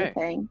see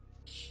everything.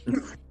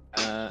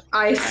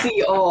 I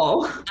see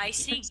all. I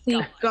see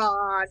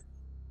God.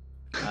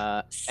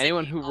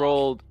 Anyone who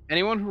rolled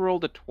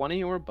a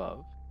 20 or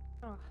above.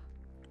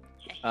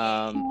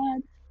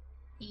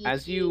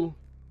 As you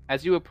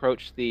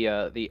approach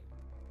the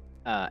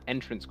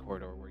entrance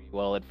corridor where you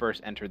all had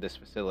first entered this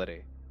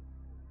facility,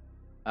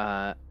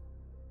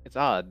 it's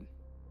odd.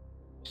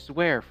 I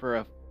swear, for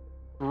a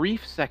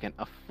brief second,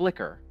 a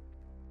flicker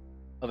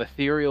of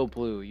ethereal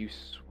blue, you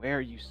swear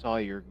you saw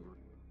your group.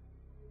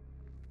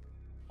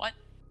 What?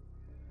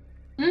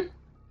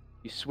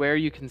 You swear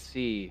you can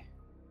see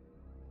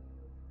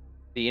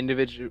the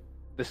individual,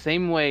 the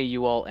same way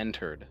you all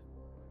entered.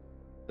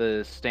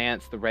 The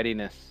stance, the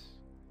readiness.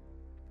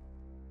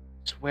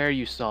 Swear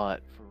you saw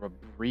it for a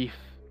brief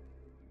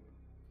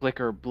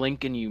flicker,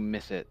 blink and you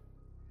miss it.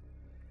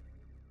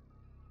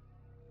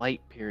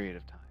 Light period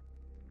of time.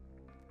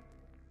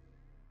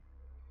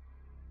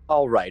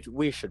 All right,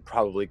 we should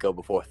probably go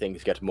before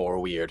things get more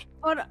weird.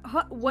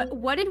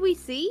 What did we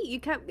see? You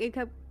kept like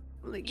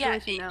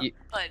glitching out.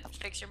 But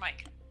fix your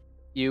mic.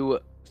 You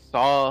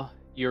saw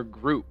your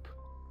group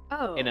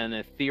Oh. in an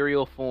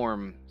ethereal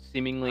form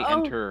seemingly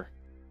enter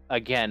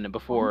again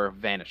before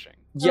vanishing.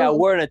 Yeah,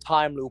 we're in a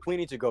time loop. We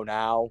need to go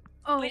now.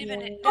 Oh. Wait a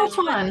minute. Oh,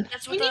 come on.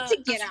 We need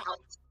to get out.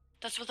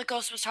 That's what the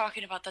ghost was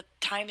talking about. The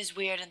time is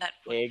weird and that.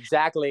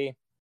 Exactly.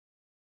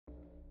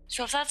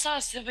 So if that's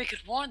us, then we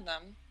could warn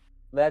them.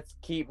 Let's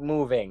keep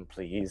moving,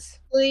 please.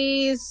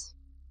 Please.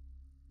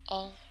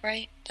 All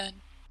right then.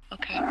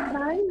 Okay.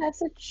 Can I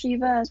message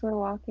Shiva as we're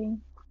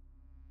walking?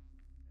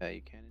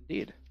 You can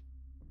indeed.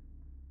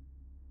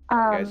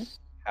 Um, You guys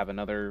have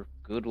another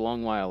good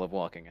long while of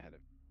walking ahead of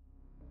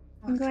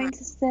you. I'm going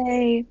to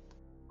say,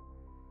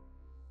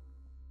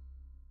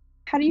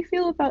 how do you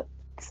feel about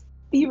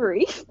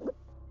thievery?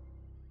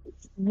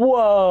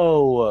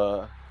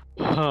 Whoa!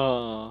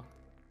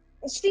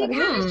 She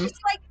kind of just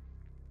like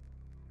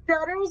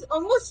stutters,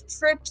 almost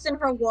trips in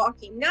her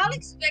walking, not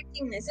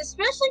expecting this,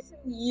 especially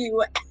from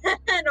you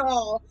at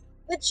all.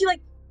 But she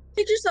like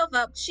picks herself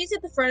up. She's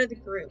at the front of the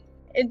group,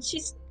 and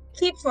she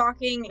keeps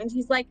walking, and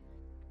she's like,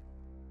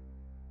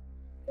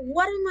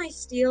 "What am I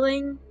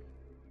stealing?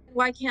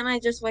 Why can't I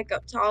just wake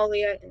up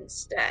Talia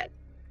instead?"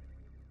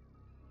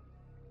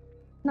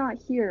 Not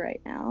here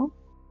right now.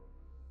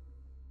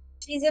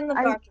 She's in the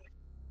bucket.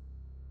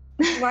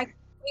 Why can't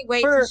we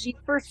wait till she...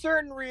 For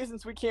certain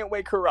reasons, we can't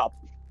wake her up.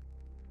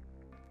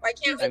 Why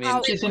can't we... I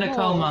mean, She's in a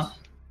coma.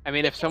 I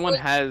mean, if someone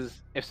has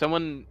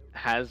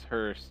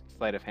her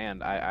sleight of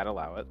hand, I'd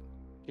allow it.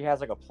 She has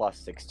like a plus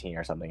 16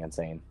 or something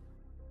insane.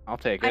 I'll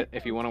take it.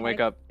 If you want to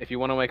wake up,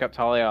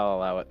 Talia, I'll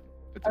allow it.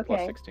 If it's a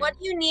plus 16. What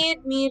do you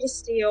need me to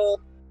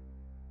steal?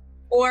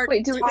 Or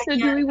wait, do we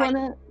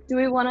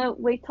want to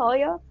wake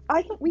Talia?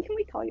 We can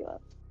wake Talia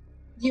up.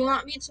 Do you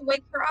want me to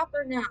wake her up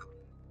or no?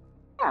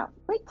 Yeah,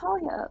 wake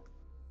Talia up.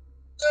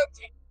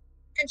 Okay.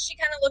 And she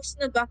kind of looks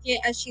in the bucket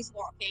as she's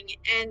walking,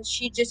 and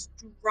she just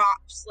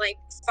drops like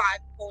 5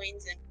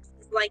 coins and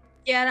is like,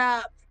 "Get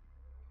up!"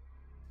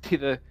 See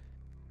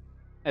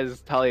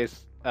as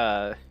Talia's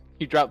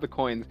you drop the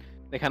coins,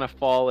 they kind of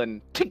fall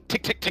and tick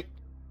tick tick tick,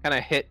 kind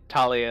of hit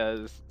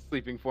Talia's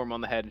sleeping form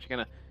on the head, and she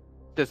kind of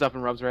sits up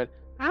and rubs her head.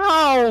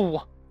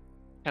 Ow!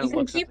 You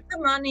can keep the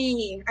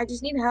money. I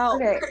just need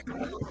help. Okay,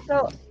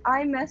 so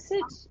I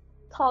message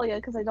Talia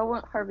because I don't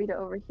want Harvey to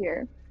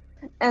overhear,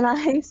 and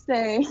I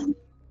say,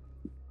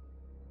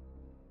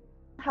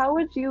 how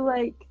would you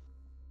like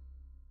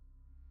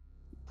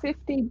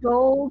 50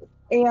 gold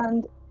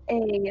and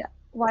a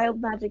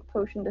wild magic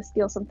potion to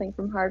steal something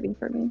from Harvey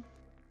for me?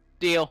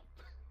 Deal.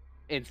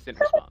 Instant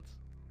response.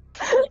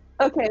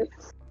 Okay,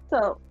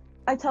 so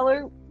I tell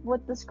her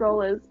what the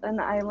scroll is,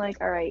 and I'm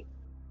like, alright,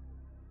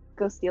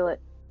 go steal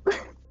it.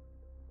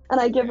 And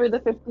I give her the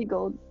 50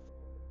 gold.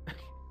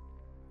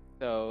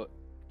 So,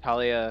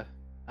 Talia,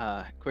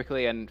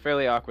 quickly and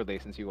fairly awkwardly,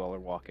 since you all are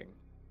walking,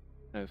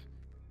 kind of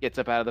gets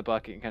up out of the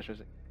bucket and kind of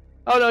says,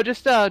 "Oh no,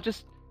 just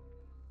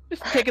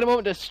taking a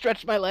moment to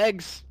stretch my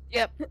legs."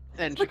 Yep.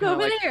 And she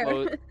kind of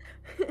like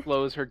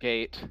close her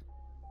gate.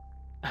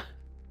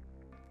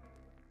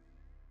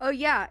 Oh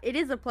yeah, it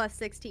is a plus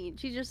 16.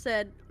 She just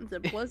said it's a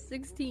plus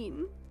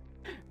 16.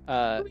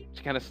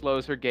 She kind of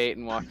slows her gait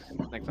and walks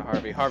next to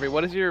Harvey. Harvey,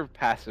 what is your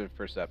passive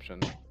perception?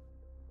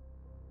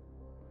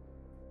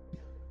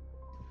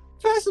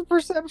 Passive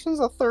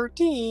perception's a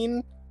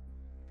 13.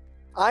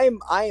 I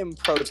am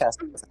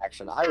protesting this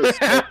action. I was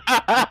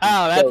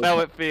That's how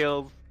it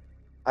feels.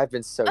 I've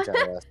been so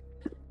generous.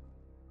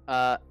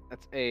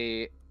 That's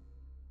a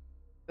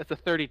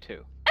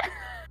 32.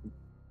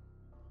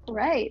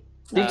 Right.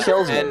 He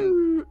kills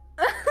me.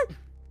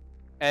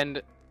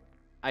 And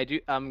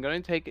I'm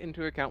going to take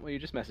into account what you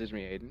just messaged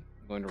me, Aiden.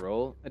 I'm going to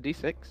roll a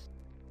d6.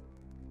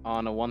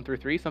 On a 1 through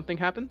 3, something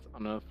happens.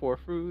 On a 4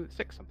 through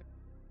 6, something.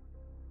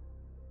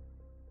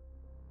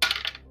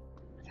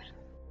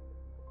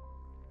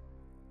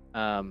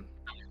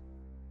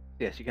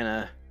 Yeah, she kind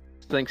of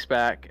slinks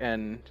back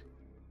and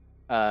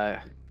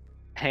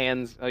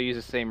hands. I'll use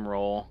the same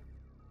roll.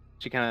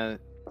 She kind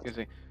of gives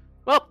me,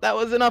 "Well, that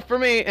was enough for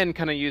me," and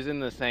kind of using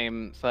the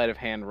same sleight of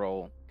hand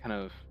roll, kind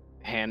of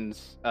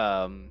hands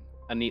a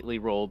neatly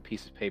rolled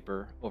piece of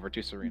paper over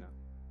to Serena.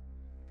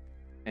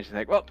 And she's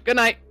like, "Well, good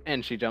night,"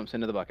 and she jumps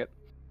into the bucket.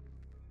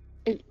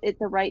 It's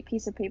the right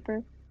piece of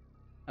paper.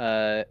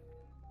 Are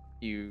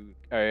you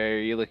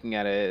looking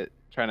at it,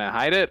 trying to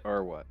hide it,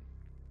 or what?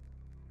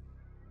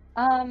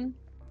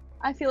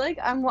 I feel like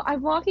I'm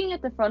walking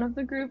at the front of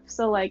the group,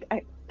 so like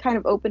I kind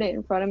of open it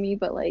in front of me,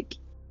 but like.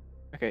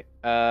 Okay.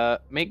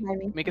 Make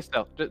a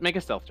stealth. Just make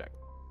a stealth check.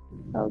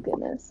 Oh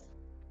goodness.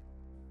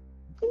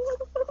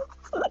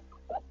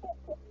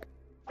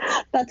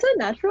 That's a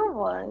natural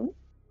one.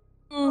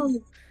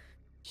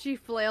 She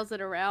flails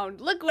it around.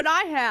 Look what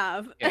I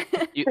have. Yeah.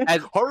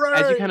 As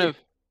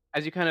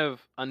you kind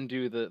of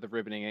undo the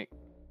ribboning,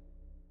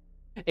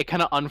 it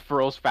kind of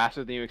unfurls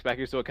faster than you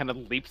expected, so it kind of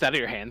leaps out of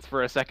your hands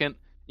for a second.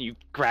 You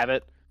grab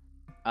it,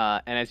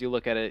 and as you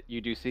look at it,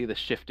 you do see the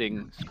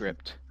shifting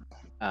script.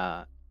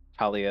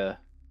 Talia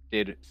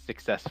did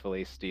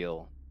successfully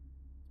steal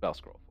spell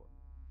scroll for.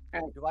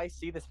 Do I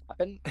see this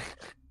happen?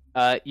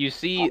 You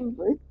see.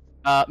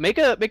 Make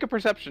a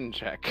perception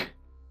check.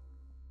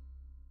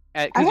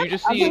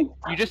 Because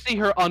you just see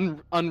her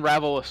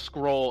unravel a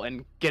scroll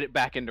and get it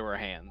back into her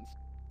hands.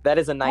 That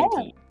is a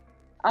 19.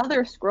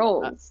 Other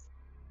scrolls.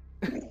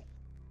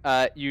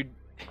 You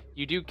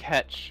do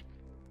catch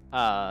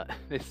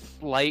this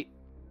slight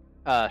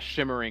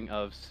shimmering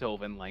of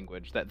Sylvan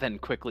language that then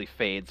quickly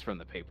fades from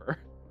the paper.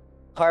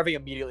 Harvey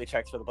immediately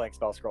checks for the blank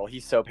spell scroll.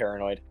 He's so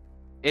paranoid.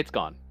 It's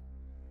gone.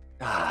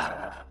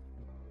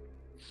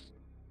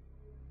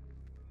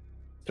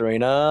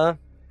 Serena?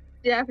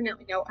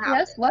 Definitely know what happened.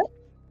 Yes, what?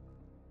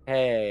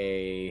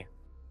 Hey.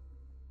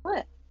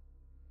 What?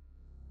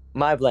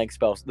 My blank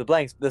spell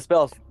the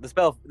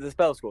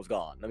spell scroll's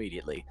gone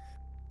immediately.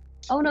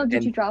 Oh no,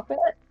 did you drop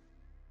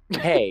it?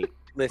 Hey,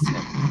 listen.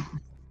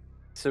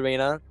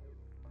 Serena,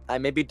 I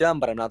may be dumb,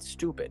 but I'm not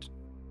stupid.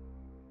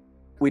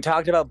 We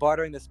talked about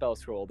bartering the spell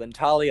scroll, then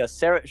Talia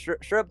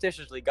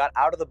surreptitiously got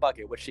out of the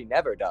bucket, which she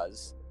never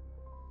does.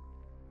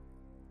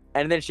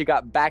 And then she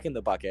got back in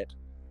the bucket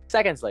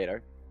seconds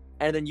later,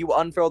 and then you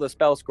unfurl the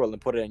spell scroll and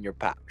put it in your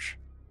pouch.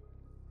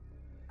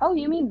 Oh,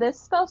 you mean this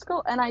spell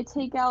scroll? And I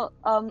take out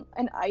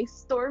an ice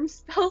storm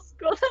spell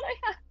scroll that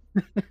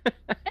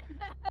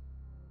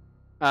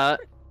I have.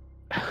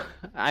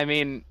 I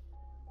mean,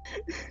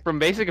 from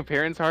basic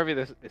appearance, Harvey,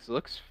 this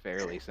looks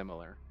fairly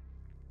similar.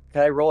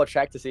 Can I roll a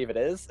check to see if it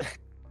is?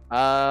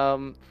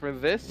 For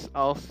this,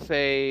 I'll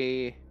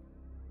say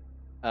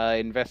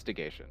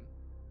investigation.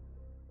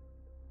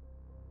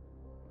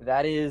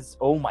 That is,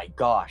 oh my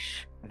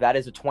gosh, that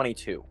is a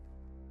 22.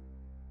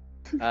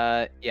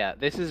 Yeah,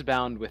 this is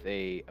bound with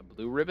a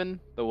blue ribbon.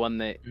 The one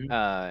that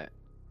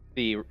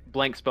the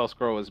blank spell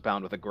scroll is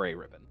bound with a gray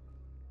ribbon.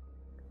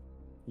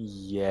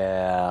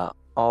 Yeah.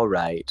 All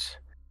right.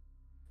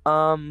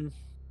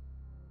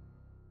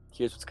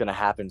 Here's what's gonna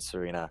happen,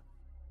 Serena.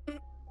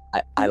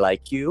 I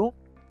like you.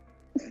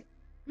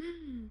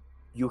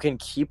 You can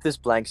keep this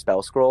blank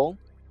spell scroll,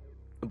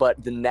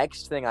 but the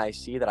next thing I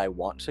see that I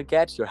want to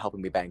get, you're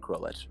helping me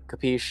bankroll it.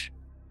 Capiche?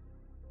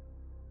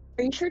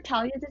 Are you sure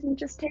Talia didn't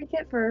just take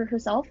it for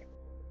herself?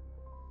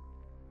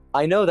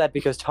 I know that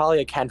because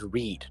Talia can't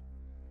read.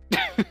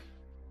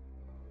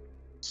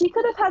 She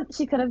could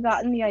have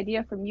gotten the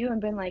idea from you and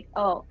been like,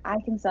 "Oh, I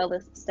can sell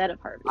this instead of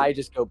Harvey." I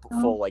just go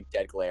full like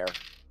dead glare.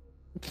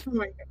 Oh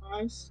my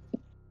gosh.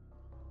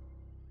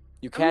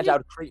 You can't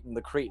out-Cretan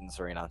the Cretan,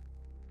 Serena.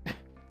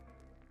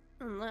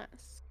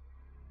 Unless.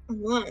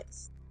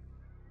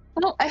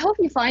 Well, I hope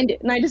you find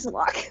it, and I just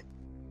walk.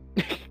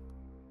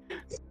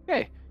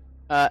 Okay.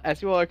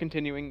 As you all are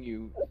continuing,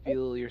 you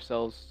feel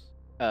yourselves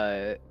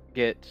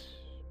get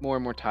more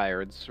and more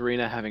tired.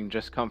 Serena, having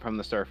just come from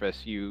the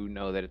surface, you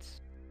know that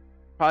it's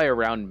probably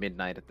around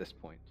midnight at this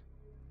point.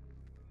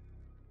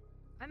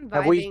 I'm vibing.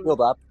 Have we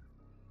healed up?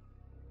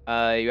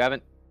 You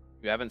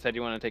haven't said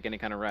you want to take any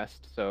kind of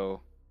rest,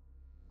 so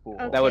Cool.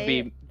 Okay. that would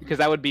be because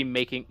that would be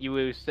making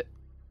you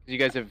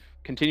guys have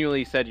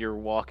continually said you're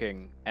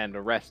walking, and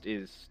a rest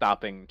is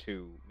stopping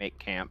to make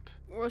camp,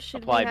 Or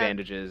should apply we have,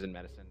 bandages and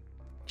medicine.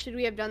 Should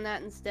we have done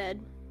that instead?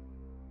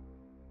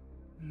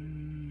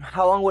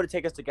 How long would it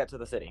take us to get to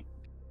the city?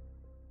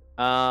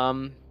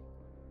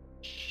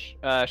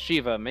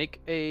 Shiva,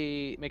 make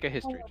a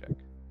history check.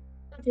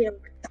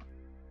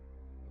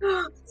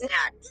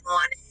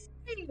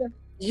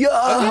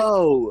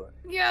 Yo!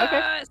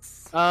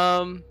 Yes.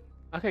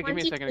 Okay, give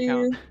me a second to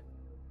count.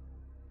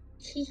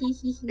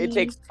 It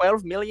takes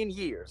 12 million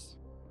years.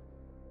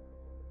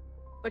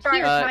 But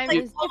here, time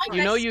is different.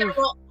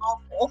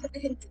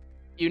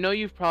 You know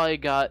you've probably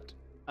got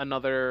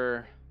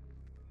about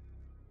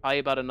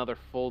another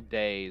full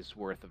day's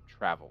worth of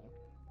travel.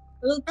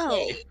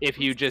 Okay. If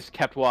you just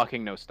kept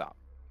walking, no stop.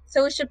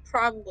 So we should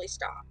probably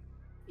stop.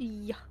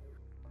 Yeah.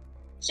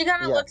 She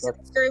kind of looks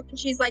at the group and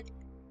she's like,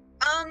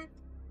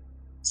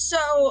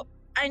 so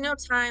I know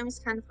time's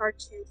kind of hard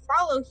to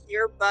follow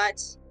here,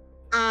 but,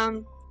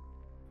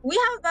 we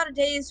have about a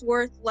day's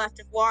worth left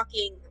of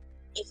walking.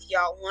 If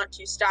y'all want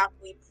to stop,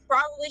 we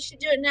probably should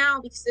do it now,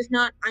 because if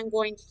not, I'm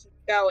going to keep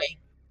going.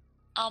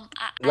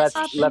 Let's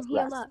Heal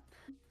rest. up.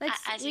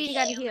 As We a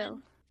gotta human, heal.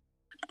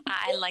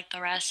 I like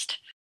the rest.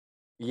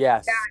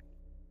 Yes.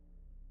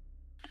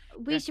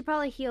 We should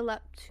probably heal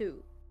up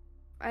too.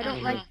 I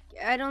don't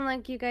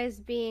like you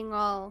guys being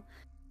all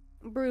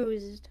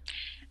bruised.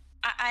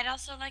 I'd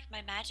also like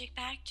my magic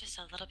back just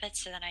a little bit,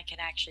 so then I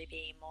can actually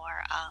be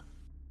more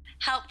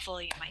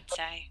helpful, you might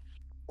say.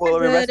 Well,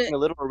 we're resting a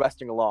little, we're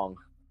resting along.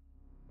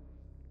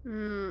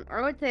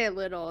 I would say a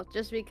little,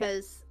 just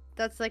because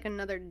that's like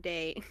another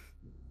day.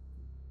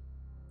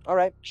 All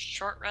right.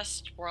 Short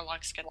rest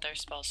warlocks get their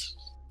spells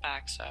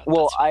back, so.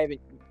 Well, that's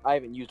I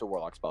haven't used a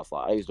warlock spell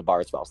slot. I used a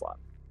bard spell slot.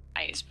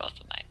 I use both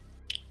of mine.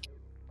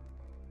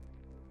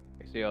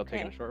 Okay, so y'all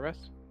taking a short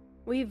rest?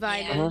 We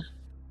vibing.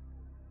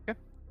 Yeah. Okay.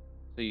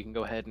 So you can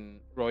go ahead and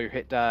roll your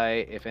hit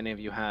die. If any of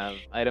you have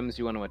items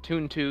you want to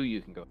attune to,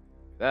 you can go do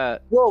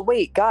that. Whoa,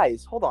 wait,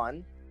 guys, hold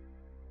on.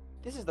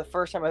 This is the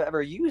first time I've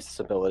ever used this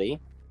ability,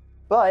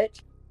 but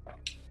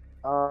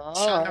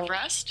Song of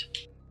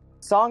Rest?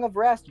 Song of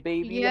Rest,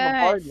 baby. I'm a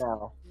bard Yes.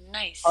 now.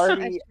 Nice.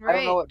 Harvey, That's I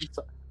don't know what.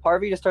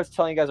 Harvey just starts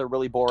telling you guys a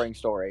really boring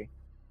story,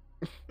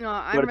 No,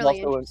 I'm But it's really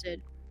also-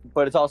 interested.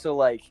 but it's also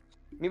like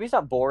maybe it's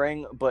not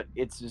boring, but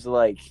it's just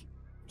like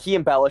he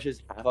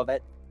embellishes half of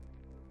it.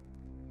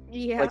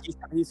 Yeah. Like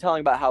he's telling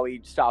about how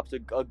he stops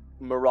a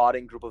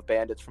marauding group of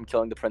bandits from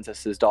killing the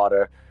princess's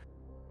daughter,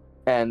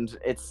 and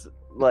it's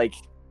like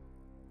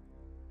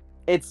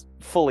it's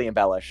fully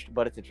embellished,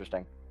 but it's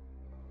interesting.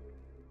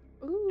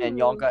 Ooh. And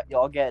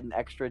y'all get an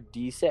extra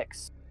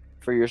D6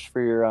 for your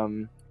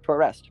short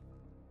rest.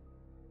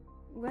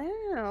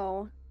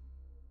 Wow.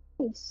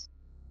 Nice.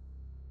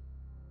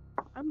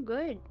 I'm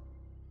good.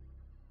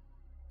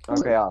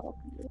 Okay,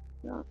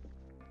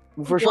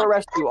 for short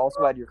rest, you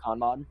also add your con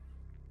mod.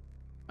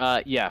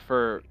 Yeah,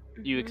 for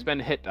you Mhm.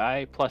 expend hit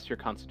die plus your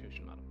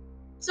constitution mod.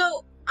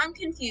 So I'm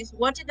confused.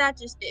 What did that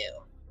just do?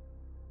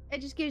 It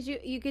just gives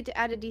you get to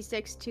add a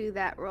d6 to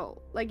that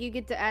roll. Like you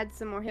get to add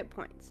some more hit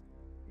points.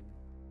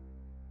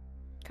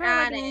 Kind of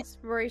Got like an it.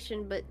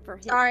 inspiration, but for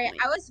hit Sorry,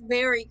 points. I was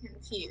very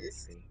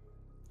confused.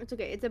 It's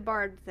okay. It's a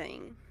bard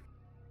thing.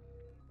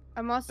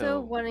 I'm also So-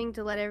 wanting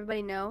to let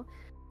everybody know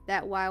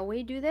that while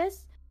we do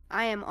this,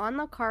 I am on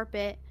the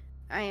carpet.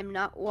 I am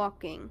not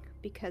walking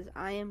because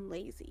I am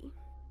lazy.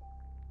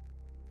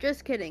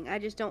 Just kidding. I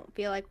just don't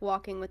feel like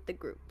walking with the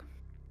group.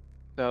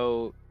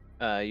 So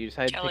you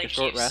decided to Kelly take a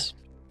short keeps rest.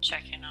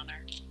 checking on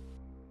her.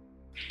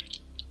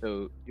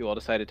 So you all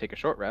decided to take a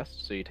short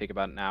rest. So you take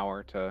about an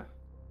hour to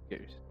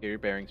get your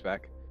bearings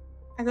back.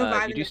 I go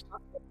vibe You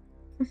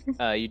in do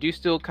the you do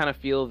still kind of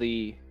feel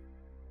the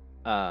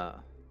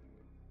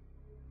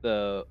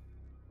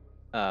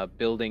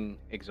building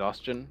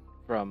exhaustion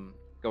from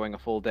going a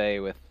full day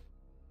with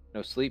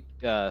no sleep.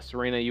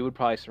 Serena, you would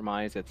probably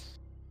surmise it's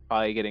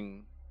probably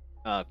getting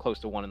close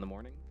to 1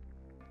 a.m.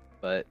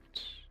 But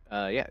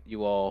yeah,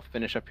 you all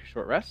finish up your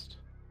short rest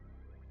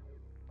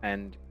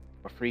and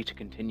are free to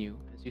continue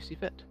as you see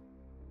fit.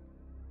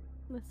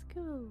 Let's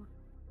go.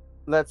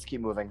 Let's keep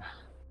moving.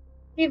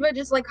 Eva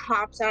just like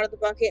hops out of the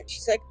bucket and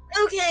she's like,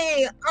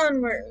 okay,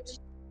 onward.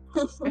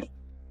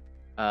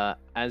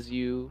 As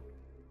you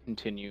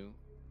continue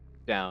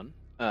down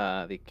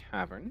the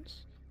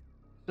caverns,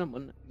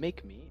 someone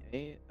make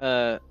me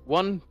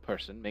one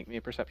person make me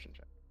a perception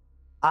check.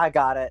 I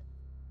got it.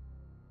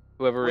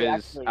 Whoever Wait,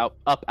 is actually-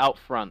 out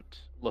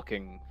front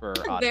looking for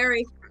audience.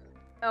 Very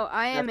Oh,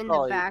 I am That's in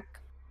probably- the back.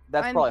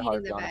 That's I'm probably eating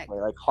Harvey, the bag. honestly.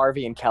 Like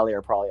Harvey and Kelly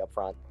are probably up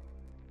front.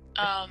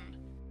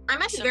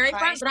 I'm at the very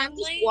front, but I'm just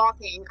Surprisingly-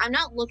 walking. I'm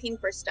not looking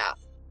for stuff.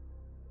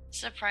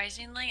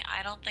 Surprisingly,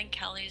 I don't think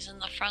Kelly's in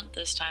the front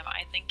this time.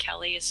 I think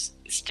Kelly is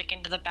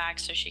sticking to the back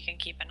so she can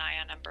keep an eye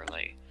on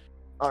Emberly.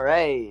 All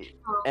right.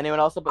 Anyone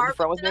else up at the Harvey's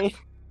front with in me?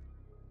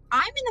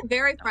 I'm in the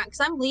very front because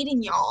I'm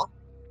leading y'all.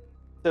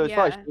 So it's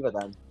Yeah. probably Shiva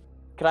then.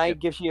 Can I Yep.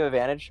 give Shiva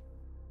advantage?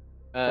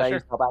 Can I Sure.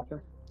 use help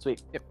action?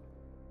 Sweet.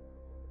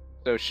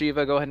 So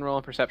Shiva, go ahead and roll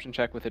a perception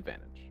check with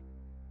advantage.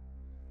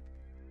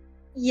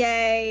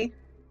 Yay.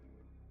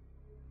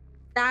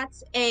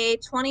 That's a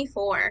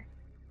 24.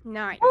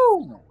 Nice.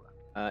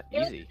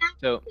 Easy.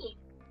 So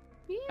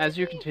as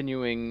you're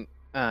continuing,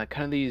 kind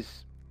of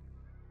these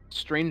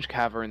strange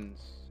caverns,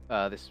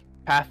 this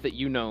path that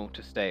you know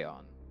to stay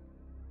on,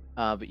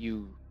 but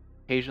you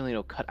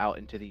occasionally cut out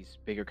into these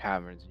bigger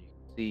caverns, and you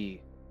can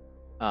see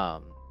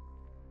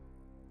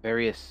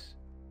various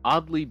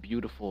oddly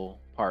beautiful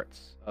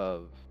parts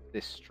of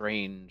this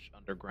strange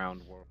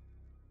underground world.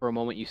 For a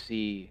moment, you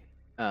see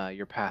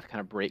your path kind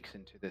of breaks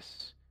into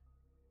this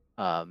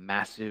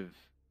massive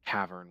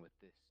cavern with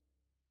this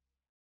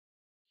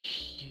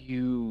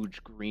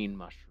huge green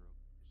mushroom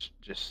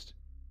just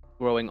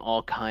growing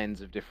all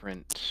kinds of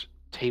different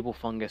table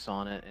fungus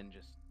on it, and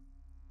just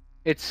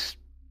it's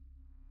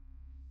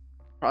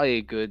probably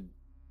a good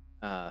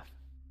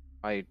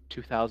probably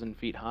 2,000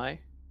 feet high,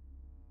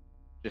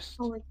 just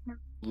Holy cow.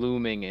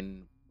 looming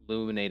and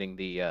illuminating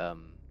the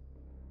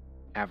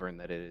cavern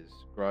that it is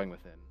growing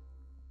within.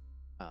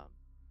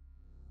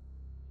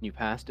 You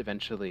past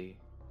eventually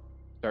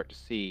start to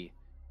see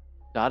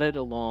dotted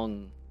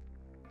along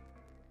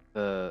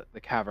the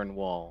cavern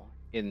wall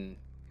in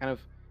kind of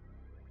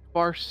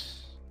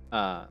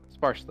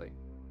sparsely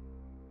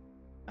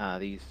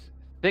these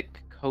thick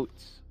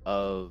coats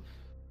of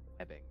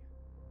webbing.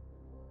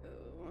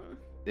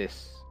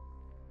 This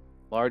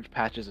large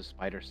patches of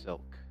spider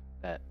silk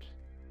that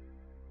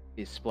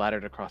is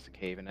splattered across the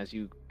cave, and as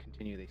you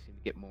continue, they seem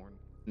to get more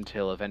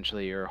until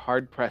eventually you're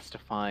hard pressed to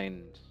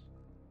find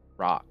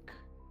rock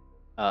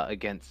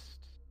against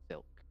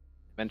silk.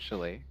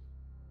 Eventually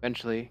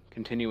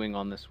continuing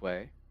on this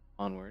way,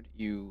 onward,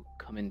 you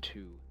come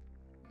into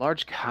a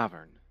large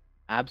cavern,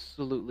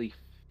 absolutely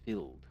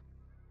filled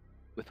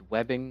with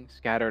webbing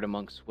scattered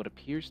amongst what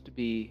appears to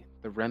be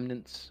the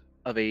remnants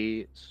of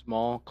a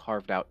small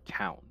carved-out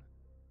town.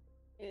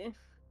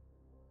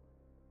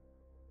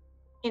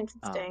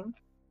 Interesting.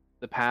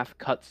 The path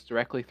cuts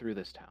directly through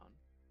this town,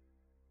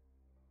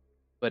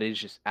 but it is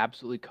just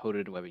absolutely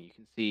coated in webbing. You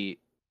can see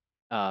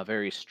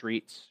various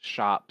streets,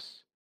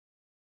 shops,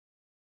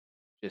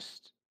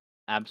 just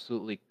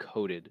absolutely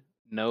coated.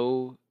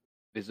 No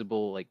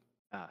visible, like,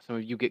 some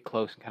of you get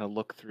close and kind of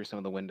look through some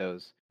of the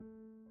windows.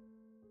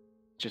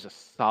 Just a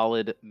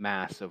solid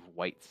mass of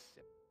white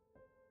silt.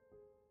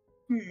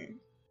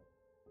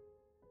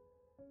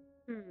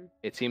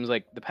 It seems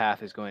like the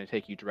path is going to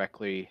take you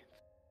directly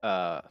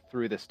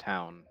through this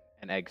town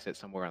and exit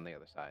somewhere on the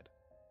other side.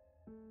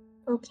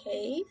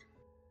 Okay.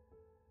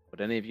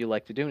 Would any of you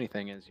like to do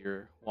anything as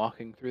you're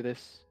walking through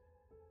this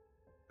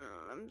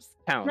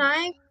town?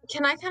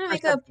 Can I kind of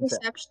make a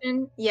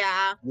perception?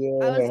 Yeah.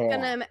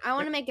 I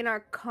want to make an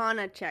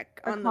Arcana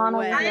check on the Arcana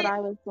was way. what I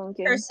was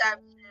thinking.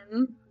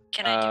 Perception.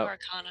 Can I do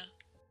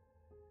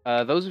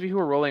Arcana? Those of you who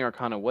are rolling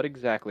Arcana, what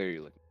exactly are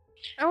you looking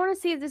I want to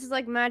see if this is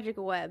like magic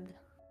webbed.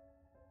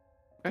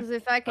 Because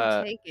if I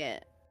can take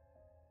it.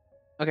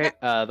 Okay,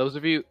 those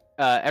of you,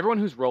 everyone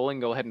who's rolling,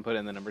 go ahead and put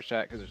in the numbers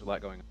chat because there's a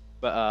lot going on.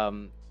 But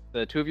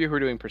the two of you who are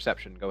doing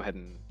perception, go ahead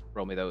and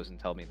roll me those and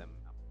tell me them.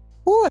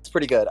 Ooh, that's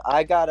pretty good.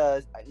 I got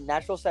a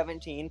natural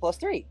 17 plus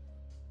 3.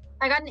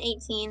 I got an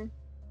 18.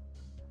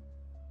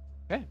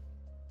 Okay.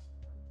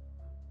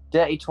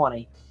 Dirty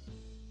 20.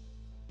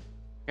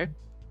 Okay.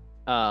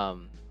 I'll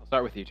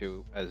start with you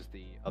two as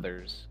the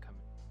others come.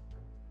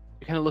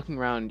 You're kind of looking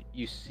around.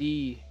 You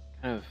see,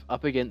 kind of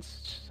up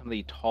against some of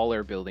the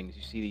taller buildings,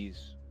 you see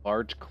these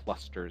large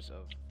clusters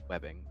of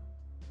webbing.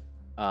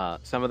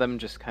 Some of them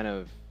just kind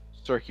of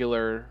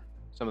circular.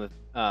 Some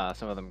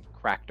of them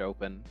cracked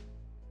open.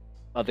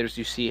 Others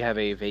you see have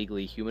a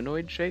vaguely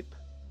humanoid shape.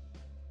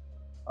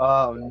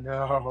 Oh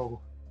no.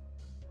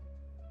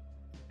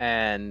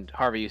 And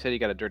Harvey, you said you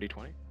got a dirty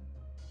 20?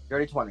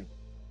 Dirty 20.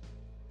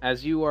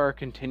 As you are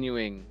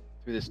continuing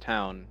through this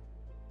town,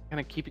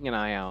 kind of keeping an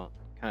eye out,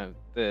 kind of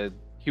the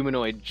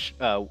humanoid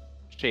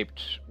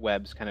shaped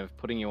webs kind of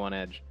putting you on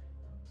edge,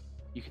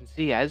 you can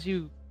see as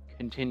you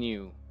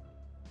continue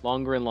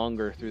longer and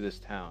longer through this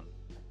town,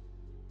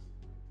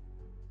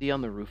 see on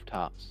the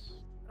rooftops.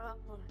 Oh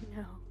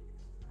no.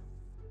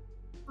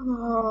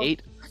 Oh.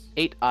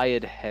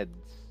 Eight-eyed heads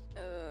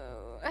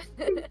Oh.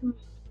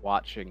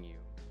 watching you,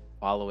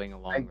 following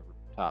along the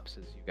rooftops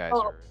as you guys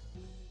are.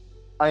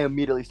 I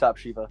immediately stopped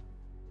Shiva.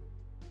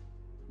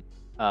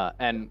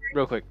 And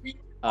real quick,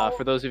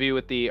 for those of you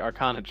with the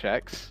Arcana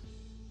checks,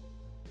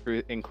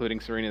 including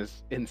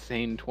Serena's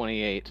insane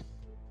 28,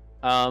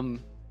 Natural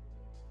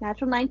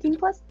 19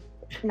 plus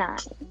 9.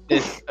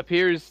 It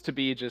appears to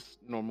be just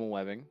normal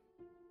webbing,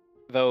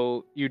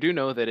 though you do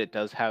know that it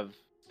does have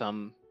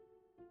some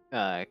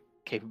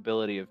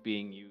capability of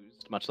being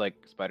used, much like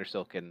spider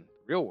silk in the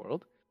real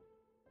world.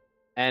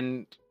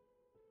 And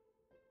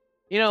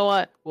you know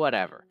what?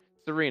 Whatever.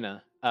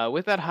 Serena,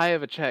 with that high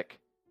of a check,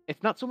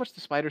 it's not so much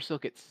the spider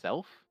silk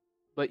itself,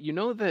 but you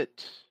know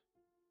that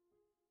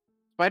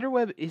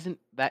spiderweb isn't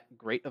that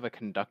great of a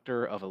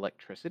conductor of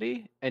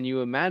electricity, and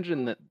you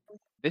imagine that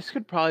this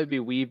could probably be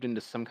weaved into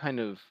some kind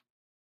of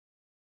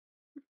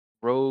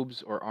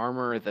robes or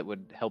armor that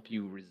would help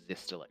you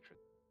resist electricity.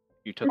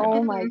 You took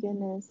Oh my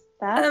goodness.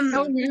 That's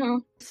Oh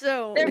no.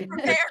 So They're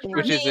prepared for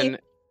which is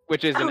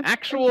me. an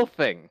actual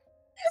thing.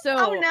 so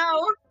Oh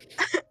no.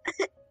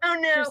 Oh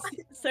no.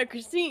 So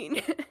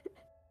Christine,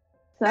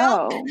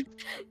 so.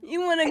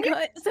 you want to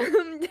cut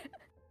some?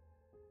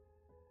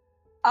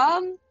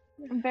 I'm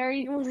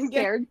very You wanna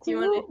scared you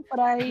to, wanna- but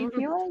I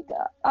feel like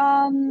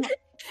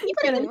You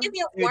couldn't give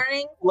me a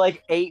warning.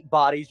 Like 8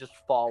 bodies just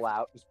fall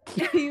out.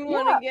 You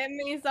want to give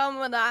me some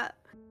of that?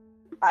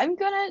 I'm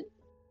gonna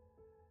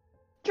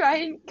try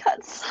and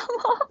cut some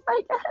off,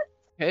 I guess.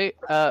 Okay,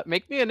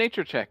 make me a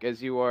nature check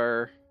as you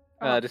are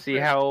to see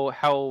frick.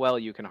 how well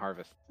you can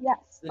harvest. Yes.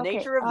 The okay,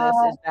 nature of this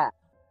is that.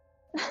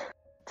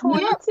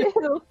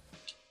 22.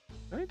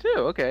 22,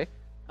 okay.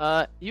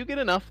 You get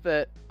enough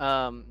that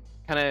kind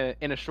of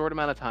in a short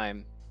amount of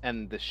time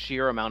and the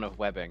sheer amount of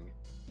webbing,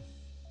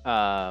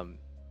 kind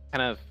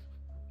of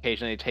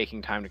occasionally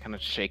taking time to kind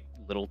of shake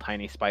little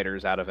tiny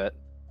spiders out of it.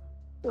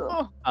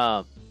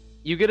 Ugh.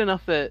 You get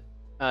enough that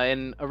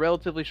in a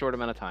relatively short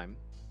amount of time,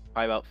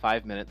 by about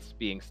 5 minutes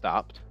being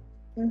stopped,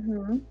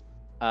 Mm-hmm.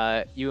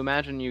 you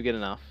imagine you get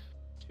enough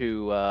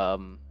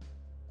to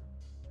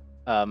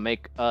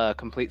make a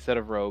complete set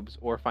of robes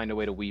or find a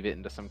way to weave it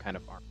into some kind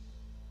of armor,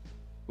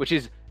 which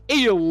is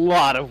a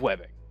lot of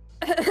webbing.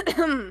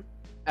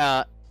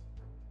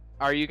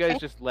 Are you guys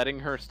just letting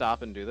her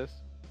stop and do this?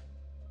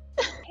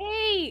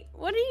 Hey,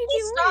 what are you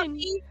Please stop doing?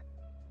 me.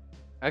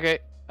 Okay.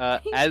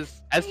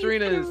 As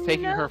Serena is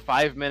taking her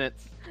 5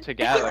 minutes to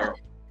gather,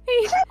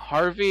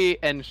 Harvey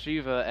and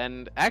Shiva,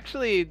 and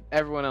actually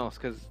everyone else,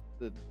 because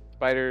the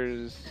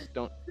spiders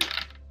don't.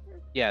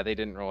 Yeah, they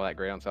didn't roll that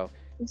great on self.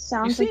 This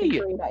sounds like a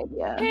great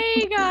idea.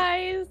 Hey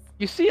guys!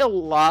 You see a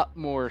lot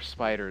more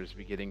spiders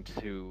beginning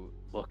to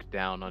look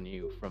down on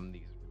you from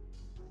these.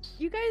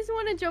 You guys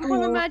want to jump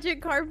on the magic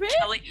carpet?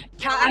 Kelly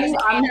I'm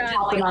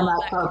hopping on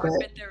that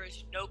carpet. There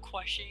is no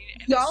question.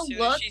 And Y'all as soon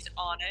look- as she's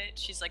on it,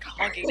 she's like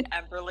hugging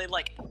Emberly,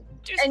 like,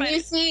 do And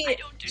you spiders. see I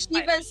don't do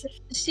spiders.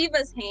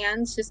 Shiva's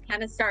hands just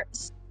kind of start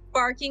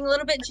sparking a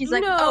little bit. She's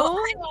like, No. "Oh,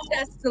 I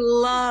just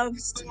love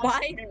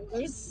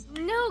spiders."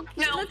 No,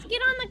 No. let's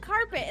get on the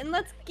carpet and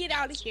let's get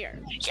out of here.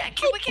 Yeah,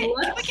 can we get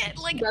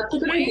like That's a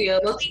good away, idea.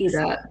 Let's do please?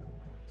 that.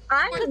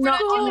 I'm We're not not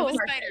dealing on with the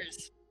carpet.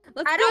 spiders.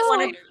 Let's I don't go.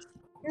 wanna- Spiders.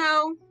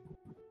 No.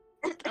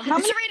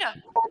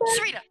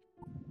 Sarita!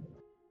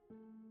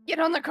 Get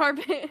on the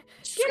carpet.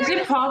 Is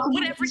it possible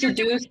Whatever to you're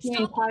doing, seduce the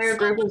stop- entire stop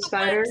group with of the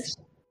spiders? webs.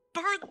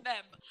 Burn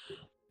them!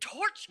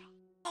 Torch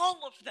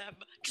all of them!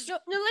 Just No,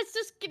 let's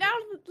just get out.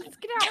 Let's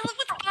get out. kill them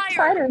with fire!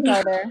 Spiders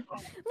are there.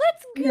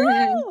 Let's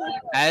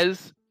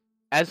go.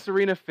 As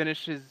Serena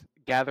finishes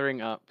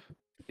gathering up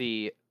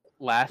the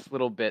last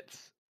little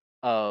bits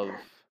of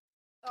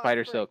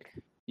spider silk,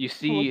 you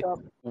see Hold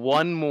up.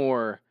 one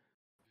more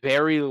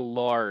very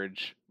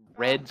large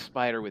red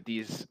spider with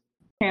these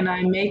Can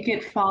I make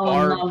it fall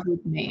Barb. in love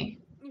with me?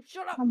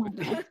 Shut up. Oh my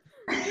god.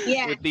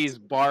 Yeah. with these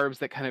barbs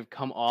that kind of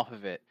come off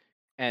of it,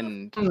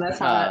 and That's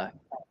hot.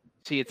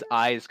 see its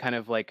eyes kind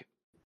of like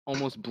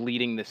almost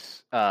bleeding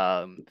this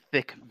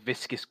thick,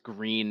 viscous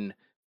green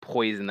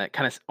poison that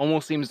kind of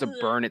almost seems to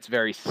burn its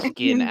very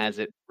skin as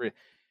it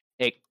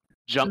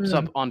jumps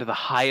up onto the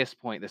highest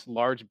point, this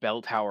large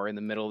bell tower in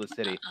the middle of the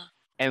city,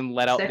 and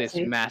let out this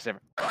Sexy. massive.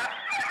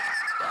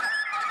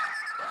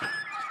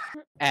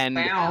 And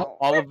Wow.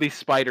 all of these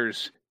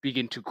spiders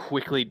begin to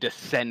quickly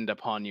descend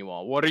upon you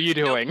all. What are you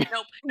doing?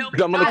 Nope.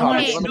 Jump on the God,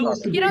 carpet. wait. Jump on the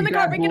carpet. Get on the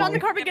carpet. Get on the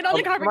carpet. Get on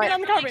the carpet. Get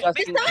on the carpet.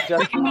 Justin,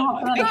 I'm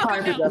not on the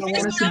carpet. I want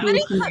to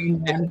seduce the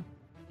main man.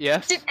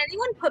 Yes? Did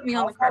anyone put me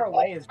on How the far carpet?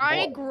 away is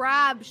I Paul?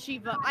 grab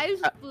Shiva. I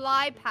just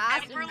fly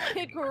past and Everly-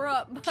 pick her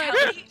up by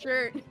Kelly- the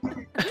shirt.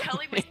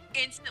 Kelly was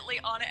instantly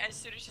on it as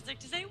soon as she's like,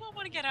 does anyone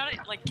want to get out?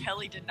 Like,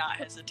 Kelly did not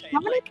hesitate. How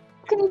many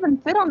can even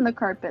fit on the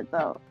carpet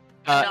though?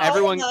 No.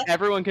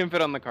 Everyone can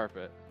fit on the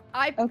carpet.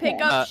 I Okay.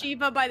 pick up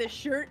Shiva by the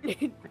shirt.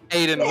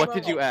 Aiden, what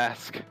did you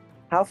ask?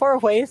 How far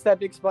away is that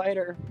big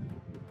spider?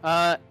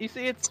 You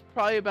see, it's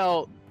probably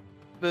about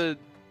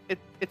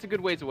it's a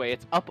good ways away.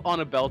 It's up on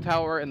a bell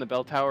tower, and the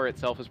bell tower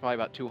itself is probably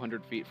about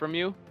 200 feet from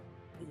you.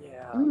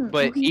 Yeah.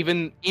 But Okay.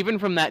 even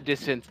from that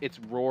distance, its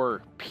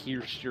roar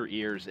pierced your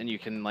ears, and you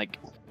can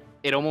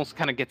it almost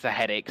kind of gets a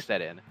headache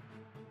set in.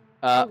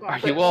 Are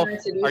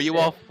you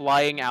all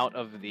flying out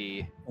of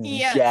the?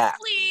 Yes. Yeah.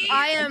 Please.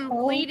 I am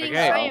leading.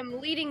 Okay. I am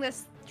leading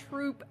this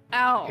troop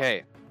out.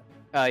 Okay.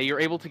 You're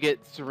able to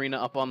get Serena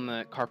up on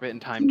the carpet in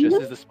time just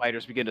as the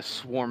spiders begin to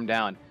swarm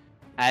down.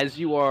 As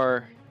you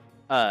are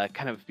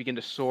kind of begin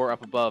to soar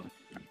up above,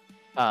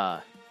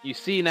 you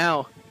see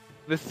now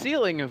the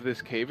ceiling of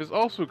this cave is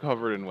also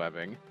covered in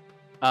webbing.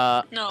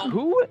 No.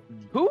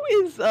 Who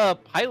is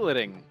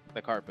piloting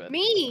the carpet?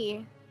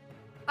 Me.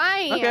 I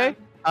am. Okay.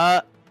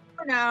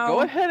 No. Go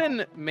ahead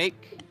and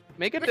make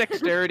a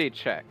dexterity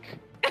check.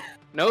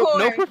 No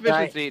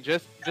proficiency.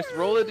 Just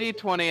roll a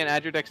d20 and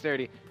add your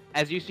dexterity.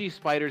 As you see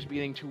spiders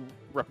beginning to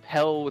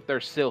repel with their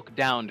silk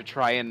down to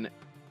try and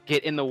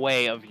get in the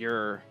way of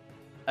your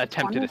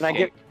attempted Can I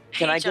escape.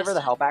 Can I give her the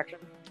Justin. help action?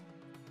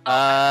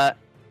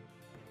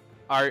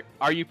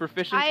 Are you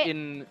proficient I-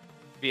 in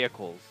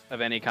vehicles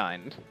of any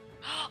kind?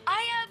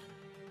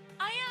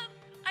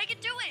 I can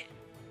do it.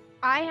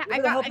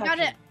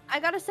 I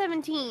got a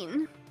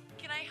 17.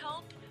 Can I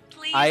help,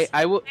 please?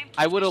 I would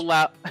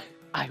proficient.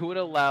 I would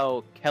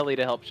allow Kelly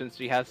to help since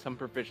she has some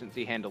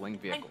proficiency handling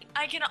vehicles.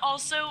 I can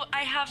also.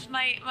 I have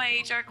my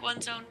Dark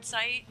One Zone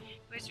sight,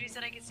 which means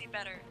that I can see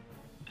better.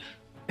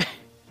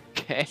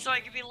 Okay. So I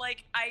can be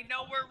like, I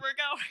know where we're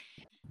going.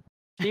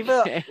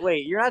 Shiva, Okay.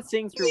 wait, you're not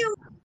seeing through.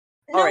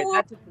 No, All right,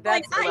 that's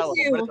like, I irrelevant,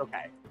 do. but it's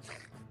okay.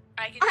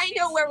 I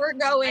know where we're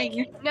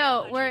going.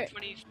 No, we're.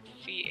 20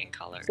 feet in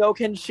color. So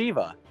can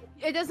Shiva.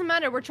 It doesn't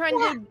matter. We're trying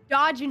to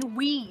dodge and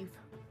weave.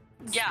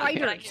 Yeah, but I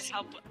Spiders. can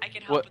help. I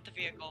can help What- with the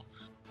vehicle.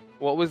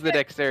 What was the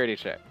dexterity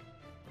check?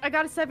 I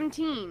got a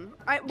 17.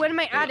 What am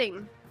I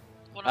adding?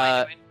 What am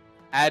I doing?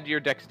 Add your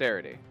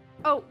dexterity.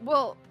 Oh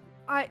well,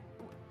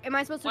 am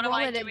I supposed to What am roll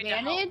I at doing to help?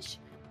 advantage?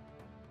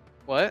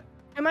 What?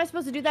 Am I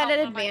supposed to do that How at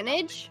am I helping?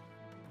 advantage?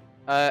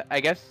 I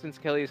guess since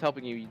Kelly is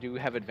helping you, you do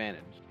have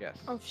advantage. Yes.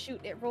 Oh shoot!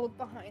 It rolled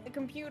behind the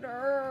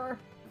computer.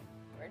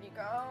 Where'd you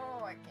go?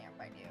 I can't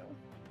find you.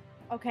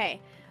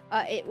 Okay,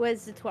 it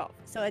was a 12,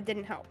 so it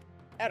didn't help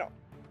at all.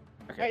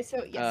 Okay. Alright,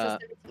 so yes,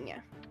 so 17, yeah.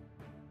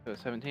 So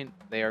 17.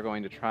 They are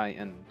going to try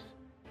and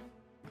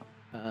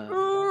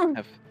Mm.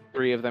 have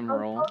 3 of them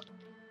roll.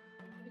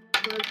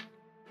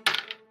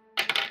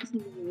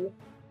 You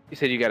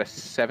said you got a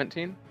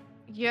 17?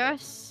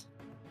 Yes.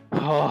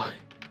 Oh.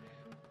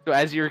 So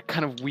as you're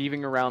kind of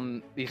weaving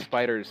around these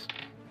spiders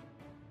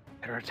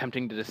that are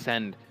attempting to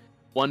descend,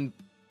 one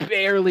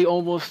barely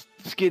almost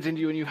skids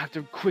into you, and you have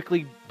to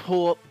quickly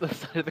pull the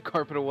side of the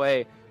carpet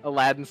away,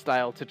 Aladdin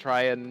style, to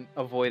try and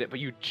avoid it, but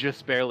you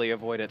just barely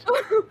avoid it.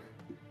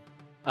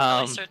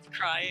 I starts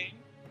crying.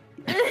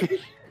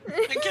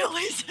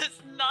 Achilles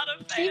is not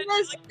a fan.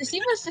 She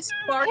was just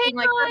barking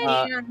like her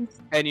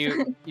hands. And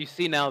you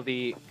see now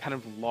the kind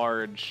of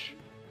large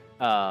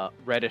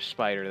reddish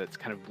spider that's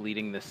kind of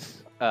bleeding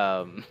this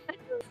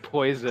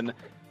poison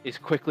is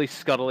quickly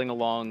scuttling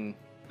along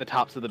the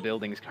tops of the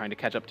buildings trying to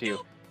catch up to you.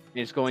 And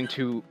it's going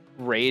to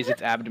raise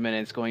its abdomen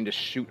and it's going to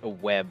shoot a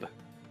web.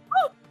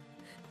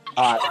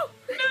 Somebody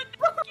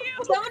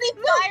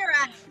fire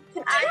at it!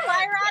 Can I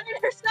fire at it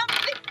or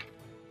something?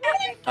 Oh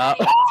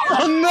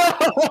no!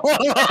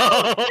 Can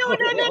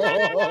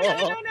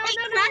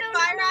I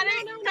fire at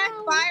it? Can I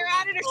fire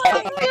at it or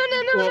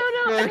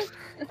something?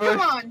 No. Come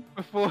on.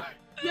 Before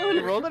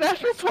you rolled an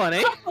natural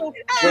 20.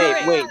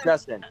 Wait,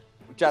 Justin.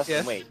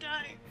 Yes? Wait.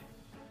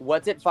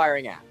 What's it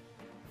firing at?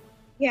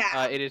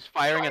 Yeah. It is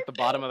firing at the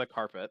bottom of the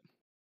carpet.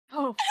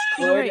 Oh,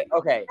 Good.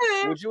 Okay.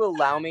 Would you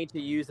allow me to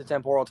use the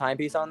temporal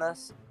timepiece on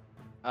this?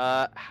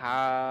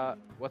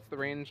 What's the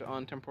range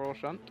on temporal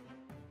shunt?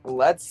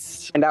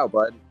 Let's find out,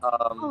 bud.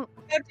 Oh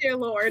dear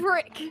lord.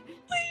 frick.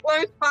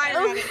 Let me fire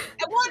at it.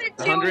 I wanted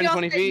to.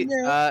 120 feet.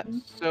 No.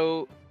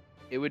 So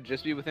it would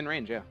just be within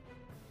range, yeah.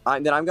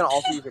 Then I'm gonna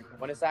also use a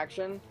bonus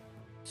action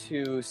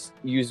to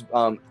use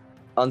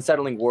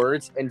unsettling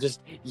words and just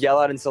yell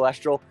out in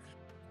Celestial,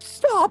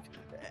 "Stop!"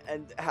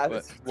 And have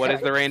What is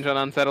the range on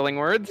unsettling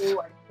words? Ooh,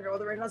 I forgot what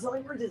the range on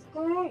unsettling words is.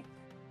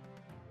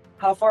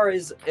 How far away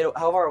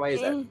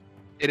is it?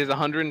 It is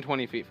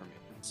 120 feet from you.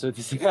 So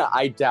this,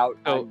 I doubt.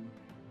 Oh.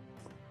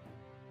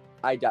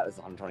 I doubt this is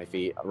 120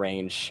 feet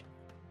range.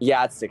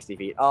 Yeah, it's 60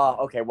 feet. Oh,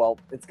 okay. Well,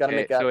 it's gonna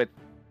make So it's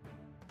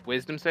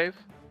wisdom save.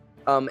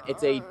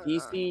 It's a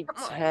DC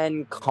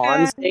 10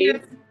 con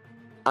save.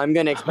 I'm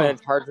gonna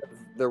expend a charge of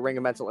the Ring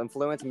of Mental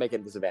Influence and make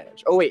it a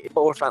disadvantage. Oh wait,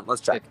 temporal shunt.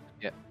 Let's check.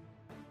 Yeah.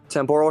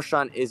 Temporal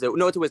shunt is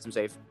it's a wisdom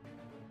save.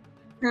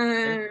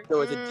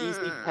 So it's a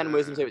DC 10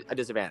 wisdom save, a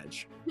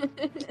disadvantage.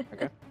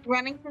 Okay.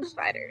 Running from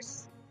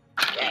spiders.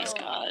 Thanks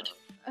God.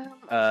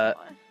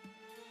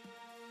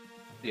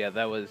 Yeah,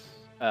 that was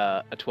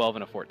a 12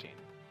 and a 14.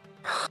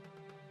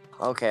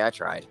 Okay, I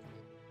tried.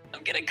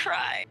 I'm gonna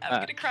cry.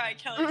 I'm gonna cry,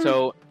 Kelly.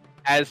 So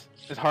as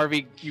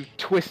Harvey, you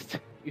twist,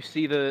 you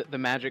see the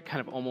magic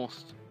kind of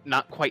almost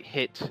not quite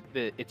hit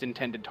its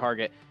intended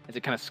target as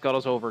it kind of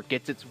scuttles over,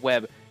 gets its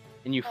web,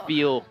 and you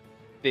feel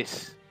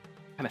this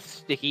kind of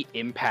sticky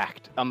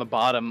impact on the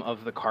bottom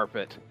of the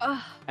carpet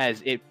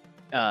as it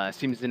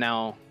seems to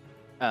now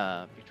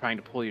be trying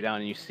to pull you down,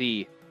 and you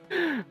see,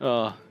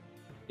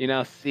 you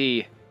now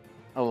see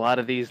a lot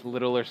of these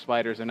littler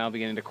spiders are now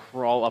beginning to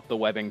crawl up the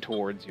webbing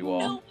towards you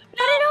all.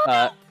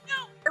 No.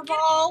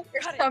 Ball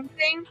or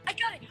something. I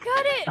got it. I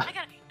got it.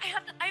 I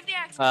have the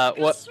axe.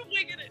 What?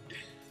 Swing at it.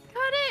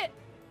 Cut it.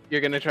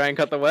 You're gonna try and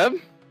cut the web?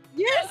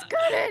 Yes,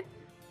 cut it.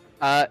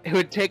 It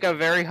would take a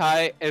very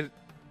high. I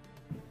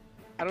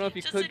don't know if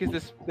you Just could,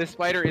 because this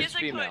spider is Yes, I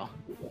could. female.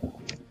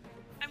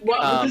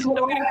 What is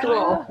what I have to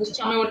roll? Just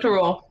tell me what to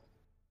roll.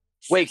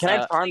 Wait, can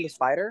I charm the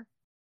spider?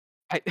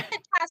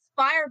 Cast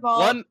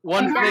fireball.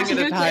 One Guys, thing at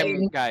a you're time,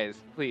 saying- guys,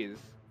 please.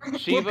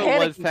 Shiva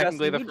panicking, was technically Justin.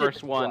 the You did first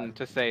this one one.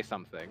 to say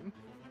something,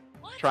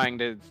 What? trying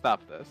to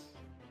stop this,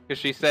 because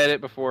she said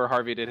it before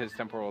Harvey did his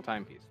temporal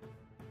timepiece.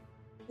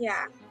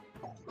 Yeah.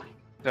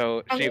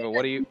 So I Shiva,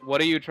 mean,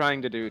 what are you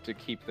trying to do to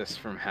keep this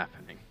from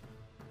happening?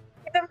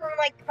 Keep them from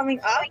like coming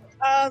up.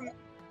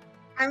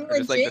 I'm Or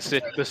just like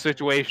legit. the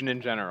situation in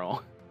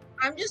general.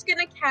 I'm just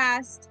gonna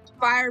cast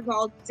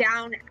fireball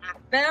down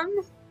at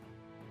them.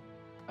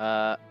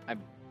 I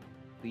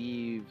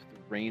believe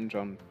the range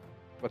on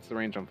what's the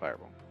range on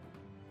fireball?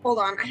 Hold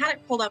on, I had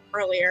it pulled up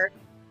earlier.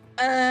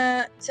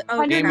 Game of-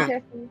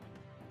 150.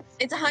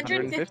 It's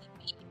 150.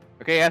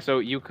 Okay, yeah. So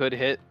you could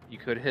hit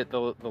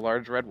the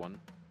large red one.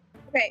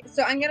 Okay,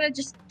 so I'm gonna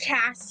just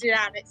cast it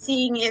at it,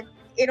 seeing if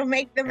it'll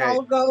make them Okay.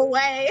 all go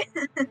away.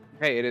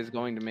 Okay, it is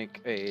going to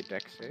make a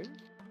dex save.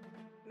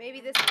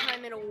 Maybe this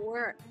time it'll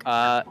work.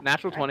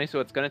 Natural 20, so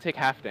it's going to take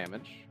half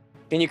damage.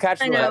 Can you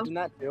catch I the know. webs in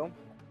that too?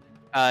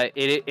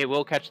 It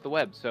will catch the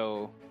web,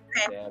 so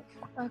Yeah.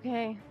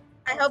 Okay,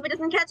 I hope it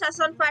doesn't catch us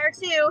on fire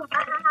too.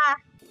 Ha, ha, ha.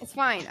 it's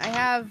fine. I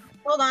have.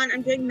 Hold on,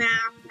 I'm doing math.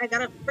 I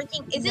gotta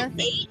freaking. Is it Nothing.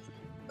 8?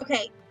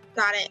 Okay,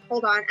 got it.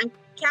 Hold on, I'm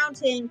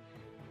counting.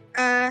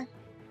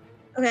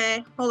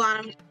 Okay, hold on.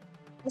 I'm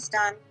almost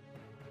done.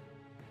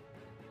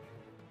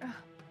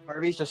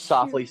 Harvey's just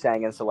softly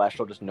saying in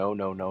Celestial, just no.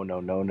 Okay,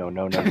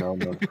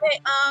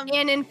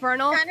 And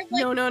infernal. Kind of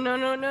like- No.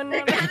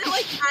 kind of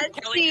like as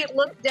Kelly- she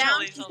looks down,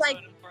 Kelly's she's also like,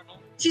 an infernal.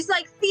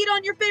 feed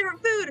on your favorite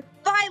food,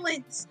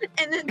 violence,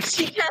 and then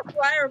she casts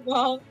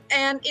fireball,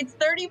 and it's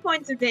 30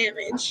 points of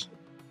damage.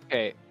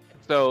 okay.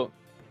 So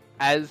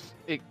as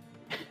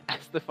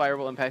the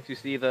fireball impacts, you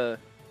see the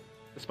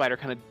spider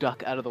kind of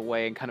duck out of the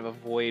way and kind of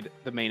avoid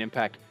the main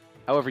impact.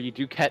 However, you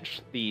do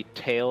catch the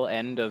tail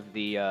end of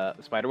the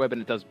spider web,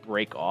 and it does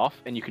break off,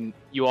 and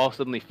you all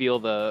suddenly feel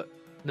the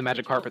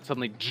magic carpet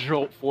suddenly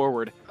jolt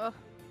forward Ugh.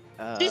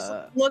 Just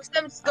looks at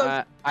them.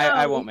 Goes,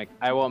 I won't make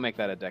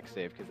that a dex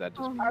save because that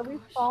just. Are we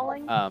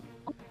falling?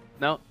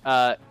 No.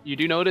 You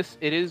do notice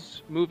it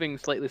is moving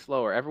slightly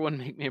slower. Everyone,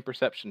 make me a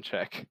perception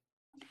check.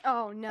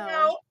 Oh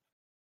no.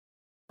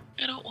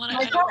 I don't want to.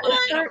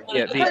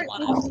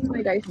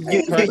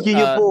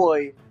 Yeah,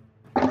 boy.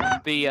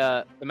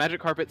 The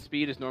magic carpet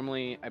speed is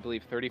normally, I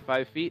believe,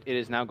 35 feet. It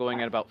is now going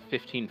at about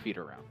 15 feet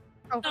around.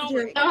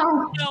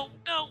 No.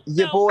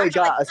 Your boy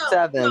got a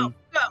 7.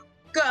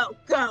 Go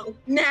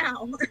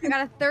now. I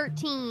got a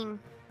 13.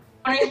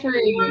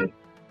 23.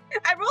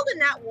 I rolled a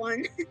nat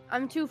 1.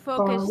 I'm too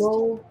focused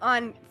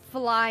on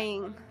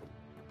flying.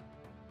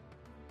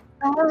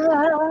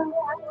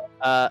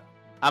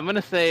 I'm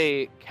gonna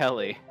say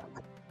Kelly.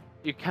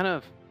 You're kind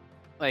of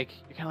like,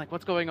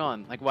 what's going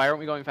on? Like, why aren't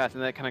we going fast?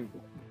 And that kind of,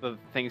 the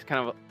things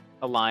kind of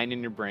align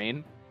in your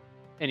brain,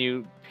 and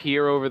you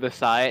peer over the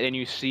side, and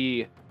you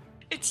see.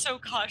 It's so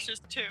cautious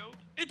too.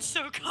 It's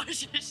so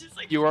cautious. It's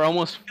like you are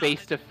almost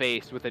face to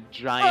face with a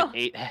giant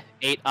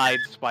eight-eyed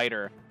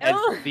spider, as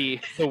the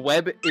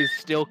web is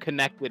still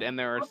connected, and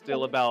there are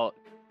still about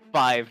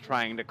 5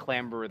 trying to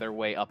clamber their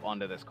way up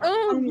onto this carpet.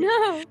 Oh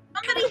no!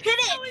 Somebody hit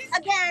it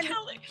again.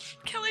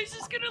 Kelly's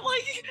just gonna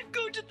like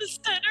go to the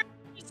center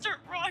and start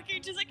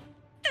rocking, just like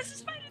this is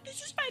spider,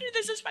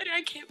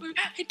 I can't move.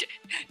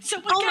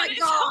 Someone Oh get my it,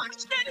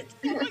 gosh.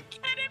 someone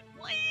get it,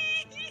 please.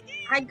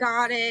 I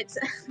got it.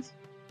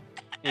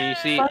 And you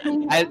see,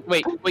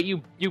 wait,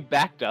 you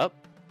backed up.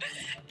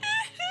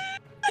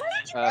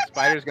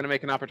 Spider's gonna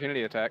make an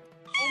opportunity attack.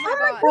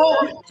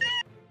 Oh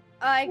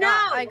my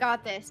god! I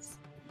got this.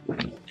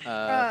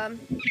 That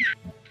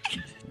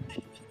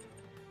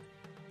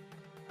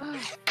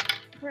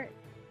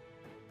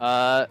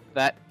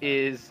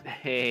is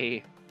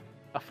a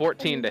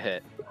 14 to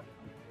hit.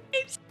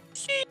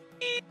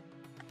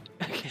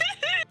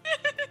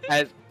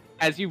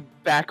 As you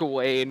back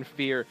away in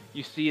fear,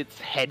 you see its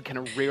head kind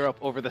of rear up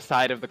over the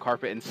side of the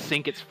carpet and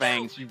sink its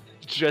fangs. You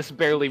just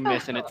barely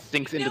miss, and it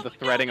sinks into the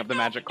threading of the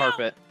magic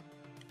carpet.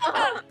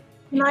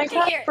 Can I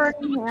try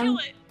burning him?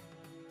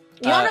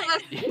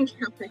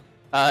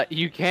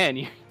 You can.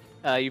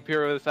 You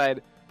peer over the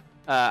side.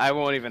 I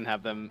won't even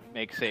have them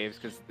make saves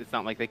because it's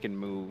not like they can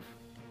move.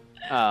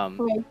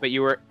 But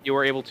you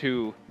were able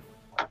to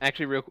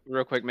actually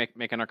real quick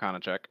make an Arcana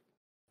check.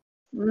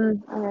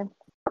 Okay.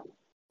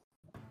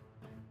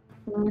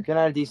 You can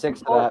add a d6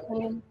 to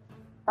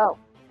that.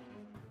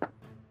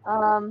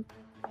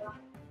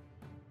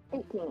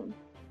 18.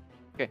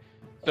 Okay,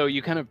 so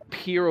you kind of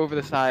peer over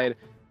the side,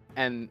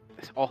 and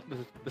all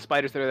the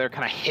spiders that are there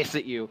kind of hiss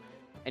at you,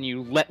 and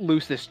you let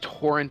loose this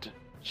torrent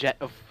jet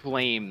of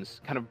flames,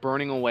 kind of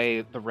burning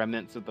away the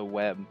remnants of the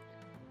web.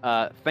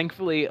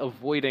 Thankfully,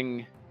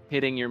 avoiding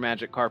hitting your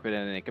magic carpet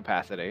in any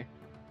capacity.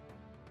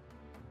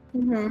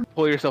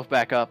 Pull yourself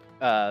back up.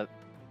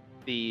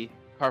 The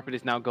carpet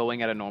is now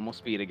going at a normal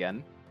speed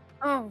again.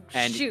 Oh,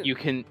 and shoot. you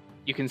can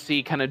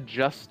see kind of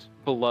just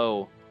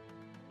below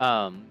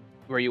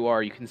where you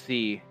are, you can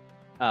see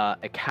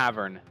a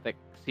cavern that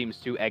seems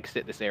to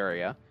exit this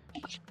area.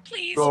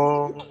 Please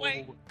go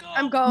away. Go.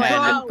 I'm going.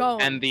 I'm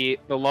going. And the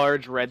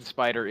large red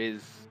spider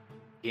is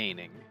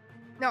gaining.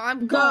 No,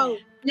 I'm go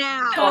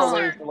now.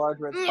 Oh, the large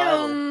red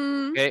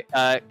spider. Okay,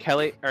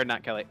 Kelly, or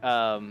not Kelly,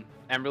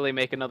 Emberly,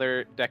 make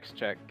another dex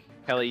check.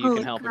 Kelly, you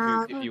can help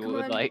if you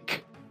would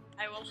like.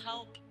 I will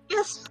help.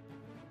 Yes.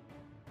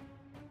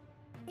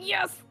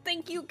 Yes,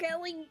 thank you,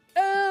 Kelly.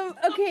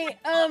 Okay,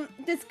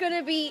 this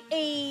gonna be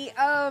a,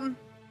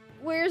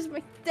 where's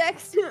my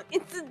dex?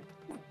 It's a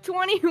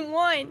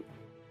 21.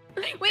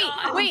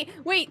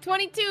 Wait,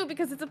 22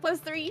 because it's a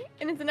 +3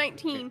 and it's a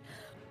 19.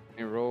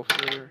 And roll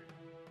for,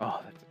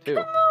 oh, that's a 2.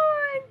 Come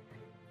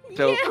on.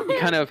 So yeah. you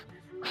kind of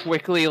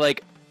quickly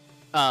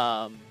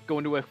go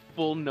into a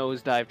full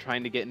nosedive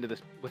trying to get into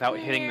this without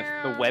hitting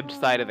the web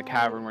side of the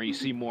cavern where you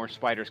see more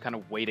spiders kind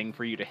of waiting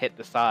for you to hit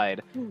the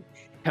side.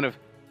 Kind of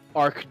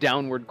arc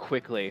downward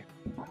quickly.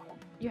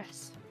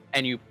 Yes.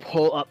 And you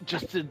pull up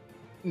just to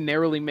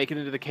narrowly make it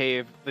into the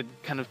cave. The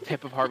kind of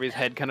tip of Harvey's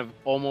head kind of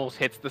almost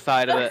hits the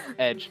side of the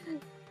edge.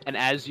 And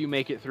as you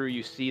make it through,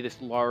 you see this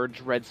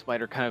large red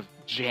spider kind of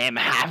jam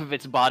half of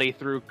its body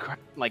through,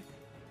 like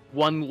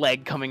one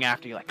leg coming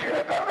after you, like.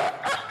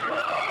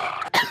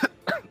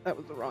 That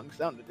was the wrong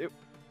sound to do.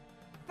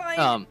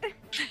 Fine.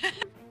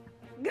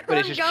 But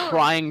it's just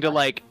trying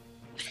to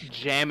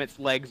jam its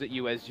legs at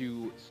you as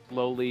you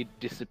slowly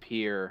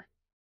disappear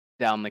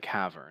down the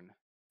cavern.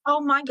 Oh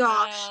my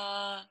gosh.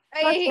 I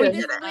hate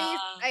this place.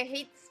 I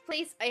hate this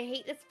place. I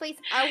hate this place.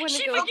 I want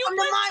to go. Welcome to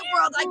my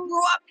world. I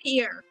grew up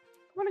here. I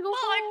want to go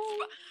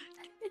home.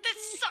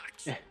 This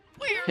sucks.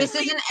 This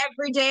is an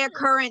everyday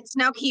occurrence.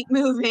 Now keep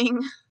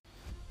moving.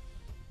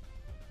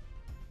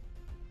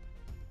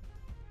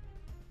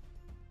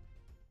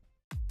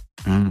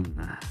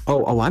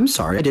 Oh, I'm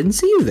sorry. I didn't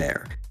see you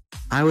there.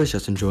 I was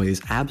just enjoying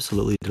these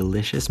absolutely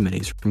delicious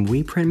minis from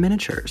We Print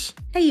Miniatures.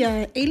 Hey,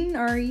 Aiden,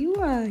 are you,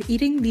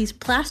 eating these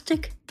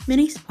plastic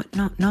minis?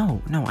 What?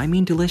 No, I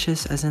mean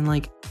delicious as in,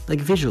 like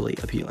visually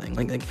appealing.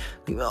 Like,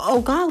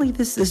 oh golly,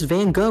 this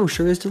Van Gogh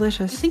sure is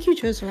delicious. I think you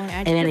chose the wrong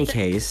adjective. In any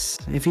case,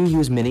 if you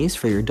use minis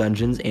for your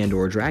Dungeons and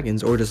or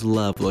Dragons, or just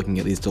love looking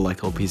at these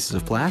delectable pieces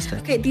of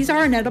plastic. Okay, these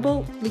are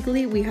inedible.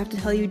 Legally, we have to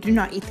tell you, do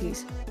not eat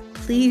these.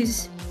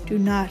 Please do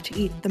not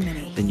eat the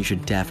mini. Then you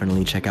should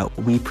definitely check out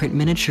We Print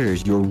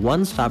Miniatures, your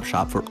one-stop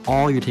shop for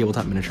all your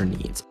tabletop miniature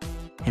needs.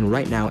 And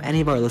right now,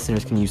 any of our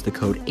listeners can use the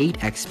code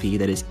 8XP,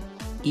 that is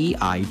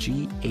EIGHTEXP,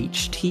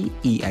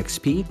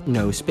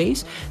 no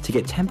space, to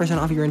get 10%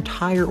 off your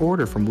entire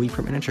order from We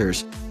Print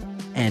Miniatures.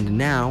 And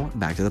now,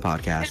 back to the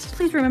podcast.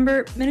 Please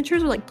remember,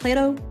 miniatures are like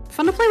Play-Doh.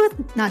 Fun to play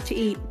with, not to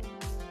eat.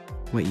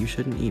 Wait, you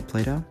shouldn't eat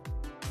Play-Doh?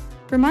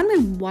 Remind me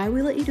why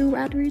we let you do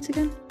ad reads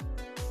again?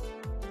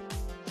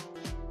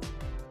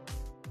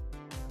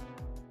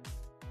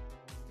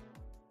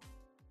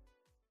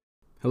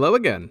 Hello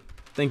again.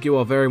 Thank you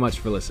all very much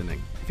for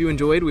listening. If you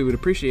enjoyed, we would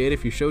appreciate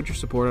if you showed your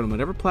support on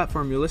whatever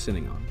platform you're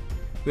listening on.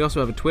 We also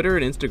have a Twitter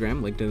and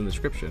Instagram linked in the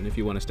description if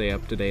you want to stay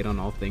up to date on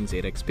all things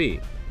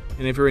 8XP.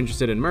 And if you're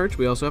interested in merch,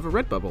 we also have a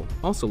Redbubble,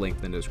 also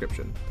linked in the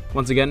description.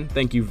 Once again,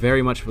 thank you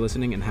very much for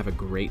listening and have a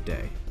great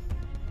day.